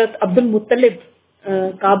وقت حضرت عبد المطلب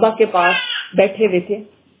کعبہ کے پاس بیٹھے ہوئے تھے.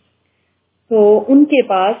 تو ان کے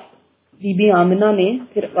پاس بی بی آمنہ نے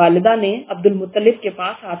پھر والدہ نے عبد المطلب کے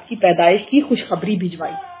پاس آپ کی پیدائش کی خوشخبری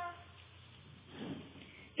بھجوائی.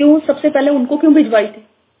 کیوں سب سے پہلے ان کو کیوں بھجوائی تھی؟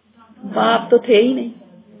 باپ تو تھے ہی نہیں.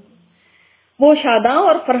 وہ شاداں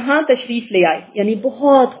اور فرحاں تشریف لے آئے, یعنی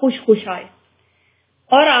بہت خوش آئے,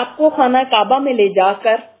 اور آپ کو خانہ کعبہ میں لے جا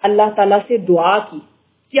کر اللہ تعالیٰ سے دعا کی.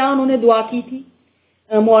 کیا انہوں نے دعا کی تھی؟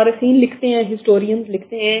 مورخین لکھتے ہیں, ہسٹورینز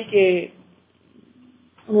لکھتے ہیں کہ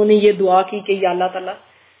انہوں نے یہ دعا کی کہ یا اللہ تعالیٰ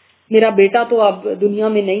میرا بیٹا تو اب دنیا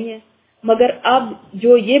میں نہیں ہے, مگر اب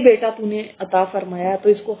جو یہ بیٹا تو نے عطا فرمایا تو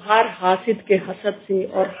اس کو ہر حاسد کے حسد سے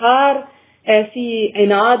اور ہر ایسی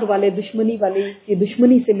عناد والے دشمنی کی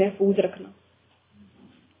دشمنی سے محفوظ رکھنا.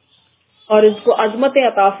 اور اس کو عظمت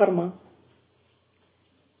عطا فرما.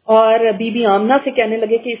 اور بی بی آمنہ سے کہنے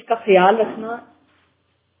لگے کہ اس کا خیال رکھنا،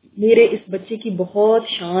 میرے اس بچے کی بہت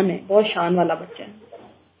شان ہے، بہت شان والا بچہ ہے.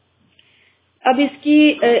 اب اس کی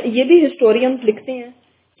یہ بھی ہسٹورینز لکھتے ہیں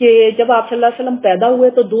کہ جب آپ صلی اللہ علیہ وسلم پیدا ہوئے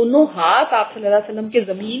تو دونوں ہاتھ آپ صلی اللہ علیہ وسلم کے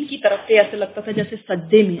زمین کی طرف سے ایسے لگتا تھا جیسے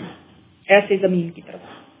سجدے میں ہیں، ایسے زمین کی طرف.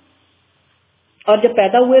 اور جب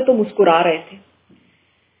پیدا ہوئے تو مسکرا رہے تھے.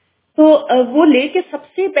 تو وہ لے کے سب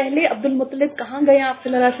سے پہلے عبد المطلب کہاں گئے آپ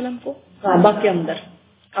صلی اللہ علیہ وسلم کو؟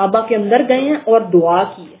 کعبہ کے اندر گئے ہیں اور دعا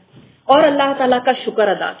کی ہے اور اللہ تعالیٰ کا شکر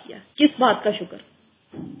ادا کیا. کس بات کا شکر؟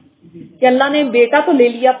 کہ اللہ نے بیٹا تو لے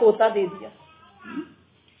لیا، پوتا دے دیا.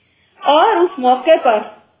 اور اس موقع پر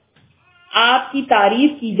آپ کی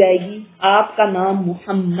تعریف کی جائے گی، آپ کا نام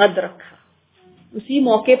محمد رکھا. اسی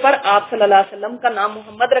موقع پر آپ صلی اللہ علیہ وسلم کا نام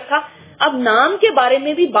محمد رکھا. اب نام کے بارے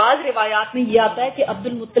میں بھی بعض روایات میں یہ آتا ہے کہ عبد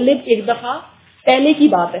المطلب ایک دفعہ پہلے کی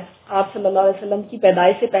بات ہے، آپ صلی اللہ علیہ وسلم کی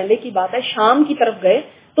پیدائش سے پہلے کی بات ہے، شام کی طرف گئے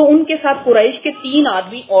تو ان کے ساتھ قریش کے 3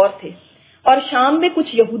 آدمی اور تھے اور شام میں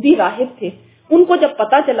کچھ یہودی راہب تھے. ان کو جب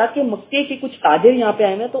پتا چلا کہ مکے کے کچھ تاجر یہاں پہ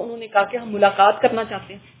آئے ہیں تو انہوں نے کہا کہ ہم ملاقات کرنا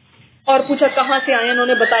چاہتے ہیں. اور پوچھا کہاں سے آئے؟ انہوں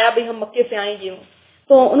نے بتایا بھائی ہم مکے سے آئیں گے.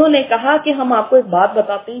 تو انہوں نے کہا کہ ہم آپ کو ایک بات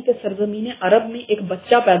بتاتے ہیں کہ سرزمین عرب میں ایک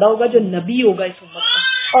بچہ پیدا ہوگا جو نبی ہوگا اس امت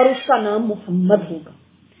کا، اور اس کا نام محمد ہوگا.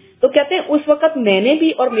 تو کہتے ہیں اس وقت میں نے بھی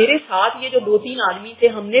اور میرے ساتھ یہ جو 2-3 آدمی تھے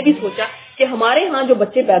ہم نے بھی سوچا کہ ہمارے ہاں جو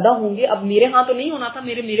بچے پیدا ہوں گے، اب میرے ہاں تو نہیں ہونا تھا،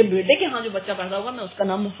 میرے بیٹے کے ہاں جو بچہ پیدا ہوگا میں اس کا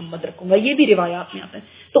نام محمد رکھوں گا. یہ بھی روایات میں آتا ہے.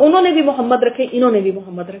 تو انہوں نے بھی محمد رکھے، انہوں نے بھی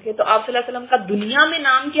محمد رکھے. تو آپ صلی اللہ علیہ وسلم کا دنیا میں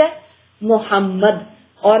نام کیا ہے؟ محمد.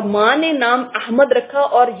 اور ماں نے نام احمد رکھا.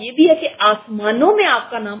 اور یہ بھی ہے کہ آسمانوں میں آپ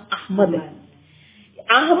کا نام احمد ہے.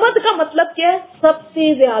 احمد کا مطلب کیا ہے؟ سب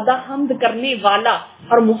سے زیادہ حمد کرنے والا.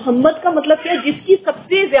 اور محمد کا مطلب کیا ہے؟ جس کی سب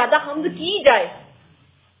سے زیادہ حمد کی جائے.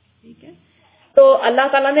 ٹھیک ہے. تو اللہ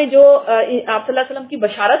تعالیٰ نے جو آپ صلی اللہ علیہ وسلم کی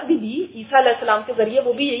بشارت بھی دی عیسیٰ علیہ السلام کے ذریعے،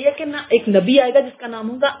 وہ بھی یہی ہے کہ ایک نبی آئے گا جس کا نام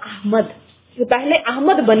ہوگا احمد. پہلے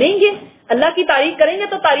احمد بنیں گے، اللہ کی تعریف کریں گے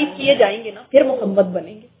تو تعریف کیے جائیں گے نا، پھر محمد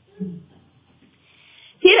بنیں گے.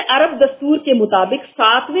 پھر عرب دستور کے مطابق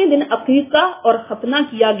 7ویں دن عقیقہ اور ختنہ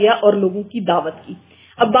کیا گیا اور لوگوں کی دعوت کی.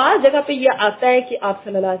 اب بعض جگہ پہ یہ آتا ہے کہ آپ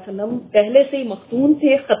صلی اللہ علیہ وسلم پہلے سے ہی مختون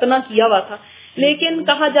تھے، ختنہ کیا ہوا تھا، لیکن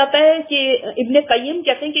کہا جاتا ہے کہ ابن قیم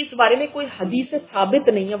کہتے ہیں کہ اس بارے میں کوئی حدیث ثابت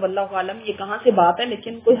نہیں ہے. واللہ عالم یہ کہاں سے بات ہے،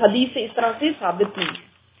 لیکن کوئی حدیث اس طرح سے ثابت نہیں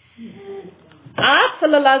ہے. آپ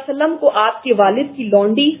صلی اللہ علیہ وسلم کو آپ کے والد کی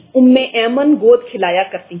لونڈی ام ایمن گود کھلایا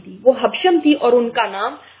کرتی تھی. وہ حبشن تھی اور ان کا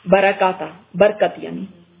نام برکہ تھا، برکت یعنی.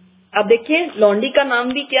 اب دیکھیں لونڈی کا نام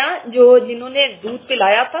بھی کیا، جو جنہوں نے دودھ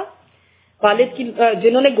پلایا تھا والد کی،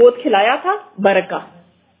 جنہوں نے گود کھلایا تھا، برکہ.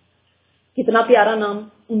 کتنا پیارا نام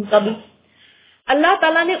ان کا بھی. اللہ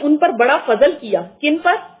تعالیٰ نے ان پر بڑا فضل کیا. کن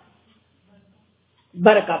پر؟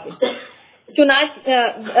 برکہ پہ.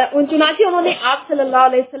 چنانچہ انہوں نے آپ صلی اللہ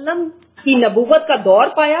علیہ وسلم کی نبوت کا دور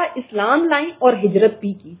پایا، اسلام لائیں اور ہجرت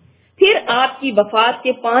بھی کی. پھر آپ کی وفات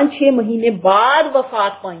کے 5-6 مہینے بعد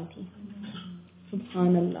وفات پائی تھی.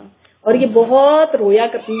 سبحان اللہ. اور یہ بہت رویا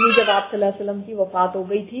کرتی تھی جب آپ صلی اللہ علیہ وسلم کی وفات ہو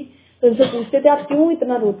گئی تھی. تو ان سے پوچھتے تھے آپ کیوں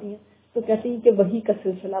اتنا روتی ہیں؟ تو کہتی ہیں کہ وحی کا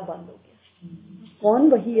سلسلہ بند ہو گیا، کون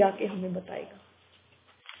وحی آ کے ہمیں بتائے گا.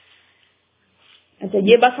 اچھا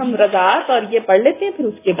یہ بس ہم رضاعت اور یہ پڑھ لیتے ہیں، پھر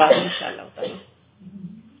اس کے بعد انشاءاللہ تعالی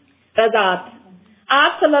رضاعت.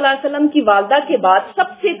 آپ صلی اللہ علیہ وسلم کی والدہ کے بعد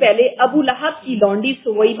سب سے پہلے ابو لہب کی لونڈی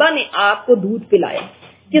سویبہ نے آپ کو دودھ پلایا.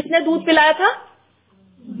 کس نے دودھ پلایا تھا؟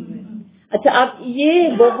 اچھا اب یہ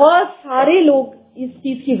بہت سارے لوگ اس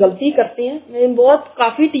چیز کی غلطی کرتے ہیں. میں نے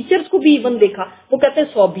کافی ٹیچرز کو بھی ایون دیکھا، وہ کہتے ہیں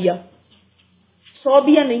صوبیہ.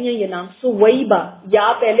 صوبیہ نہیں ہے یہ نام، سویبہ.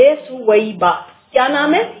 یا پہلے سویبہ. کیا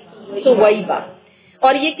نام ہے؟ سویبہ.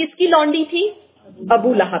 اور یہ کس کی لونڈی تھی؟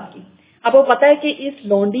 ابو لہب کی. اب وہ پتا ہے کہ اس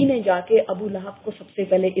لونڈی نے جا کے ابو لہب کو سب سے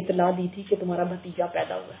پہلے اطلاع دی تھی کہ تمہارا بھتیجا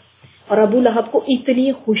پیدا ہوا ہے. اور ابو لہب کو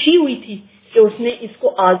اتنی خوشی ہوئی تھی کہ اس نے اس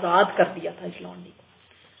کو آزاد کر دیا تھا، اس لونڈی کو.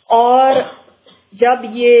 اور جب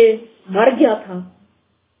یہ مر گیا تھا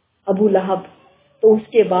ابو لہب تو اس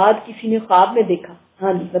کے بعد کسی نے خواب میں دیکھا.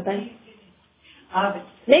 ہاں جی بتائیں.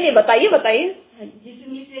 نہیں بتائیے. جس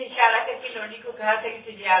نے سے اشارہ کر کے لونڈی کو کہا تھا کہ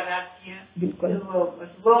تجھے آزاد کیا. بالکل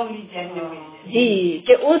وہ انگلی جہنم جی،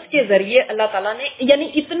 کہ اس کے ذریعے اللہ تعالیٰ نے یعنی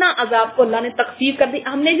اتنا عذاب کو اللہ نے تخفیف کر دی.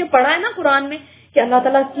 ہم نے جو پڑھا ہے نا قرآن میں کہ اللہ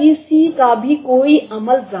تعالیٰ کسی کا بھی کوئی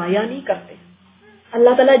عمل ضائع نہیں کرتے.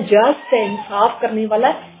 اللہ تعالیٰ جسٹ ہے، انصاف کرنے والا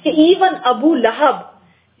ہے. کہ ایون ابو لہب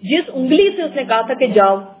جس انگلی سے اس نے کہا تھا کہ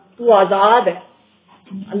جاؤ تو آزاد ہے،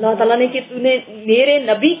 اللہ تعالیٰ نے کہ تو نے میرے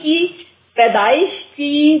نبی کی پیدائش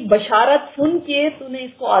کی بشارت سن کے تو نے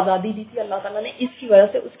اس کو آزادی دی تھی. اللہ تعالیٰ نے اس کی وجہ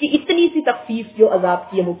سے اس کی اتنی سی تخفیف جو عذاب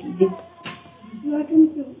کی ہے وہ کی دی.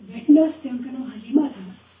 उनका नाम हलीमा था,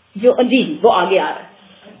 जो जी वो आगे आ रहा है।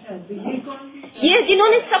 ये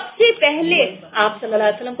जिन्होंने सबसे पहले आप सल्लल्लाहु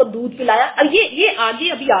अलैहि वसल्लम को दूध पिलाया, अब ये आगे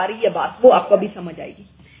अभी आ रही है बात, वो आपको अभी समझ आएगी।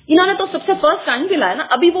 इन्होंने तो सबसे फर्स्ट टाइम पिलाया ना,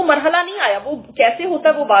 अभी वो मरहला नहीं आया, वो कैसे होता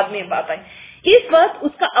है वो बाद में बात आई। इस वक्त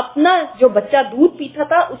उसका अपना जो बच्चा दूध पीता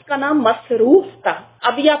था उसका नाम मसरूफ था।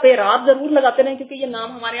 अभी आप एराब जरूर लगाते रहे क्योंकि ये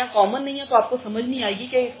नाम हमारे यहाँ कॉमन नहीं है, तो आपको समझ नहीं आएगी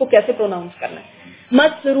कि इसको कैसे प्रोनाउंस करना है।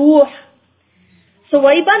 मसरूफ।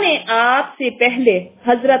 सुवैबा ने आपसे पहले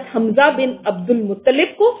हजरत हमजा बिन अब्दुल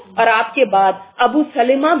मुत्तलिब को और आपके बाद अबू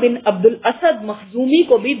सलेमा बिन अब्दुल असद मखजूमी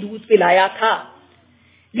को भी दूध पिलाया था,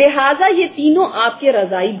 लिहाजा ये तीनों आपके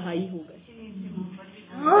रजाई भाई हो गए।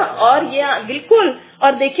 हाँ, और ये बिल्कुल।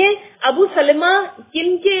 और देखें अबू सलेमा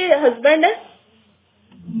किन के हस्बैंड है?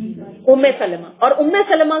 उम्मे सलेमा। और उम्मे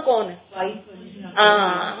सलेमा कौन है?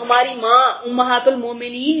 हमारी माँ उम्महातुल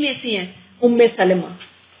मोमिनीन में से हैं उम्मे सलेमा।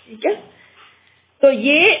 ठीक है, तो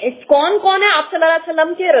ये कौन कौन है आप सल्लल्लाहु अलैहि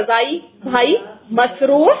वसल्लम के रजाई भाई?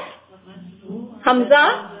 मसरूफ, हमजा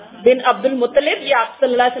बिन अब्दुल मुत्तलिब, ये आप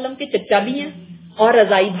सल्लल्लाहु अलैहि वसल्लम के चचा भी हैं और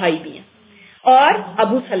रजाई भाई भी हैं, और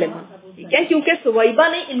अबू सलेमा। ठीक है, क्योंकि सुवैबा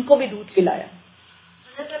ने इनको भी दूध पिलाया।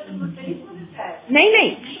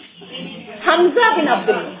 नहीं, हमजा बिन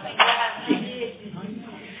अब्दुल,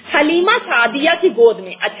 हलीमा सादिया की गोद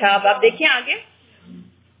में। अच्छा, अब आप देखें आगे,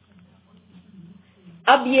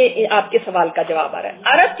 अब ये आपके सवाल का जवाब आ रहा है।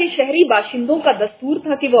 अरब के शहरी बाशिंदों का दस्तूर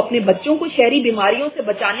था कि वो अपने बच्चों को शहरी बीमारियों से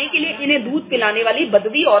बचाने के लिए इन्हें दूध पिलाने वाली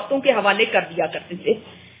बदवी औरतों के हवाले कर दिया करते थे।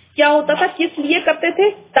 क्या होता था, किस लिए करते थे?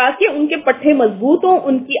 ताकि उनके पट्टे मजबूत हो,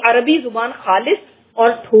 उनकी अरबी जुबान खालिस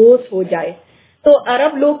और ठोस हो जाए। तो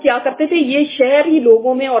अरब लोग क्या करते थे, ये शहरी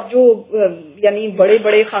लोगों में और जो यानी बड़े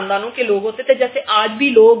बड़े खानदानों के लोग होते थे, जैसे आज भी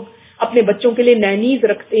लोग अपने बच्चों के लिए नैनीज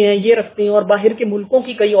रखते हैं, ये रखते हैं, और बाहर के मुल्कों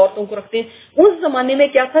की कई औरतों को रखते हैं। उस जमाने में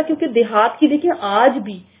क्या था, क्योंकि देहात की देखिए आज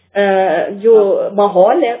भी जो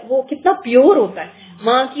माहौल है वो कितना प्योर होता है,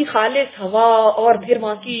 वहाँ की खालिस हवा और फिर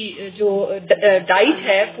वहाँ की जो डाइट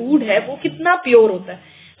है, फूड है, वो कितना प्योर होता है।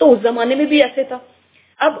 तो उस जमाने में भी ऐसे था।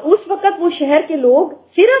 अब उस वक्त वो शहर के लोग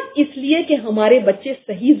सिर्फ इसलिए कि हमारे बच्चे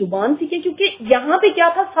सही जुबान सीखे, क्योंकि यहाँ पे क्या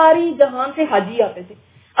था, सारी जहान से हाजी आते थे।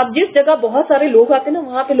 अब जिस जगह बहुत सारे लोग आते ना,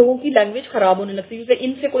 वहाँ पे लोगों की लैंग्वेज खराब होने लगती है, क्योंकि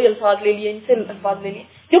इनसे कोई अल्फाज ले लिए, इनसे अल्फाज ले लिए।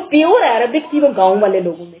 जो प्योर अरबिक थी वो गांव वाले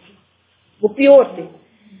लोगों में थी, वो प्योर थे।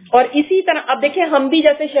 और इसी तरह अब देखिए, हम भी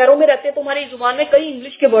जैसे शहरों में रहते हैं तो हमारी जुबान में कई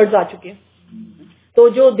इंग्लिश के वर्ड्स आ चुके हैं, तो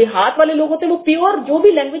जो देहात वाले लोग होते हैं वो प्योर जो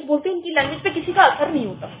भी लैंग्वेज बोलते हैं, उनकी लैंग्वेज पे किसी का असर नहीं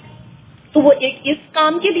होता। तो वो एक इस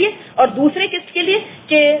काम के लिए, और दूसरे किसके लिए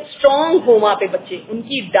कि स्ट्रांग हो वहाँ पे बच्चे,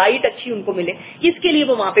 उनकी डाइट अच्छी उनको मिले, इसके लिए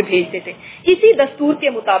वो वहाँ पे भेजते थे। इसी दस्तूर के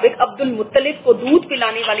मुताबिक अब्दुल मुत्तलिब को दूध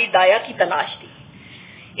पिलाने वाली दाया की तलाश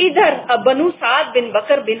थी। इधर बनु साद बिन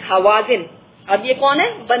बकर बिन हवाजिन, अब ये कौन है?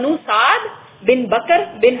 बनु साद बिन बकर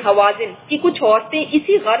बिन हवाजिन की कुछ औरतें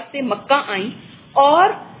इसी गर्ज से मक्का आईं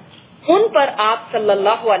और उन पर आप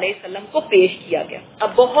सल्लल्लाहु अलैहि वसल्लम को पेश किया गया।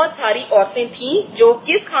 अब बहुत सारी औरतें थीं जो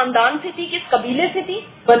किस खानदान से थी, किस कबीले से थी?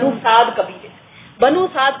 बनु साद कबीले से। बनु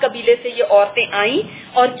साद कबीले से ये औरतें आईं,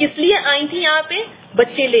 और किस लिए आई थी यहाँ पे?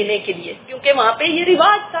 बच्चे लेने के लिए, क्योंकि वहाँ पे ये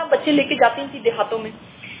रिवाज था, बच्चे लेके जाती थी देहातों में।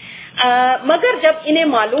 मगर जब इन्हें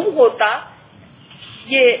मालूम होता,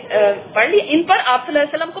 ये पढ़ लिया, इन पर आप सल्लल्लाहु अलैहि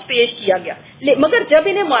वसल्लम को पेश किया गया, मगर जब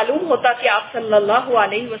इन्हें मालूम होता कि आप सल्लल्लाहु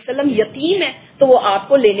अलैहि वसल्लम यतीम है तो वो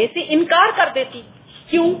आपको लेने से इनकार कर देती।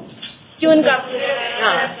 क्यों इनकार?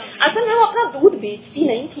 हाँ, असल में वो अपना दूध बेचती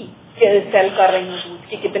नहीं थी, सेल कर रही हूँ दूध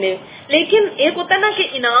के कितने, लेकिन एक होता है ना कि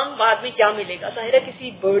इनाम बाद में क्या मिलेगा। जाहिर है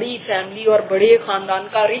किसी बड़ी फैमिली और बड़े खानदान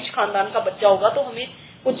का, रिच खानदान का बच्चा होगा तो हमें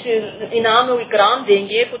कुछ इनाम और इकराम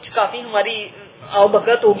देंगे, कुछ काफी हमारी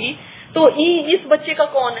आवभगत होगी। तो इस बच्चे का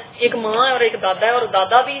कौन है? एक माँ और एक दादा है, और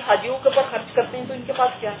दादा भी हाजियों के ऊपर खर्च करते हैं, तो इनके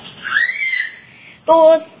पास क्या है? तो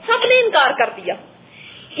सबने इनकार कर दिया।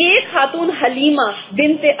 एक खातून हलीमा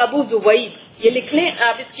बिनते अबू जुवैब, ये लिख लें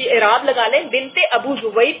आप, इसकी इराब लगा लें, बिनते अबू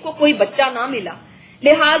जुवैब को कोई बच्चा ना मिला,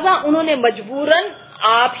 लिहाजा उन्होंने मजबूरन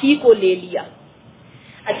आप ही को ले लिया।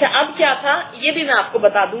 अच्छा, अब क्या था ये भी मैं आपको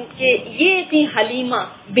बता दूं कि ये थी हलीमा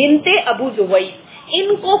बिनते अबू जुवैब,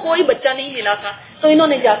 इनको कोई बच्चा नहीं मिला था, तो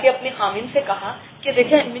इन्होंने जाके अपने खामिन से कहा कि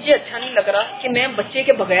देखिए मुझे अच्छा नहीं लग रहा कि मैं बच्चे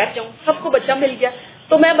के बगैर जाऊं, सबको बच्चा मिल गया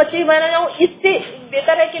तो मैं बच्चे के बगैर जाऊं, इससे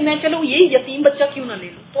बेहतर है कि मैं चलो ये यतीम बच्चा क्यों ना ले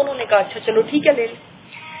लूं। तो उन्होंने कहा अच्छा चलो ठीक है ले लो।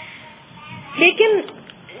 लेकिन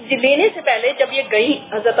लेने से पहले जब ये गई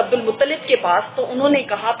हजरत अब्दुल मुत्तलिब के पास, तो उन्होंने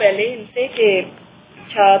कहा पहले इनसे कि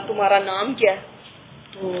अच्छा तुम्हारा नाम क्या है?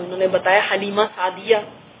 तो उन्होंने बताया हलीमा सादिया।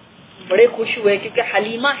 बड़े खुश हुए क्योंकि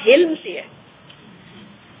हलीमा हिल्म से है,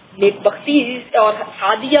 नेक बख्ती, और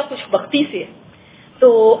सादिया कुछ बख्ती से है। تو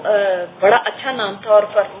بڑا اچھا نام تھا، اور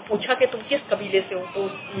پوچھا کہ تم کس قبیلے سے ہو؟ تو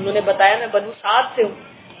انہوں نے بتایا میں بنو سعد سے ہوں.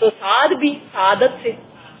 تو سعد بھی سعادت سے.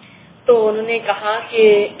 تو انہوں نے کہا کہ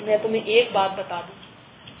میں تمہیں ایک بات بتا دوں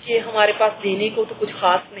کہ ہمارے پاس دینے کو تو کچھ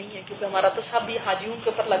خاص نہیں ہے، کیونکہ ہمارا تو سب بھی حاجیوں کے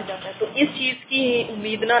اوپر لگ جاتا ہے، تو اس چیز کی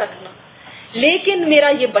امید نہ رکھنا، لیکن میرا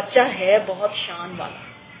یہ بچہ ہے بہت شان والا.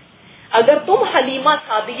 اگر تم حلیمہ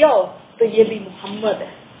سعدیہ ہو تو یہ بھی محمد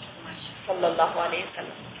ہے صلی اللہ علیہ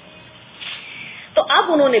وسلم. تو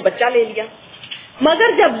اب انہوں نے بچہ لے لیا،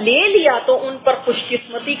 مگر جب لے لیا تو ان پر خوش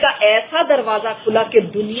قسمتی کا ایسا دروازہ کھلا کہ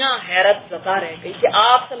دنیا حیرت زدہ رہ گئی کہ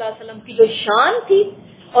آپ صلی اللہ علیہ وسلم کی جو شان تھی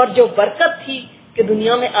اور جو برکت تھی کہ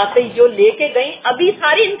دنیا میں آتے ہی جو لے کے گئیں، ابھی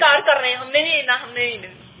ساری انکار کر رہے ہیں، ہم نے نہیں لینا، ہم نے نہیں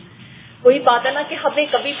لینا. کوئی بات ہے نا کہ ہمیں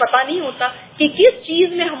کبھی پتہ نہیں ہوتا کہ کس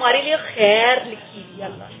چیز میں ہمارے لیے خیر لکھی ہے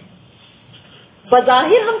اللہ نے.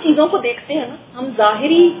 بظاہر ہم چیزوں کو دیکھتے ہیں نا، ہم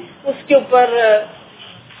ظاہری اس کے اوپر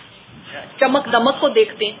چمک دمک کو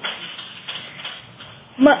دیکھتے ہیں.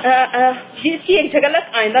 جس کی ایک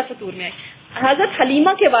جھلک آئندہ سطور میں آئی. حضرت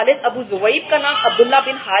حلیمہ کے والد ابو زویب کا نام عبداللہ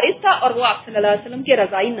بن حارث تھا اور وہ آپ صلی اللہ علیہ وسلم کے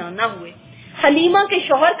رضائی نانا ہوئے. حلیمہ کے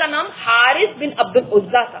شوہر کا نام حارث بن عبد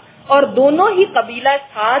العزیٰ تھا اور دونوں ہی قبیلہ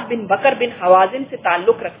سعد بن بکر بن حوازن سے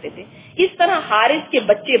تعلق رکھتے تھے. اس طرح حارث کے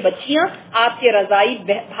بچے بچیاں آپ کے رضائی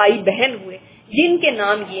بھائی بہن ہوئے جن کے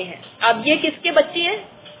نام یہ ہیں. اب یہ کس کے بچے ہیں؟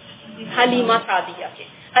 حلیمہ سعدیہ کے.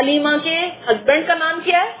 حلیمہ کے ہسبینڈ کا نام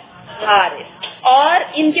کیا ہے؟ حارث. اور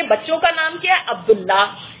ان کے بچوں کا نام کیا ہے؟ عبداللہ.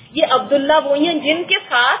 یہ عبداللہ وہی ہیں جن کے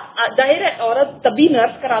ساتھ ظاہر ہے عورت تبھی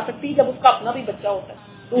نرس کرا سکتی ہے جب اس کا اپنا بھی بچہ ہوتا ہے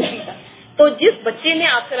دوسری کا. تو جس بچے نے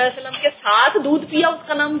آپ صلی اللہ علیہ وسلم کے ساتھ دودھ پیا اس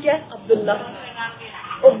کا نام کیا ہے؟ عبداللہ.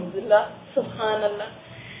 عبداللہ، سبحان اللہ.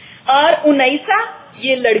 اور انیسہ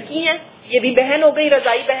یہ لڑکی ہیں، یہ بھی بہن ہو گئی،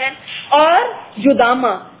 رضائی بہن. اور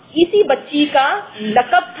جدامہ اسی بچی کا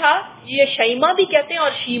لقب تھا، یہ شیمہ بھی کہتے ہیں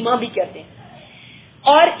اور شیمہ بھی کہتے ہیں،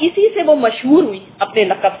 اور اسی سے وہ مشہور ہوئی اپنے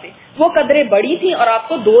لقب سے. وہ قدرے بڑی تھی اور آپ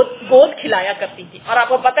کو گود کھلایا کرتی تھی. اور آپ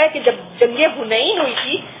کو پتا ہے کہ جب جنگ حنین ہوئی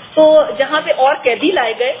تھی تو جہاں پہ اور قیدی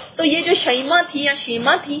لائے گئے تو یہ جو شیمہ تھی یا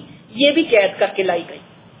شیمہ تھی یہ بھی قید کر کے لائی گئی.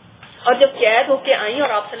 اور جب قید ہو کے آئی اور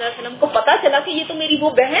آپ صلی اللہ علیہ وسلم کو پتا چلا کہ یہ تو میری وہ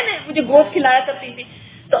بہن ہے مجھے گود کھلایا کرتی تھی،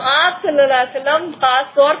 تو آپ صلی اللہ علیہ وسلم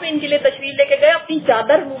خاص طور پہ ان کے لیے تشریف لے کے گئے، اپنی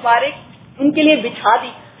چادر مبارک ان کے لیے بچھا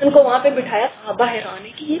دی، ان کو وہاں پہ بٹھایا. صحابہ حیران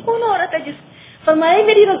ہے کہ یہ کون عورت ہے جس فرمایا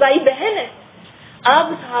میری رضائی بہن ہے.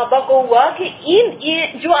 اب صحابہ کو ہوا کہ یہ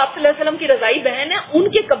جو آپ صلی اللہ علیہ وسلم کی رضائی بہن ہے ان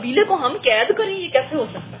کے قبیلے کو ہم قید کریں، یہ کیسے ہو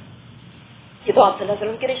سکتا ہے؟ یہ تو آپ صلی اللہ علیہ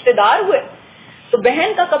وسلم کے رشتے دار ہوئے، تو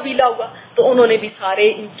بہن کا قبیلہ ہوا. تو انہوں نے بھی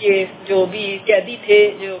سارے ان کے جو بھی قیدی تھے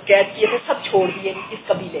جو قید کیے تھے سب چھوڑ دیے اس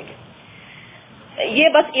قبیلے کے. یہ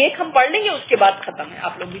بس ایک ہم پڑھ لیں گے اس کے بعد ختم ہے،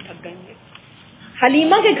 آپ لوگ بھی تھک گئیں گے.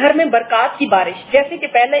 حلیمہ کے گھر میں برکات کی بارش. جیسے کہ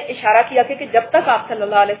پہلے اشارہ کیا کہ جب تک آپ صلی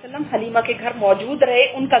اللہ علیہ وسلم حلیمہ کے گھر موجود رہے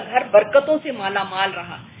ان کا گھر برکتوں سے مالا مال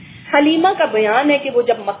رہا. حلیمہ کا بیان ہے کہ وہ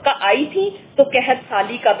جب مکہ آئی تھی تو قحط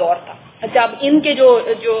سالی کا دور تھا. جب ان کے جو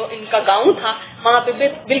ان کا گاؤں تھا وہاں پہ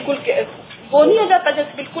بالکل وہ نہیں ہو جاتا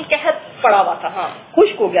جیسے بالکل قحط پڑا ہوا تھا، ہاں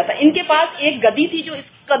خشک ہو گیا تھا. ان کے پاس ایک گدی تھی جو اس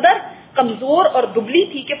قدر کمزور اور دبلی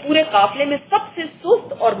تھی کہ پورے قافلے میں سب سے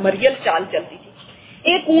سست اور مریل چال چلتی تھی.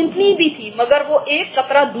 ایک اونٹنی بھی تھی مگر وہ ایک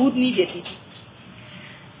قطرہ دودھ نہیں دیتی تھی.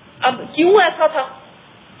 اب کیوں ایسا تھا؟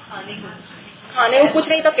 کھانے کو کچھ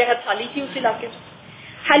نہیں تھا، قحط سالی تھی اس علاقے میں.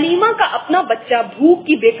 حلیمہ کا اپنا بچہ بھوک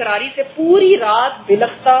کی بے قراری سے پوری رات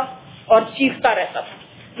بلکتا اور چیختا رہتا تھا،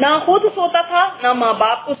 نہ خود سوتا تھا نہ ماں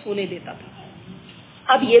باپ کو سونے دیتا تھا.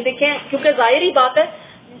 اب یہ دیکھیں کیونکہ ظاہری بات ہے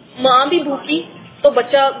ماں بھی بھوکی تو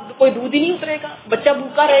بچہ کوئی دودھ ہی نہیں اترے گا، بچہ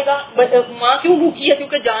بھوکا رہے گا. ماں کیوں بھوکی ہے؟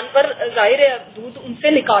 کیونکہ جانور ظاہر ہے دودھ ان سے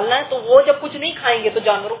نکالنا ہے، تو وہ جب کچھ نہیں کھائیں گے تو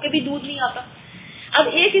جانوروں کے بھی دودھ نہیں آتا. اب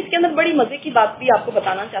ایک اس کے اندر بڑی مزے کی بات بھی آپ کو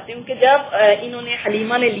بتانا چاہتی ہوں کہ جب انہوں نے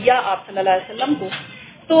حلیمہ نے لیا آپ صلی اللہ علیہ وسلم کو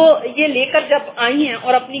تو یہ لے کر جب آئی ہیں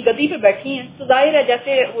اور اپنی گدی پہ بیٹھی ہیں تو ظاہر ہے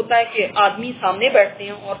جیسے ہوتا ہے کہ آدمی سامنے بیٹھتے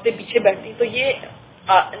ہیں عورتیں پیچھے بیٹھتی ہیں، تو یہ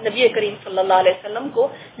نبی کریم صلی اللہ علیہ وسلم کو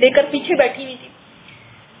لے کر پیچھے بیٹھی ہوئی تھی.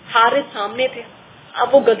 حارث سامنے تھے.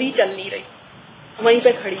 اب وہ گدی چل نہیں رہی، وہیں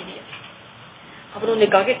پہ کھڑی ہوئی ہے. اب انہوں نے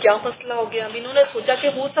کہا کہ کیا مسئلہ ہو گیا؟ اب انہوں نے سوچا کہ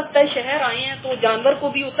ہو سکتا ہے شہر آئے ہیں تو جانور کو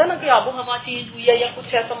بھی ہوتا ہے نا کہ آب و ہوا چینج ہوئی ہے یا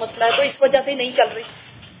کچھ ایسا مسئلہ ہے تو اس وجہ سے نہیں چل رہی.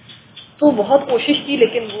 تو بہت کوشش کی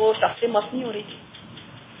لیکن وہ ٹس سے مس نہیں ہو رہی تھی.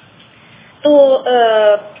 تو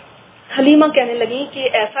حلیمہ کہنے لگی کہ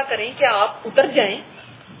ایسا کریں کہ آپ اتر جائیں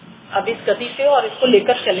اب اس گدی سے اور اس کو لے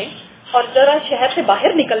کر چلیں اور ذرا شہر سے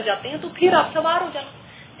باہر نکل جاتے ہیں تو پھر آپ سوار ہو جائیں.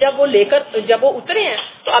 جب وہ اترے ہیں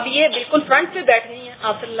تو اب یہ بالکل فرنٹ پہ بیٹھ گئی ہیں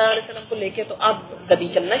آپ صلی اللہ علیہ وسلم کو لے کے، تو اب گدی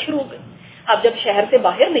چلنا شروع ہو گئی. اب جب شہر سے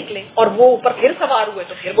باہر نکلے اور وہ اوپر پھر سوار ہوئے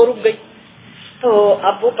تو پھر وہ رک گئی. تو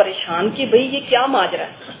اب وہ پریشان کہ بھئی یہ کیا ماجرا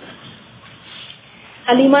ہے.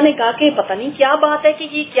 حلیمہ نے کہا کہ پتہ نہیں کیا بات ہے کہ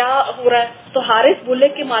یہ کیا ہو رہا ہے. تو حارث بولے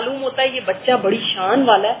کہ معلوم ہوتا ہے یہ بچہ بڑی شان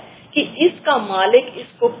والا ہے کہ اس کا مالک اس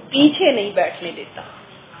کو پیچھے نہیں بیٹھنے دیتا.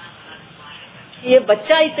 یہ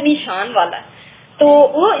بچہ اتنی شان والا ہے تو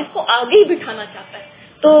وہ اس کو آگے ہی بٹھانا چاہتا ہے.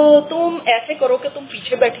 تو تم ایسے کرو کہ تم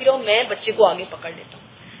پیچھے بیٹھی رہو, میں بچے کو آگے پکڑ لیتا ہوں.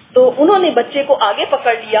 تو انہوں نے بچے کو آگے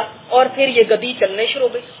پکڑ لیا اور پھر یہ گدی چلنے شروع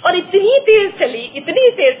ہو گئی اور اتنی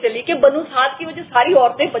تیز چلی کہ بنو سعد کی وجہ ساری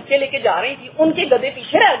عورتیں بچے لے کے جا رہی تھی, ان کے گدے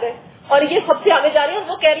پیچھے رہ گئے اور یہ سب سے آگے جا رہے ہیں.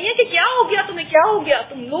 وہ کہہ رہی ہیں کہ کیا ہو گیا تمہیں, کیا ہو گیا,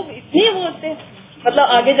 تم لوگ اتنے وہ سے مطلب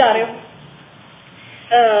آگے جا رہے ہو,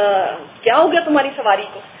 کیا ہو گیا تمہاری سواری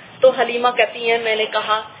کو. تو حلیمہ کہتی ہیں میں نے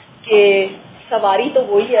کہا کہ سواری تو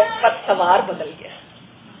وہی ہے پر سوار بدل گیا.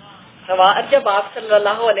 سوار جب آپ صلی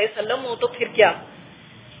اللہ علیہ وسلم ہو تو پھر کیا.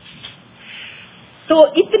 تو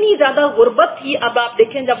اتنی زیادہ غربت تھی. اب آپ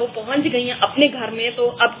دیکھیں جب وہ پہنچ گئی ہیں اپنے گھر میں تو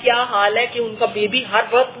اب کیا حال ہے کہ ان کا بیبی ہر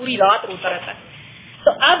وقت پوری رات روتا رہتا ہے.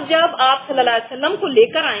 تو اب جب آپ صلی اللہ علیہ وسلم کو لے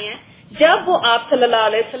کر آئے ہیں, جب وہ آپ صلی اللہ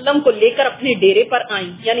علیہ وسلم کو لے کر اپنے ڈیرے پر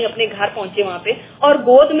آئیں یعنی اپنے گھر پہنچے وہاں پہ اور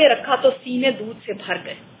گود میں رکھا تو سینے دودھ سے بھر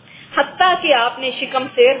گئے, حتیٰ کہ آپ نے شکم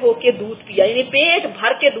سیر ہو کے دودھ پیا یعنی پیٹ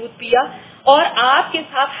بھر کے دودھ پیا اور آپ کے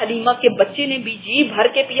ساتھ حلیمہ کے بچے نے بھی جی بھر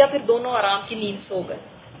کے پیا. پھر دونوں آرام کی نیند سو گئے.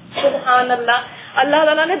 سبحان اللہ, اللہ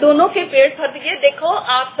تعالیٰ نے دونوں کے پیٹ بھر دیے. دیکھو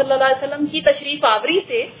آپ صلی اللہ علیہ وسلم کی تشریف آوری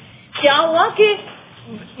سے کیا ہوا کہ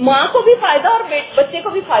ماں کو بھی فائدہ اور بچے کو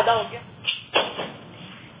بھی فائدہ ہو گیا.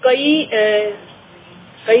 کئی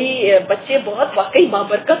بچے بہت واقعی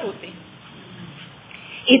بابرکت ہوتے ہیں.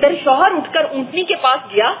 ادھر شوہر اٹھ کر اونٹنی کے پاس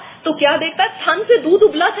گیا تو کیا دیکھتا ہے تھن سے دودھ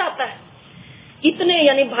ابلا جاتا ہے, اتنے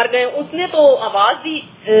یعنی بھر گئے. اس نے تو آواز دی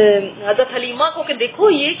حضرت حلیمہ کو کہ دیکھو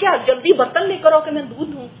یہ کیا, جلدی برتن لے کر آؤ کہ میں دودھ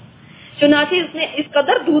دوں. چنانچہ اس نے اس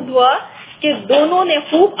قدر دودھ ہوا کہ دونوں نے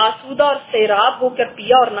خوب آسودہ اور سیراب ہو کر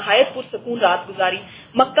پیا اور نہایت پرسکون رات گزاری.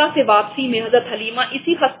 مکہ سے واپسی میں حضرت حلیمہ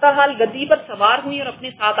اسی خستہ حال گدی پر سوار ہوئی اور اپنے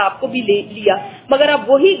ساتھ آپ کو بھی لے لیا, مگر اب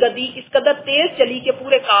وہی گدی اس قدر تیز چلی کہ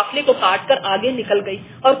پورے قافلے کو کاٹ کر آگے نکل گئی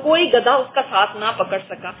اور کوئی گدھا اس کا ساتھ نہ پکڑ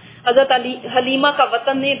سکا. حضرت حلیمہ کا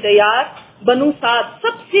وطن دیار بنو سعد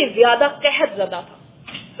سب سے زیادہ قحط زدہ تھا,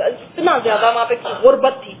 اتنا زیادہ وہاں پہ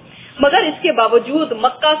غربت تھی. مگر اس کے باوجود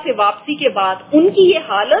مکہ سے واپسی کے بعد ان کی یہ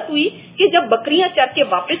حالت ہوئی کہ جب بکریاں چر کے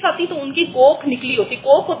واپس آتی تو ان کی کوکھ نکلی ہوتی.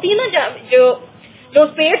 کوکھ ہوتی ہے نا جو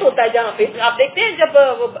پیٹ ہوتا ہے جہاں پہ آپ دیکھتے ہیں جب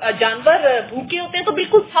جانور بھوکے ہوتے ہیں تو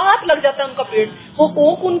بالکل ساتھ لگ جاتا ہے ان کا پیٹ, وہ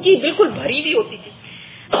کوکھ ان کی بالکل بھری ہوئی ہوتی تھی.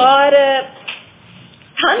 اور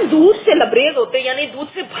تھن دودھ سے لبریز ہوتے یعنی دودھ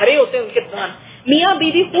سے بھرے ہوتے ان کے تھن. میاں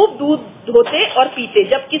بیوی خوب دودھ دھوتے اور پیتے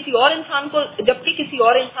جبکہ کسی اور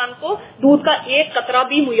انسان کو دودھ کا ایک قطرہ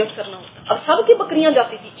بھی میسر نہ ہوتا. اب سب کی بکریاں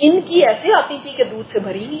جاتی تھی, ان کی ایسے آتی تھی کہ دودھ سے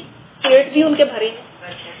بھری نہیں, پیٹ بھی ان کے بھرے نہیں.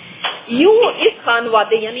 یوں اس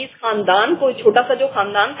خانوادے یعنی اس خاندان کو, چھوٹا سا جو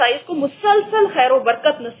خاندان تھا, اس کو مسلسل خیر و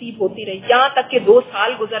برکت نصیب ہوتی رہی یہاں تک کہ 2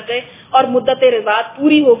 سال گزر گئے اور مدت رضاعت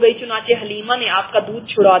پوری ہو گئی. چنانچہ حلیمہ نے آپ کا دودھ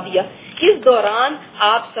چھڑا دیا. اس دوران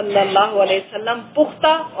آپ صلی اللہ علیہ وسلم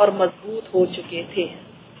پختہ اور مضبوط ہو چکے تھے.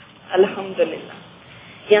 الحمدللہ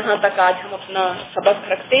یہاں تک آج ہم اپنا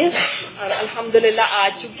سبق رکھتے ہیں اور الحمدللہ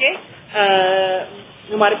آج چکے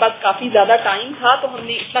ہمارے پاس کافی زیادہ ٹائم تھا تو ہم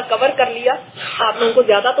نے اتنا کور کر لیا. آپ لوگوں کو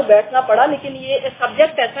زیادہ تو بیٹھنا پڑا, لیکن یہ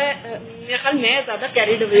سبجیکٹ ایسا ہے میرے خیال میں زیادہ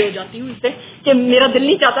کیریڈ اوے ہو جاتی ہوں اس سے کہ میرا دل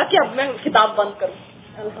نہیں چاہتا کہ اب میں کتاب بند کروں.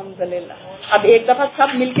 الحمدللہ اب ایک دفعہ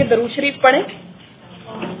سب مل کے درود شریف پڑھیں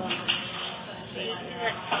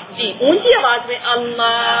جی اونچی آواز میں.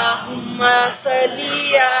 اللہم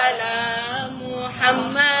صلی علی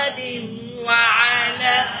محمد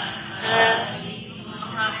وعلی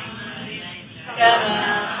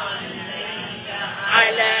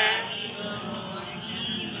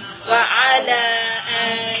وعلى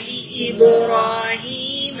آل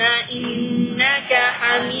إبراهيم إنك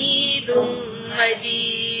حميد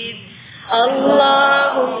مجيد.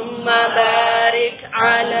 اللهم بارك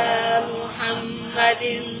على محمد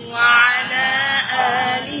وعلى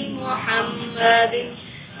آل محمد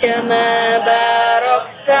كما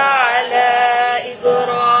باركت على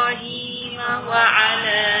إبراهيم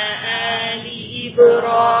وعلى آل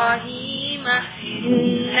إبراهيم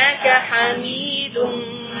إنك حميد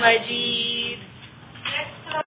مجيد.